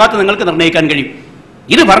ഉൽപ്പന്ന സക്കാത്ത് നിങ്ങൾക്ക് നിർണ്ണയിക്കാൻ കഴിയും.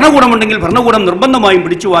 ഇത് ഭരണകൂടമുണ്ടെങ്കിൽ ഭരണകൂടം നിർബന്ധമായും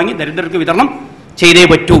പിടിച്ചു വാങ്ങി ദരിദ്രർക്ക് വിതരണം ചെയ്തേ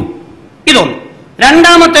പറ്റൂ. ഇതൊന്ന്.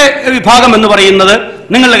 രണ്ടാമത്തെ വിഭാഗം എന്ന് പറയുന്നത്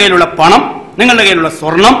നിങ്ങളുടെ കയ്യിലുള്ള പണം, നിങ്ങളുടെ കയ്യിലുള്ള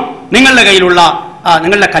സ്വർണം, നിങ്ങളുടെ കയ്യിലുള്ള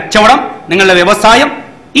നിങ്ങളുടെ കച്ചവടം, നിങ്ങളുടെ വ്യവസായം,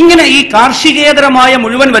 ഇങ്ങനെ ഈ കാർഷികേതരമായ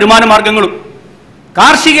മുഴുവൻ വരുമാന മാർഗങ്ങളും,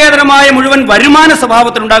 കാർഷികേതരമായ മുഴുവൻ വരുമാന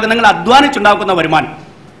സ്വഭാവത്തിൽ ഉണ്ടാക്കുന്ന, നിങ്ങൾ അധ്വാനിച്ചുണ്ടാക്കുന്ന വരുമാനം,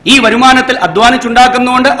 ഈ വരുമാനത്തിൽ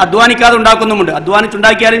അധ്വാനിച്ചുണ്ടാക്കുന്നുണ്ട്, അധ്വാനിക്കാതെ ഉണ്ടാക്കുന്നുമുണ്ട്.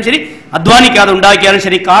 അധ്വാനിച്ചുണ്ടാക്കിയാലും ശരി, അധ്വാനിക്കാതെ ഉണ്ടാക്കിയാലും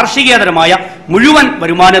ശരി, കാർഷികേതരമായ മുഴുവൻ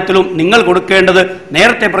വരുമാനത്തിലും നിങ്ങൾ കൊടുക്കേണ്ടത്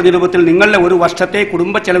നേരത്തെ പറഞ്ഞ രൂപത്തിൽ നിങ്ങളുടെ ഒരു വർഷത്തെ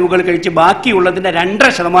കുടുംബ ചെലവുകൾ കഴിച്ച് ബാക്കിയുള്ളതിന്റെ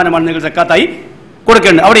 2.5% നിങ്ങൾ സക്കാത്തായി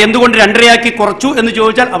കൊടുക്കേണ്ടത്. അവിടെ എന്തുകൊണ്ട് 2.5 കുറച്ചു എന്ന്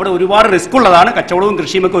ചോദിച്ചാൽ അവിടെ ഒരുപാട് റിസ്ക് ഉള്ളതാണ്. കച്ചവടവും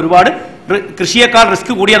കൃഷിയുമൊക്കെ ഒരുപാട്, കൃഷിയേക്കാൾ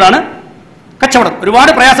റിസ്ക് കൂടിയതാണ് കച്ചവടം.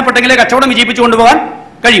 ഒരുപാട് പ്രയാസപ്പെട്ടെങ്കിലേ കച്ചവടം വിജയിപ്പിച്ചു കൊണ്ടുപോകാൻ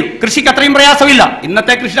കഴിയൂ. കൃഷിക്ക് അത്രയും പ്രയാസമില്ല.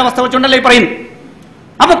 ഇന്നത്തെ കൃഷിയുടെ അവസ്ഥ വെച്ചുകൊണ്ടല്ലേ ഈ പറയുന്നു.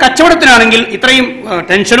 അപ്പൊ കച്ചവടത്തിനാണെങ്കിൽ ഇത്രയും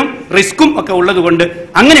ടെൻഷനും റിസ്ക്കും ഒക്കെ ഉള്ളത് കൊണ്ട്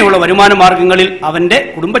അങ്ങനെയുള്ള വരുമാന മാർഗങ്ങളിൽ അവന്റെ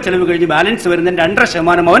കുടുംബ ചെലവ് കഴിഞ്ഞ് ബാലൻസ് വരുന്നതിന്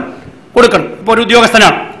 2.5% അവൻ കൊടുക്കണം. ഇപ്പൊ ഒരു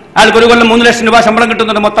ഉദ്യോഗസ്ഥനാണ്, അയാൾക്ക് ഒരു കൊല്ലം 3 ലക്ഷം രൂപ ശമ്പളം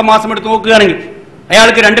കിട്ടുന്നുണ്ട്. മൊത്തം മാസം എടുത്ത് നോക്കുകയാണെങ്കിൽ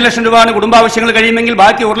അയാൾക്ക് 2 ലക്ഷം രൂപയാണ് കുടുംബാവശ്യങ്ങൾ കഴിയുമെങ്കിൽ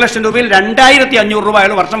ബാക്കി 1 ലക്ഷം രൂപയിൽ 2500 രൂപ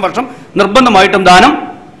അയാൾ വർഷം നിർബന്ധമായിട്ടും ദാനം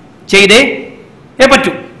ചെയ്തേ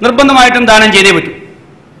പറ്റൂ. നിർബന്ധമായിട്ടും ദാനം ചെയ്തേ പറ്റൂ.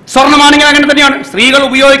 സ്വർണ്ണമാണെങ്കിൽ അങ്ങനെ തന്നെയാണ്. സ്ത്രീകൾ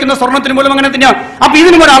ഉപയോഗിക്കുന്ന സ്വർണ്ണത്തിന് പോലും അങ്ങനെ തന്നെയാണ്. അപ്പൊ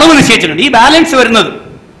ഇതിനും ഒരു അളവ് നിശ്ചയിച്ചിട്ടുണ്ട്. ഈ ബാലൻസ് വരുന്നത്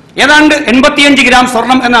ഏതാണ്ട് 85 ഗ്രാം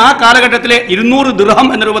സ്വർണം എന്ന ആ കാലഘട്ടത്തിലെ 200 ദിർഹം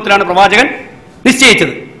എന്ന രൂപത്തിലാണ് പ്രവാചകൻ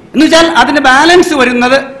നിശ്ചയിച്ചത്. എന്ന് വെച്ചാൽ അതിന്റെ ബാലൻസ്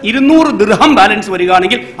വരുന്നത് 200 ദിർഹം ബാലൻസ്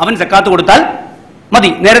വരികയാണെങ്കിൽ അവൻ സക്കാത്ത് കൊടുത്താൽ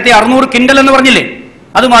മതി. നേരത്തെ 600 കിൻഡൽ എന്ന് പറഞ്ഞില്ലേ,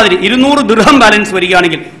 അതുമാതിരി 200 ദിർഹം ബാലൻസ്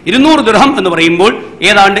വരികയാണെങ്കിൽ 200 ദിർഹം എന്ന് പറയുമ്പോൾ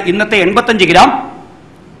ഏതാണ്ട് ഇന്നത്തെ 85 ഗ്രാം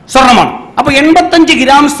സ്വർണമാണ്. അപ്പൊ 85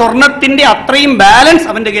 ഗ്രാം സ്വർണത്തിന്റെ അത്രയും ബാലൻസ്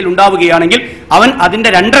അവന്റെ കയ്യിൽ ഉണ്ടാവുകയാണെങ്കിൽ അവൻ അതിന്റെ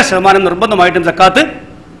 2.5% നിർബന്ധമായിട്ടും സക്കാത്ത്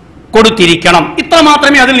കൊടുത്തിരിക്കണം. ഇത്ര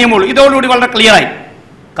മാത്രമേ അതിൽ നിയമമുള്ളൂ. ഇതോടുകൂടി വളരെ ക്ലിയറായി.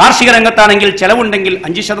 കാർഷിക രംഗത്താണെങ്കിൽ ചെലവുണ്ടെങ്കിൽ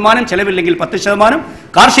 5%, ചെലവില്ലെങ്കിൽ 10%.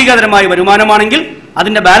 കാർഷികതരമായ വരുമാനമാണെങ്കിൽ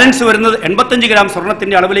അതിന്റെ ബാലൻസ് വരുന്നത് 85 ഗ്രാം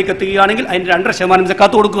സ്വർണത്തിന്റെ അളവിലേക്ക് എത്തുകയാണെങ്കിൽ അതിന്റെ 2.5%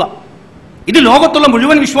 സക്കാത്ത് കൊടുക്കുക. ഇത് ലോകത്തുള്ള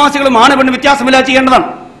മുഴുവൻ വിശ്വാസികളും ആണ് പെണ്ണ് വ്യത്യാസമില്ലാതെ ചെയ്യേണ്ടതാണ്.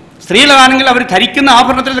 സ്ത്രീകളാണെങ്കിൽ അവർ ധരിക്കുന്ന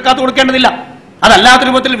ആഭരണത്തിന് സക്കാത്ത് കൊടുക്കേണ്ടതില്ല. അതല്ലാത്ത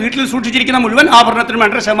രൂപത്തിൽ വീട്ടിൽ സൂക്ഷിച്ചിരിക്കുന്ന മുഴുവൻ ആഭരണത്തിനും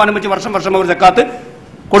 2.5% വെച്ച് വർഷം അവർ സക്കാത്ത്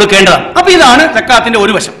കൊടുക്കേണ്ടതാണ്. അപ്പൊ ഇതാണ് സക്കാത്തിന്റെ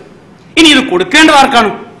ഒരു വശം. ഇനി ഇത് കൊടുക്കേണ്ടത്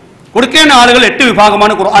ആർക്കാണ്? കൊടുക്കേണ്ട ആളുകൾ 8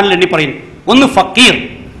 വിഭാഗമാണ് ഖുർആനിൽ എണ്ണി പറയുന്നത്. ഒന്ന് ഫക്കീർ.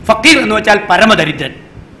 ഫക്കീർ എന്ന് വെച്ചാൽ പരമദരിദ്രൻ,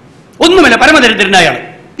 ഒന്നുമില്ല, പരമദരിദ്രനായ ആൾ,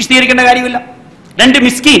 വിശദീകരിക്കേണ്ട കാര്യമില്ല. 2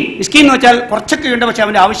 മിസ്കീൻ. മിസ്കീൻ എന്ന് വെച്ചാൽ കുറച്ചൊക്കെ ഉണ്ട്, പക്ഷെ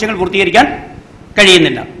അവന്റെ ആവശ്യങ്ങൾ പൂർത്തീകരിക്കാൻ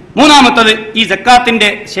കഴിയുന്നില്ല. മൂന്നാമത്തത് ഈ സക്കാത്തിന്റെ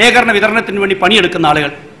ശേഖരണ വിതരണത്തിന് വേണ്ടി പണിയെടുക്കുന്ന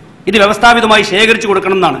ആളുകൾ. ഇത് വ്യവസ്ഥാപിതമായി ശേഖരിച്ചു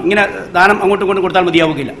കൊടുക്കണം എന്നാണ്. ഇങ്ങനെ ദാനം അങ്ങോട്ടും ഇങ്ങോട്ടും കൊടുത്താൽ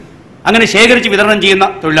മതിയാവുകയില്ല. അങ്ങനെ ശേഖരിച്ച് വിതരണം ചെയ്യുന്ന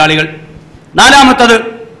തൊഴിലാളികൾ. നാലാമത്തത്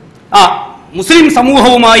മുസ്ലിം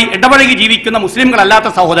സമൂഹവുമായി ഇടപഴകി ജീവിക്കുന്ന മുസ്ലിംകളല്ലാത്ത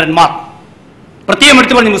സഹോദരന്മാർ. പ്രത്യേകം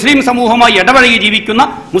എടുത്തു പറഞ്ഞു, മുസ്ലിം സമൂഹവുമായി ഇടപഴകി ജീവിക്കുന്ന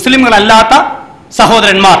മുസ്ലിംകളല്ലാത്ത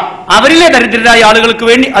സഹോദരന്മാർ. അവരിലെ ദരിദ്രരായ ആളുകൾക്ക്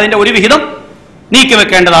വേണ്ടി അതിന്റെ ഒരു വിഹിതം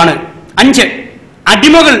നീക്കിവെക്കേണ്ടതാണ്. 5,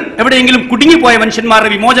 അടിമകൾ എവിടെയെങ്കിലും കുടുങ്ങിപ്പോയ മനുഷ്യന്മാരുടെ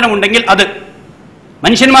വിമോചനം ഉണ്ടെങ്കിൽ അത്.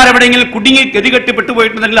 മനുഷ്യന്മാരെവിടെയെങ്കിലും കുടുങ്ങി ഗതികെട്ടി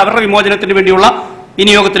പെട്ടുപോയിട്ടുണ്ടെങ്കിൽ അവരുടെ വിമോചനത്തിന് വേണ്ടിയുള്ള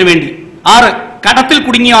വിനിയോഗത്തിന് വേണ്ടി. 6, കടത്തിൽ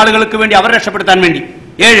കുടുങ്ങിയ ആളുകൾക്ക് വേണ്ടി അവരെ രക്ഷപ്പെടുത്താൻ വേണ്ടി.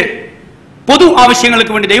 7, പൊതു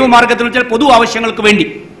ആവശ്യങ്ങൾക്ക് വേണ്ടി, ദൈവമാർഗത്തിൽ വെച്ചാൽ പൊതു ആവശ്യങ്ങൾക്ക് വേണ്ടി.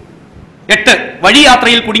 8,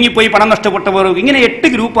 വഴിയാത്രയിൽ കുടുങ്ങിപ്പോയി പണം നഷ്ടപ്പെട്ടവർ. ഇങ്ങനെ 8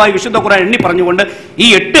 ഗ്രൂപ്പായി വിശുദ്ധ ഖുർആൻ എണ്ണി പറഞ്ഞുകൊണ്ട് ഈ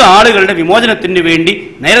 8 ആളുകളുടെ വിമോചനത്തിന് വേണ്ടി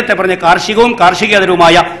നേരത്തെ പറഞ്ഞ കാർഷികവും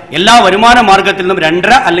കാർഷികേതരവുമായ എല്ലാ വരുമാന മാർഗത്തിൽ നിന്നും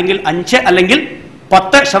 2.5 അല്ലെങ്കിൽ 5 അല്ലെങ്കിൽ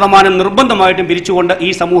 10% നിർബന്ധമായിട്ടും പിരിച്ചുകൊണ്ട് ഈ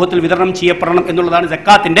സമൂഹത്തിൽ വിതരണം ചെയ്യപ്പെടണം എന്നുള്ളതാണ്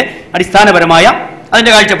സക്കാത്തിന്റെ അടിസ്ഥാനപരമായ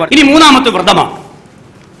അതിന്റെ കാഴ്ചപ്പാട്. ഇനി മൂന്നാമത്തെ വ്രതമാണ്,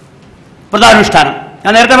 വ്രതാനുഷ്ഠാനം.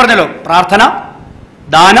 ഞാൻ നേരത്തെ പറഞ്ഞല്ലോ, പ്രാർത്ഥന,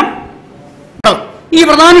 ദാനം, ഈ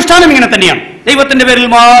വ്രതാനുഷ്ഠാനം ഇങ്ങനെ തന്നെയാണ്. ദൈവത്തിന്റെ പേരിൽ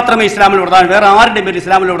മാത്രമേ ഇസ്ലാമിൽ വ്രതാനം, വേറെ ആരുടെ പേരിൽ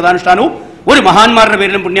ഇസ്ലാമിലെ വ്രതാനുഷ്ഠാനവും ഒരു മഹാന്മാരുടെ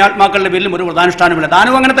പേരിലും പുണ്യാത്മാക്കളുടെ പേരിലും ഒരു വ്രതാനുഷ്ഠാനമില്ല.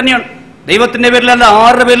 ദാനവും അങ്ങനെ തന്നെയാണ്. ദൈവത്തിന്റെ പേരിലല്ല,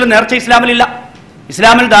 ആരുടെ പേരിലും നേർച്ച ഇസ്ലാമിലില്ല.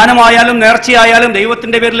 ഇസ്ലാമിൽ ദാനമായാലും നേർച്ചയായാലും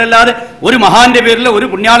ദൈവത്തിന്റെ പേരിലല്ലാതെ ഒരു മഹാന്റെ പേരിലോ ഒരു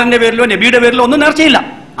പുണ്യാളന്റെ പേരിലോ നബിയുടെ പേരിലോ ഒന്നും നേർച്ചയില്ല.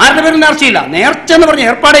 ആരുടെ പേരിൽ നേർച്ചയില്ല. നേർച്ച എന്ന് പറഞ്ഞ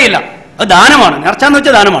ഏർപ്പാടേ ഇല്ല, അത് ദാനമാണ്. നേർച്ച എന്ന്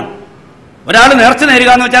വെച്ചാൽ ദാനമാണ്. ഒരാൾ നേർച്ച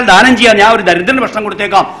നേരുക എന്ന് വെച്ചാൽ ദാനം ചെയ്യാൻ. ഞാൻ ഒരു ദരിദ്രന് ഭക്ഷണം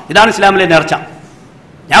കൊടുത്തേക്കാം, ഇതാണ് ഇസ്ലാമിലെ നേർച്ച.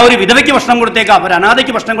 ഞാൻ ഒരു വിധവയ്ക്ക് ഭക്ഷണം കൊടുത്തേക്കാം, ഒരു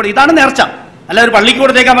അനാഥയ്ക്ക് ഭക്ഷണം കൊടുത്തേക്കാം, ഇതാണ് നേർച്ച. അല്ല ഒരു പള്ളിക്ക്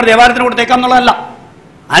കൊടുത്തേക്കാം, ഒരു ദേവാലയത്തിന് കൊടുത്തേക്കാം എന്നുള്ളതല്ല.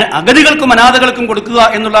 അഗതികൾക്കും അനാഥകൾക്കും കൊടുക്കുക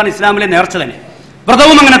എന്നുള്ളതാണ് ഇസ്ലാമിലെ നേർച്ച തന്നെ.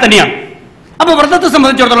 വ്രതവും അങ്ങനെ തന്നെയാണ്. അപ്പോൾ വ്രതത്തെ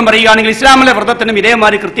സംബന്ധിച്ചിടത്തോളം പറയുകയാണെങ്കിൽ ഇസ്ലാമിലെ വ്രതത്തിനും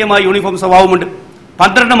ഇതേമാതിരി കൃത്യമായ യൂണിഫോം സ്വഭാവമുണ്ട്.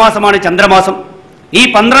 12 മാസമാണ് ചന്ദ്രമാസം. ഈ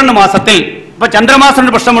 12 മാസത്തിൽ ഇപ്പൊ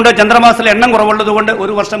ചന്ദ്രമാസത്തിന് പ്രശ്നമുണ്ട്. ചന്ദ്രമാസത്തിൽ എണ്ണം കുറവുള്ളത് കൊണ്ട്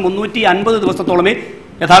ഒരു വർഷം 350 ദിവസത്തോളമേ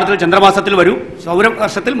യഥാർത്ഥത്തിൽ ചന്ദ്രമാസത്തിൽ വരൂ.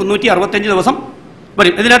 സൗരവർഷത്തിൽ 365 ദിവസം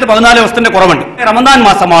വരും. ഇതിനകത്ത് 14 ദിവസത്തിന്റെ കുറവുണ്ട്. റമദാൻ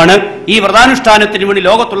മാസമാണ്. ഈ വ്രതാനുഷ്ഠാനത്തിന് വേണ്ടി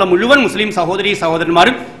ലോകത്തുള്ള മുഴുവൻ മുസ്ലിം സഹോദരീ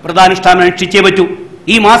സഹോദരന്മാരും വ്രതാനുഷ്ഠാനം അനുഷ്ഠിച്ചേ പറ്റൂ.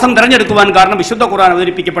 ഈ മാസം തെരഞ്ഞെടുക്കുവാൻ കാരണം വിശുദ്ധ ഖുർആൻ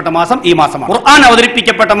അവതരിപ്പിക്കപ്പെട്ട മാസം ഈ മാസമാണ്. ഖുർആൻ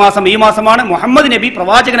അവതരിപ്പിക്കപ്പെട്ട മാസം ഈ മാസമാണ്. മുഹമ്മദ് നബി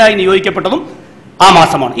പ്രവാചകനായി നിയോഗിക്കപ്പെട്ടതും ആ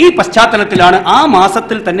മാസമാണ്. ഈ പശ്ചാത്തലത്തിലാണ് ആ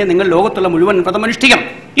മാസത്തിൽ തന്നെ നിങ്ങൾ ലോകത്തുള്ള മുഴുവൻ വ്രതം അനുഷ്ഠിക്കണം.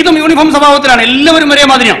 ഇതും യൂണിഫോം സ്വഭാവത്തിലാണ്, എല്ലാവരും ഒരേ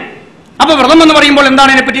മാതിരിയാണ്. അപ്പൊ വ്രതം എന്ന് പറയുമ്പോൾ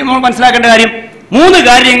എന്താണ് ഇതിനെപ്പറ്റി നമ്മൾ മനസ്സിലാക്കേണ്ട കാര്യം? 3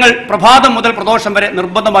 കാര്യങ്ങൾ പ്രഭാതം മുതൽ പ്രദോഷം വരെ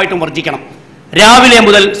നിർബന്ധമായിട്ടും വർജിക്കണം. രാവിലെ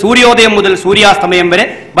മുതൽ സൂര്യോദയം മുതൽ സൂര്യാസ്തമയം വരെ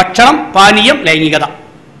ഭക്ഷണം, പാനീയം, ലൈംഗികത.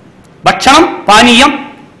 ഭക്ഷണം, പാനീയം,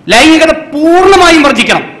 ലൈംഗികത പൂർണ്ണമായും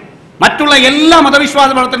വർജിക്കണം. മറ്റുള്ള എല്ലാ മതവിശ്വാസ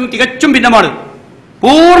പ്രവർത്തനവും തികച്ചും ഭിന്നമാണ്.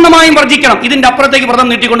 പൂർണ്ണമായും വർജിക്കണം. ഇതിന്റെ അപ്പുറത്തേക്ക് വ്രതം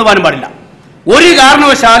നീട്ടിക്കൊണ്ടുപോകാനും പാടില്ല. ഒരു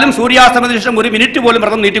കാരണവശാലും സൂര്യാസ്തമയത്തിന് ശേഷം 1 മിനിറ്റ് പോലും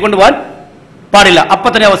വ്രതം നീട്ടിക്കൊണ്ടുപോകാൻ പാടില്ല. അപ്പൊ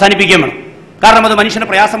തന്നെ അവസാനിപ്പിക്കുകയും വേണം. കാരണം അത് മനുഷ്യന്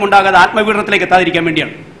പ്രയാസമുണ്ടാകാതെ ആത്മപീഡനത്തിലേക്ക് എത്താതിരിക്കാൻ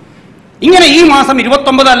വേണ്ടിയാണ്. ഇങ്ങനെ ഈ മാസം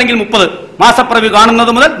 29 അല്ലെങ്കിൽ 30 മാസപ്പിറവി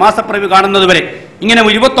കാണുന്നത് മുതൽ മാസപ്പിറവി കാണുന്നത് വരെ ഇങ്ങനെ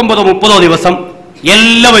 29 30 ദിവസം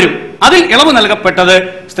എല്ലാവരും അതിൽ ഇളവ് നൽകപ്പെട്ടത്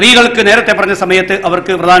സ്ത്രീകൾക്ക് നേരത്തെ പറഞ്ഞ സമയത്ത്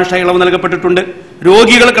അവർക്ക് വ്രതാനുഷ്ഠാന ഇളവ് നൽകപ്പെട്ടിട്ടുണ്ട്,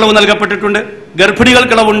 രോഗികൾക്ക് ഇളവ് നൽകപ്പെട്ടിട്ടുണ്ട്,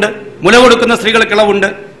 ഗർഭിണികൾക്ക് ഇളവുണ്ട്, മുല കൊടുക്കുന്ന സ്ത്രീകൾക്ക് ഇളവുണ്ട്,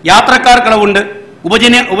 യാത്രക്കാർക്ക് ഇളവുണ്ട്,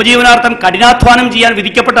 ഉപജീവനാർത്ഥം കഠിനാധ്വാനം ചെയ്യാൻ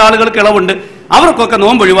വിധിക്കപ്പെട്ട ആളുകൾക്ക് ഇളവുണ്ട്. അവർക്കൊക്കെ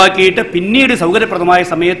നോമ്പ് ഒഴിവാക്കിയിട്ട് പിന്നീട് സൗകര്യപ്രദമായ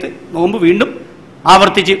സമയത്ത് നോമ്പ് വീണ്ടും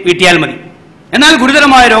ആവർത്തിച്ച് വീട്ടിയാൽ മതി. എന്നാൽ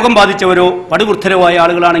ഗുരുതരമായ രോഗം ബാധിച്ചവരോ പടുവൃദ്ധരോ ആയ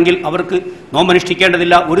ആളുകളാണെങ്കിൽ അവർക്ക് നോമ്പ്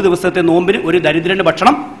അനുഷ്ഠിക്കേണ്ടതില്ല. ഒരു ദിവസത്തെ നോമ്പിന് ഒരു ദരിദ്രന്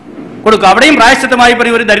ഭക്ഷണം കൊടുക്കുക. അവിടെയും പ്രായശ്ചിത്തമായി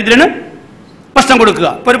പറയും ഒരു ദരിദ്രന് ഭക്ഷണം കൊടുക്കുക.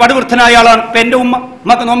 ഇപ്പൊ ഒരു പടുവൃദ്ധനായ ആളാണ്. ഇപ്പൊ എന്റെ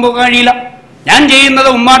ഉമ്മക്ക് നോമ്പ് വെക്കാൻ കഴിയില്ല. ഞാൻ ചെയ്യുന്നത്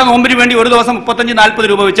ഉമ്മയുടെ നോമ്പിന് വേണ്ടി ഒരു ദിവസം 35-40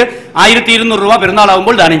 രൂപ വെച്ച് 1200 രൂപ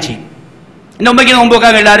പെരുന്നാളാവുമ്പോൾ ദാനം ചെയ്യും. എന്റെ ഉമ്മയ്ക്ക് നോമ്പ്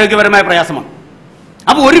വെക്കാൻ കഴിയില്ല, ആരോഗ്യപരമായ പ്രയാസമാണ്.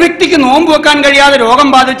 അപ്പൊ ഒരു വ്യക്തിക്ക് നോമ്പ് വെക്കാൻ കഴിയാതെ രോഗം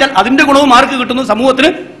ബാധിച്ചാൽ അതിന്റെ ഗുണവും ആർക്ക് കിട്ടുന്നു? സമൂഹത്തിന്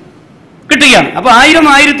കിട്ടുകയാണ്. അപ്പൊ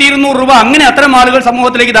 1000-1200 രൂപ അങ്ങനെ അത്തരം ആളുകൾ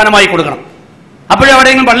സമൂഹത്തിലേക്ക് ദാനമായി കൊടുക്കണം. അപ്പോഴേ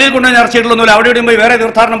അവിടെയെങ്കിലും പള്ളിയിൽ കൊണ്ടുപോയി നേർച്ചയിട്ടൊന്നുമില്ല. അവിടെ പോയി വേറെ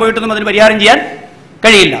തീർത്ഥാടനം പോയിട്ടൊന്നും അതിന് പരിഹാരം ചെയ്യാൻ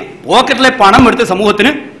കഴിയില്ല. പോക്കറ്റിലെ പണം എടുത്ത്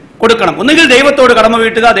സമൂഹത്തിന് കൊടുക്കണം. ഒന്നുകിൽ ദൈവത്തോട് കടമ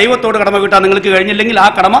വീട്ടുക. ദൈവത്തോട് കടമ വീട്ടാൻ നിങ്ങൾക്ക് കഴിഞ്ഞില്ലെങ്കിൽ ആ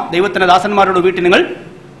കടമ ദൈവത്തിന്റെ ദാസന്മാരോട് വീട്ടിൽ നിങ്ങൾ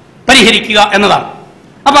പരിഹരിക്കുക എന്നതാണ്.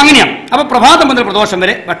 അപ്പൊ അങ്ങനെയാണ്. അപ്പൊ പ്രഭാതം മുതൽ പ്രദോഷം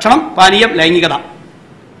വരെ ഭക്ഷണം, പാനീയം, ലൈംഗികത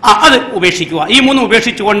അത് ഉപേക്ഷിക്കുക. ഈ 3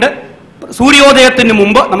 ഉപേക്ഷിച്ചുകൊണ്ട് സൂര്യോദയത്തിന്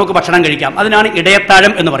മുമ്പ് നമുക്ക് ഭക്ഷണം കഴിക്കാം. അതിനാണ്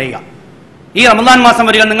ഇടയത്താഴം എന്ന് പറയുക. ഈ റമദാൻ മാസം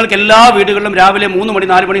വരിക നിങ്ങൾക്ക് എല്ലാ വീടുകളിലും രാവിലെ 3 മണി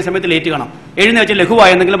 4 മണി സമയത്ത് ലേറ്റ് കാണാം. എഴുന്നേറ്റ് ലഘുവായ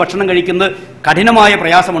എന്തെങ്കിലും ഭക്ഷണം കഴിക്കുന്നത് കഠിനമായ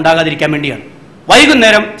പ്രയാസം ഉണ്ടാകാതിരിക്കാൻ വേണ്ടിയാണ്.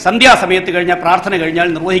 വൈകുന്നേരം സന്ധ്യാസമയത്ത് കഴിഞ്ഞാൽ പ്രാർത്ഥന കഴിഞ്ഞാൽ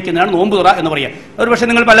നിർവഹിക്കുന്നതാണ് നോമ്പ് തുറ എന്ന് പറയുക. ഒരുപക്ഷെ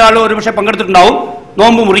നിങ്ങൾ പല ആളും ഒരുപക്ഷെ പങ്കെടുത്തിട്ടുണ്ടാവും.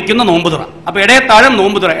 നോമ്പ് മുറിക്കുന്ന നോമ്പ് തുറ. അപ്പൊ ഇടയത്താഴം,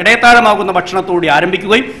 നോമ്പ് തുറ. ഇടയത്താഴമാകുന്ന ഭക്ഷണത്തോടുകൂടി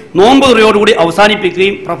ആരംഭിക്കുകയും നോമ്പ് തുറയോടുകൂടി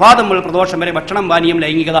അവസാനിപ്പിക്കുകയും പ്രഭാതം മുതൽ പ്രദോഷം വരെ ഭക്ഷണം, പാനീയം,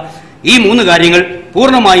 ലൈംഗികത ഈ 3 കാര്യങ്ങൾ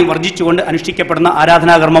പൂർണ്ണമായും വർജിച്ചുകൊണ്ട് അനുഷ്ഠിക്കപ്പെടുന്ന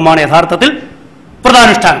ആരാധനാകർമ്മമാണ് യഥാർത്ഥത്തിൽ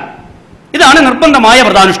വ്രതാനുഷ്ഠാനം. ഇതാണ് നിർബന്ധമായ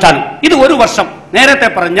വ്രതാനുഷ്ഠാനം. ഇത് ഒരു വർഷം നേരത്തെ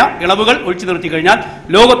പറഞ്ഞ ഇളവുകൾ ഒഴിച്ചു നിർത്തി കഴിഞ്ഞാൽ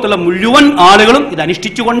ലോകത്തുള്ള മുഴുവൻ ആളുകളും ഇത്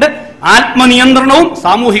അനുഷ്ഠിച്ചുകൊണ്ട് ആത്മനിയന്ത്രണവും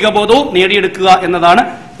സാമൂഹിക ബോധവും നേടിയെടുക്കുക എന്നതാണ്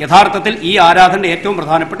യഥാർത്ഥത്തിൽ ഈ ആരാധനയുടെ ഏറ്റവും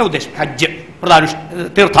പ്രധാനപ്പെട്ട ഉദ്ദേശം. ഹജ്ജ്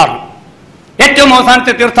തീർത്ഥാടനം, ഏറ്റവും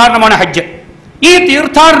അവസാനത്തെ തീർത്ഥാടനമാണ് ഹജ്ജ്. ഈ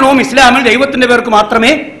തീർത്ഥാടനവും ഇസ്ലാമിൽ ദൈവത്തിന്റെ പേർക്ക്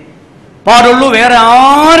മാത്രമേ പാടുള്ളൂ. വേറെ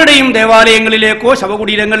ആരുടെയും ദേവാലയങ്ങളിലേക്കോ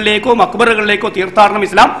ശവകുടീരങ്ങളിലേക്കോ മക്ബറുകളിലേക്കോ തീർത്ഥാടനം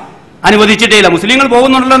ഇസ്ലാം അനുവദിച്ചിട്ടേയില്ല. മുസ്ലിങ്ങൾ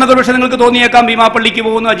പോകുന്നുണ്ടല്ലോ എന്നൊക്കെ പക്ഷേ നിങ്ങൾക്ക് തോന്നിയേക്കാം. ഭീമാപ്പള്ളിക്ക്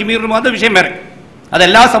പോകുന്നു, അജ്മീറിനും, അത് വിഷയം വേറെ.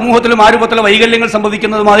 അതെല്ലാ സമൂഹത്തിലും ആ രൂപത്തിലുള്ള വൈകല്യങ്ങൾ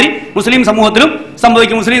സംഭവിക്കുന്നത് മാതിരി മുസ്ലിം സമൂഹത്തിലും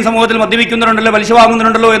സംഭവിക്കും. മുസ്ലിം സമൂഹത്തിൽ മദ്യപിക്കുന്നുണ്ടല്ലോ, പലിശ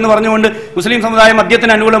വാങ്ങുന്നുണ്ടല്ലോ എന്ന് പറഞ്ഞുകൊണ്ട് മുസ്ലിം സമുദായം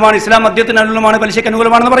മദ്യത്തിന് അനുകൂലമാണ്, ഇസ്ലാം മദ്യത്തിന് അനുകൂലമാണ്, പലിശയ്ക്ക്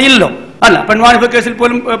അനുകൂലമാണെന്ന് പറയില്ലല്ലോ. അല്ല, പെൺവാണിഭ കേസിൽ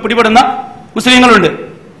പോലും പിടിപെടുന്ന മുസ്ലിങ്ങളുണ്ട്.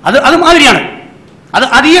 അത് മാതിരിയാണ്.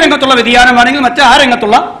 അത് ഈ രംഗത്തുള്ള വ്യതിയാനമാണെങ്കിൽ മറ്റേ ആ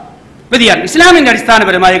രംഗത്തുള്ള വ്യതിയാനം. ഇസ്ലാമിന്റെ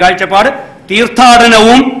അടിസ്ഥാനപരമായ കാഴ്ചപ്പാട്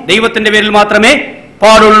തീർത്ഥാടനവും ദൈവത്തിന്റെ പേരിൽ മാത്രമേ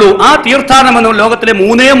പാടുള്ളൂ. ആ തീർത്ഥാടനം എന്ന ലോകത്തിലെ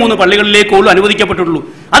 3 പള്ളികളിലേക്കുള്ളൂ അനുവദിക്കപ്പെട്ടുള്ളൂ.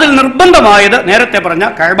 അതിൽ നിർബന്ധമായത് നേരത്തെ പറഞ്ഞ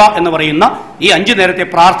കഅബ എന്ന് പറയുന്ന ഈ 5 നേരത്തെ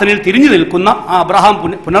പ്രാർത്ഥനയിൽ തിരിഞ്ഞു നിൽക്കുന്ന ആ അബ്രഹാം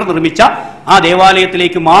പുനർനിർമ്മിച്ച ആ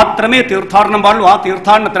ദേവാലയത്തിലേക്ക് മാത്രമേ തീർത്ഥാടനം പാടുള്ളൂ. ആ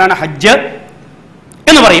തീർത്ഥാടനത്തിനാണ് ഹജ്ജ്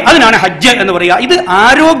എന്ന് പറയുക. അതിനാണ് ഹജ്ജ് എന്ന് പറയുക. ഇത്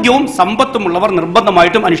ആരോഗ്യവും സമ്പത്തും ഉള്ളവർ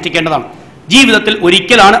നിർബന്ധമായിട്ടും അനുഷ്ഠിക്കേണ്ടതാണ്. ജീവിതത്തിൽ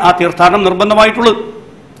ഒരിക്കലാണ് ആ തീർത്ഥാടനം നിർബന്ധമായിട്ടുള്ളത്.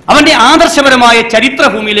 അവന്റെ ആദർശപരമായ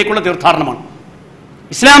ചരിത്രഭൂമിയിലേക്കുള്ള തീർത്ഥാടനമാണ്.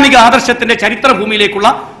 ഇസ്ലാമിക ആദർശത്തിന്റെ ചരിത്രഭൂമിയിലേക്കുള്ള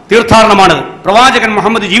തീർത്ഥാടനമാണത്. പ്രവാചകൻ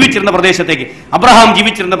മുഹമ്മദ് ജീവിച്ചിരുന്ന പ്രദേശത്തേക്ക്, അബ്രഹാം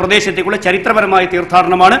ജീവിച്ചിരുന്ന പ്രദേശത്തേക്കുള്ള ചരിത്രപരമായ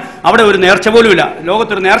തീർത്ഥാടനമാണ്. അവിടെ ഒരു നേർച്ച പോലുമില്ല.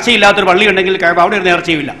 ലോകത്തൊരു നേർച്ചയില്ലാത്തൊരു പള്ളി ഉണ്ടെങ്കിൽ അവിടെ ഒരു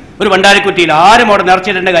നേർച്ചയുമില്ല, ഒരു ഭണ്ഡാരക്കുറ്റിയില്ല. ആരും അവിടെ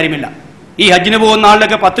നേർച്ചയിടേണ്ട കാര്യമില്ല. ഈ ഹജ്ജിന് പോകുന്ന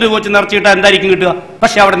ആളിലൊക്കെ 10 രൂപ വെച്ച് നേർച്ചയിട്ടാൽ എന്തായിരിക്കും കിട്ടുക?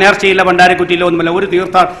 പക്ഷെ അവിടെ നേർച്ചയില്ല, ഭണ്ഡാരക്കുറ്റിയില്ല, ഒന്നുമില്ല.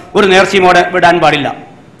 ഒരു നേർച്ചയും അവിടെ വിടാൻ പാടില്ല.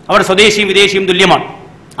 അവിടെ സ്വദേശിയും വിദേശിയും തുല്യമാണ്.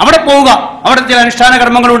 അവിടെ പോവുക, അവിടെ ചില അനുഷ്ഠാന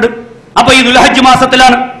കർമ്മങ്ങളുണ്ട്. അപ്പൊ ഈ ദുൽഹജ്ജ്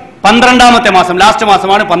മാസത്തിലാണ് 12ാമത്തെ മാസം, ലാസ്റ്റ്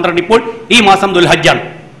മാസമാണ് 12. ഇപ്പോൾ ഈ മാസം ദുൽഹജ്ജാണ്.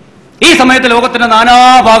 ഈ സമയത്ത് ലോകത്തിന്റെ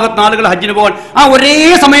നാനാഭാഗത്ത് ആളുകൾ ഹജ്ജിന് പോകാൻ ആ ഒരേ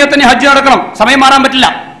സമയത്തന്നെ ഹജ്ജ് നടക്കണം. സമയം മാറാൻ പറ്റില്ല,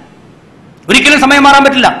 ഒരിക്കലും സമയം മാറാൻ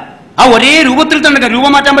പറ്റില്ല. ആ ഒരേ രൂപത്തിൽ തന്നെ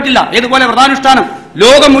രൂപം മാറ്റാൻ പറ്റില്ല. ഏതുപോലെ വ്രതാനുഷ്ഠാനം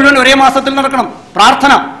ലോകം മുഴുവൻ ഒരേ മാസത്തിൽ നടക്കണം.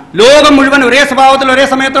 പ്രാർത്ഥന ലോകം മുഴുവൻ ഒരേ സ്വഭാവത്തിൽ ഒരേ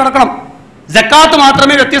സമയത്ത് നടക്കണം. സക്കാത്ത്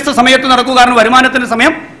മാത്രമേ വ്യത്യസ്ത സമയത്ത് നടക്കൂ. കാരണം വരുമാനത്തിന്റെ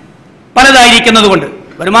സമയം പലതായിരിക്കുന്നത് കൊണ്ട്,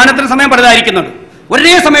 വരുമാനത്തിന്റെ സമയം പലതായിരിക്കുന്നുണ്ട്.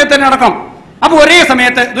 ഒരേ സമയത്ത് തന്നെ നടക്കണം. അപ്പൊ ഒരേ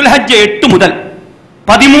സമയത്ത് ദുൽഹജ്ജ് 8 മുതൽ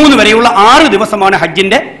 13 വരെയുള്ള 6 ദിവസമാണ്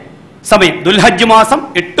ഹജ്ജിന്റെ സമയം. ദുൽഹജ്ജ് മാസം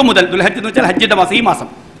 8 മുതൽ, ദുൽഹജ്ജ് എന്ന് വെച്ചാൽ ഹജ്ജിന്റെ മാസം, ഈ മാസം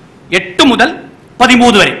 8 മുതൽ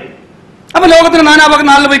 13 വരെ അപ്പൊ ലോകത്തിന് നാനാഭാഗം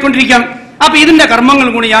നാളിൽ പോയിക്കൊണ്ടിരിക്കുകയാണ്. അപ്പൊ ഇതിന്റെ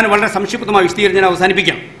കർമ്മങ്ങളും കൂടി ഞാൻ വളരെ സംക്ഷിപ്തമായി വിശദീകരിച്ച്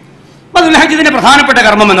അവസാനിപ്പിക്കാം. അപ്പൊ ദുൽഹജ്ജിന്റെ പ്രധാനപ്പെട്ട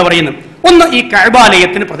കർമ്മം എന്ന് പറയുന്നത് ഒന്ന് ഈ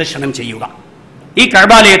കഅബാലയത്തിന് പ്രദക്ഷിണം ചെയ്യുക. ഈ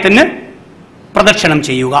കഅബാലയത്തിന് പ്രദക്ഷിണം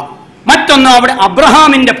ചെയ്യുക. മറ്റൊന്ന് അവിടെ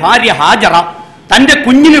അബ്രഹാമിന്റെ ഭാര്യ ഹാജറ തന്റെ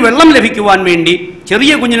കുഞ്ഞിന് വെള്ളം ലഭിക്കുവാൻ വേണ്ടി,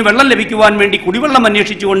 ചെറിയ കുഞ്ഞിന് വെള്ളം ലഭിക്കുവാൻ വേണ്ടി കുടിവെള്ളം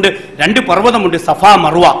അന്വേഷിച്ചുകൊണ്ട് 2 പർവ്വതമുണ്ട്, സഫ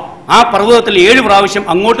മറുവ. ആ പർവ്വതത്തിൽ 7 പ്രാവശ്യം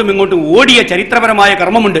അങ്ങോട്ടും ഇങ്ങോട്ടും ഓടിയ ചരിത്രപരമായ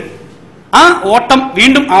കർമ്മമുണ്ട്. ആ ഓട്ടം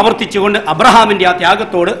വീണ്ടും ആവർത്തിച്ചുകൊണ്ട് അബ്രഹാമിന്റെ ആ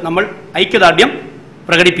ത്യാഗത്തോട് നമ്മൾ ഐക്യദാർഢ്യം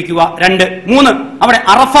പ്രകടിപ്പിക്കുക. 2, 3 അവിടെ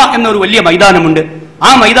അറഫ എന്നൊരു വലിയ മൈതാനമുണ്ട്. ആ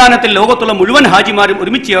മൈതാനത്തിൽ ലോകത്തുള്ള മുഴുവൻ ഹാജിമാരും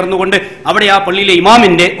ഒരുമിച്ച് ചേർന്നുകൊണ്ട് അവിടെ ആ പള്ളിയിലെ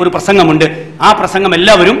ഇമാമിന്റെ ഒരു പ്രസംഗമുണ്ട്. ആ പ്രസംഗം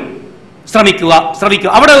എല്ലാവരും ശ്രമിക്കുക.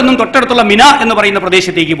 അവിടെ നിന്നും തൊട്ടടുത്തുള്ള മിന എന്ന് പറയുന്ന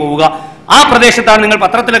പ്രദേശത്തേക്ക് പോവുക. ആ പ്രദേശത്താണ് നിങ്ങൾ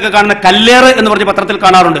പത്രത്തിലൊക്കെ കാണുന്ന കല്ലേറ് എന്ന് പറഞ്ഞ് പത്രത്തിൽ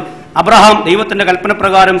കാണാറുണ്ട്. അബ്രഹാം ദൈവത്തിന്റെ കൽപ്പന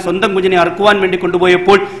പ്രകാരം സ്വന്തം കുഞ്ഞിനെ അറുക്കുവാൻ വേണ്ടി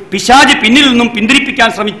കൊണ്ടുപോയപ്പോൾ പിശാച് പിന്നിൽ നിന്നും പിന്തിരിപ്പിക്കാൻ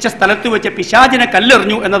ശ്രമിച്ച സ്ഥലത്ത് വെച്ച് പിശാചിനെ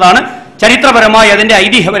കല്ലെറിഞ്ഞു എന്നതാണ് ചരിത്രപരമായി അതിന്റെ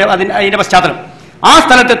അതിന്റെ പശ്ചാത്തലം. ആ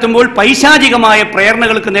സ്ഥലത്തെത്തുമ്പോൾ പൈശാചികമായ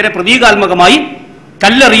പ്രേരണകൾക്ക് നേരെ പ്രതീകാത്മകമായി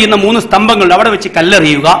കല്ലെറിയുന്ന 3 സ്തംഭങ്ങൾ അവിടെ വെച്ച്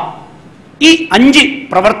കല്ലെറിയുക. ഈ 5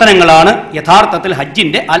 പ്രവർത്തനങ്ങളാണ് യഥാർത്ഥത്തിൽ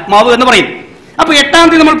ഹജ്ജിന്റെ ആത്മാവ് എന്ന് പറയുന്നത്. അപ്പൊ 8-ാം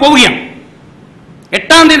തീയതി നമ്മൾ പോവുകയാണ്.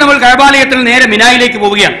 8-ാം തീയതി നമ്മൾ കഅബാലയത്തിൽ നേരെ മിനായിലേക്ക്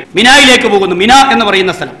പോവുകയാണ്. മിനായിലേക്ക് പോകുന്നു. മിന എന്ന്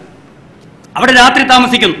പറയുന്ന സ്ഥലം, അവിടെ രാത്രി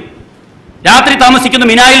താമസിക്കുന്നു.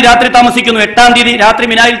 മിനായിൽ രാത്രി താമസിക്കുന്നു. 8-ാം തീയതി രാത്രി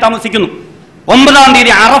മിനായിൽ താമസിക്കുന്നു. 9-ാം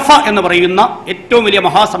തീയതി അറഫ എന്ന് പറയുന്ന ഏറ്റവും വലിയ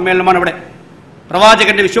മഹാസമ്മേളനമാണ്. അവിടെ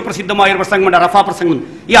പ്രവാചകന്റെ വിശ്വപ്രസിദ്ധമായ ഒരു പ്രസംഗമുണ്ട്, അറഫ പ്രസംഗം.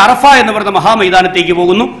 ഈ അറഫ എന്ന് പറയുന്ന മഹാമൈതാനത്തേക്ക്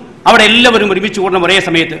പോകുന്നു. അവിടെ എല്ലാവരും ഒരുമിച്ച് കൂടണം ഒരേ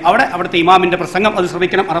സമയത്ത്. അവിടുത്തെ ഇമാമിന്റെ പ്രസംഗം അത്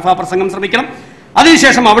ശ്രമിക്കണം, അറഫ പ്രസംഗം ശ്രമിക്കണം.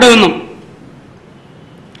 അതിനുശേഷം അവിടെ നിന്നും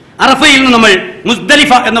അറഫയിൽ നിന്ന് നമ്മൾ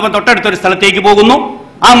മുസ്ദലിഫ എന്ന തൊട്ടടുത്തൊരു സ്ഥലത്തേക്ക് പോകുന്നു.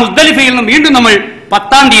 ആ മുസ്ദലിഫയിൽ നിന്നും വീണ്ടും നമ്മൾ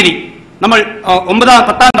 10-ാം തീയതി നമ്മൾ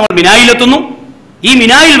 10-ാം നമ്മൾ മിനായിലെത്തുന്നു. ഈ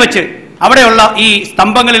മിനായിൽ വെച്ച് അവിടെയുള്ള ഈ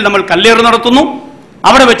സ്തംഭങ്ങളിൽ നമ്മൾ കല്ലേറ് നടത്തുന്നു.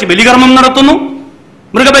 അവിടെ വെച്ച് ബലികർമ്മം നടത്തുന്നു.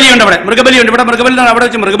 മൃഗബലിയുണ്ട്. ഇവിടെ മൃഗബലി അവിടെ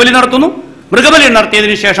വെച്ച് മൃഗബലി നടത്തുന്നു. മൃഗബലി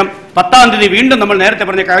നടത്തിയതിനു ശേഷം 10-ാം തീയതി വീണ്ടും നമ്മൾ നേരത്തെ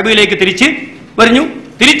പറഞ്ഞ കഅബയിലേക്ക്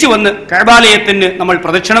തിരിച്ചു വന്ന് കഅബാലയത്തിന് നമ്മൾ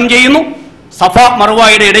പ്രദക്ഷിണം ചെയ്യുന്നു. സഫ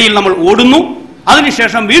മറുവായുടെ ഇടയിൽ നമ്മൾ ഓടുന്നു.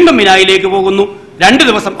 അതിനുശേഷം വീണ്ടും മിനായിലേക്ക് പോകുന്നു. 2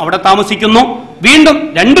 ദിവസം അവിടെ താമസിക്കുന്നു. വീണ്ടും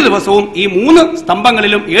 2 ദിവസവും ഈ 3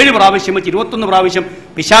 സ്തംഭങ്ങളിലും 7 പ്രാവശ്യം വെച്ച് 21 പ്രാവശ്യം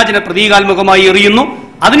പിശാചിനെ പ്രതീകാത്മകമായി എറിയുന്നു.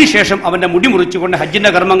 അതിനുശേഷം അവന്റെ മുടി മുറിച്ചുകൊണ്ട് ഹജ്ജിന്റെ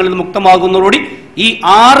കർമ്മങ്ങളിൽ നിന്ന് മുക്തമാകുന്നതോടെ ഈ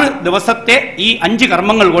 6 ദിവസത്തെ ഈ 5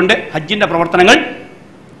 കർമ്മങ്ങൾ കൊണ്ട് ഹജ്ജിന്റെ പ്രവർത്തനങ്ങൾ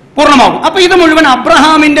പൂർണ്ണമാകും. അപ്പൊ ഇത് മുഴുവൻ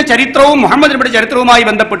അബ്രഹാമിന്റെ ചരിത്രവും മുഹമ്മദ് നബിയുടെ ചരിത്രവുമായി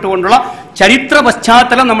ബന്ധപ്പെട്ടുകൊണ്ടുള്ള ചരിത്ര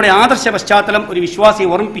പശ്ചാത്തലം, നമ്മുടെ ആദർശ പശ്ചാത്തലം ഒരു വിശ്വാസിയെ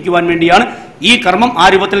ഓർമ്മിപ്പിക്കുവാൻ വേണ്ടിയാണ് ഈ കർമ്മം ആ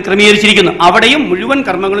രൂപത്തിൽ ക്രമീകരിച്ചിരിക്കുന്നത്. അവിടെയും മുഴുവൻ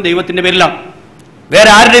കർമ്മങ്ങളും ദൈവത്തിന്റെ പേരിലാണ്,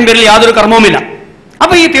 വേറെ ആരുടെയും പേരിൽ യാതൊരു കർമ്മവുമില്ല.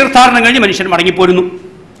 അപ്പൊ ഈ തീർത്ഥാടനം കഴിഞ്ഞ് മനുഷ്യൻ മടങ്ങിപ്പോരുന്നു.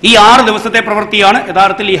 ഈ 6 ദിവസത്തെ പ്രവൃത്തിയാണ്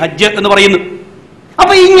യഥാർത്ഥത്തിൽ ഈ ഹജ്ജ് എന്ന് പറയുന്നത്.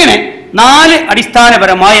 അപ്പൊ ഇങ്ങനെ 4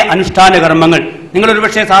 അടിസ്ഥാനപരമായ അനുഷ്ഠാന കർമ്മങ്ങൾ. നിങ്ങൾ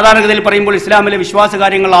ഒരുപക്ഷെ സാധാരണഗതിയിൽ പറയുമ്പോൾ ഇസ്ലാമിലെ വിശ്വാസ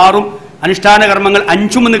കാര്യങ്ങൾ 6ഉം അനുഷ്ഠാന കർമ്മങ്ങൾ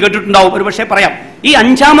 5ഉം എന്ന് കേട്ടിട്ടുണ്ടാവും. ഒരുപക്ഷെ പറയാം. ഈ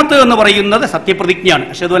 5ാമത്തെ എന്ന് പറയുന്നത് സത്യപ്രതിജ്ഞയാണ്.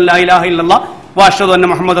 അഷ്ഹദു അല്ലാ ഇലാഹ ഇല്ലല്ലാഹ് വ അഷ്ഹദു അന്ന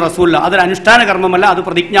മുഹമ്മദ് റസൂലുള്ളാഹ്. അതൊരു അനുഷ്ഠാന കർമ്മമല്ല, അത്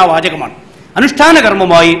പ്രതിജ്ഞാവാചകമാണ്. അനുഷ്ഠാന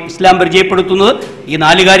കർമ്മമായി ഇസ്ലാം പരിചയപ്പെടുത്തുന്നത് ഈ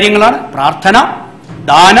 4 കാര്യങ്ങളാണ്: പ്രാർത്ഥന,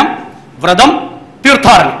 ദാനം, വ്രതം,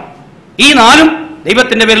 തീർത്ഥാടനം. ഈ 4ഉം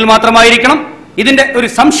ദൈവത്തിന്റെ പേരിൽ മാത്രമായിരിക്കണം. ഇതിന്റെ ഒരു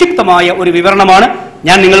സംക്ഷിപ്തമായ ഒരു വിവരണമാണ്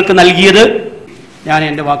ഞാൻ നിങ്ങൾക്ക് നൽകിയത്. ഞാൻ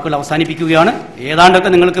എൻ്റെ വാക്കുകൾ അവസാനിപ്പിക്കുകയാണ്. ഏതാണ്ടൊക്കെ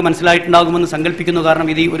നിങ്ങൾക്ക് മനസ്സിലായിട്ടുണ്ടാകുമെന്ന് സങ്കല്പിക്കുന്നു. കാരണം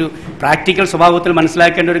ഇത് ഒരു പ്രാക്ടിക്കൽ സ്വഭാവത്തിൽ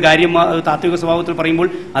മനസ്സിലാക്കേണ്ട ഒരു കാര്യം താത്വിക സ്വഭാവത്തിൽ പറയുമ്പോൾ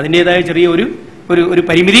അതിൻ്റെതായ ചെറിയ ഒരു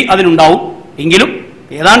പരിമിതി അതിനുണ്ടാവും. എങ്കിലും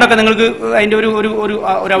ഏതാണ്ടൊക്കെ നിങ്ങൾക്ക് അതിൻ്റെ ഒരു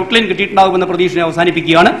ഔട്ട്ലൈൻ കിട്ടിയിട്ടുണ്ടാകുമെന്ന പ്രതീക്ഷയെ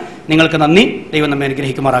അവസാനിപ്പിക്കുകയാണ്. നിങ്ങൾക്ക് നന്ദി. ദൈവം നമ്മെ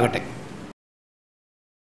അനുഗ്രഹിക്കുമാറാകട്ടെ.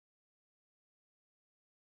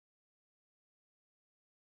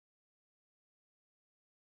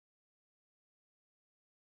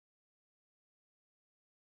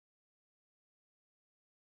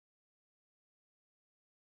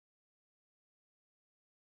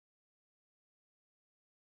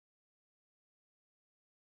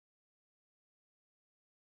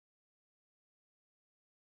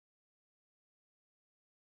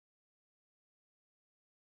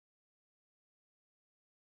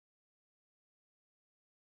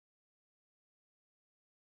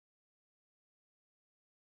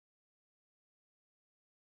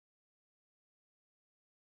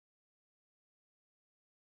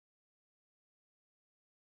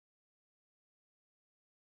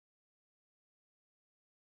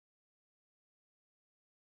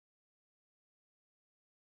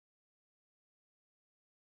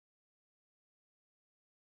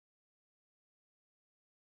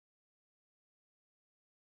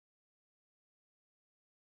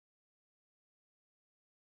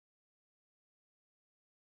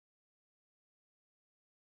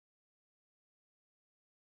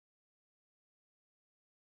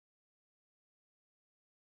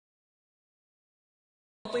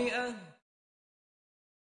 خاطئة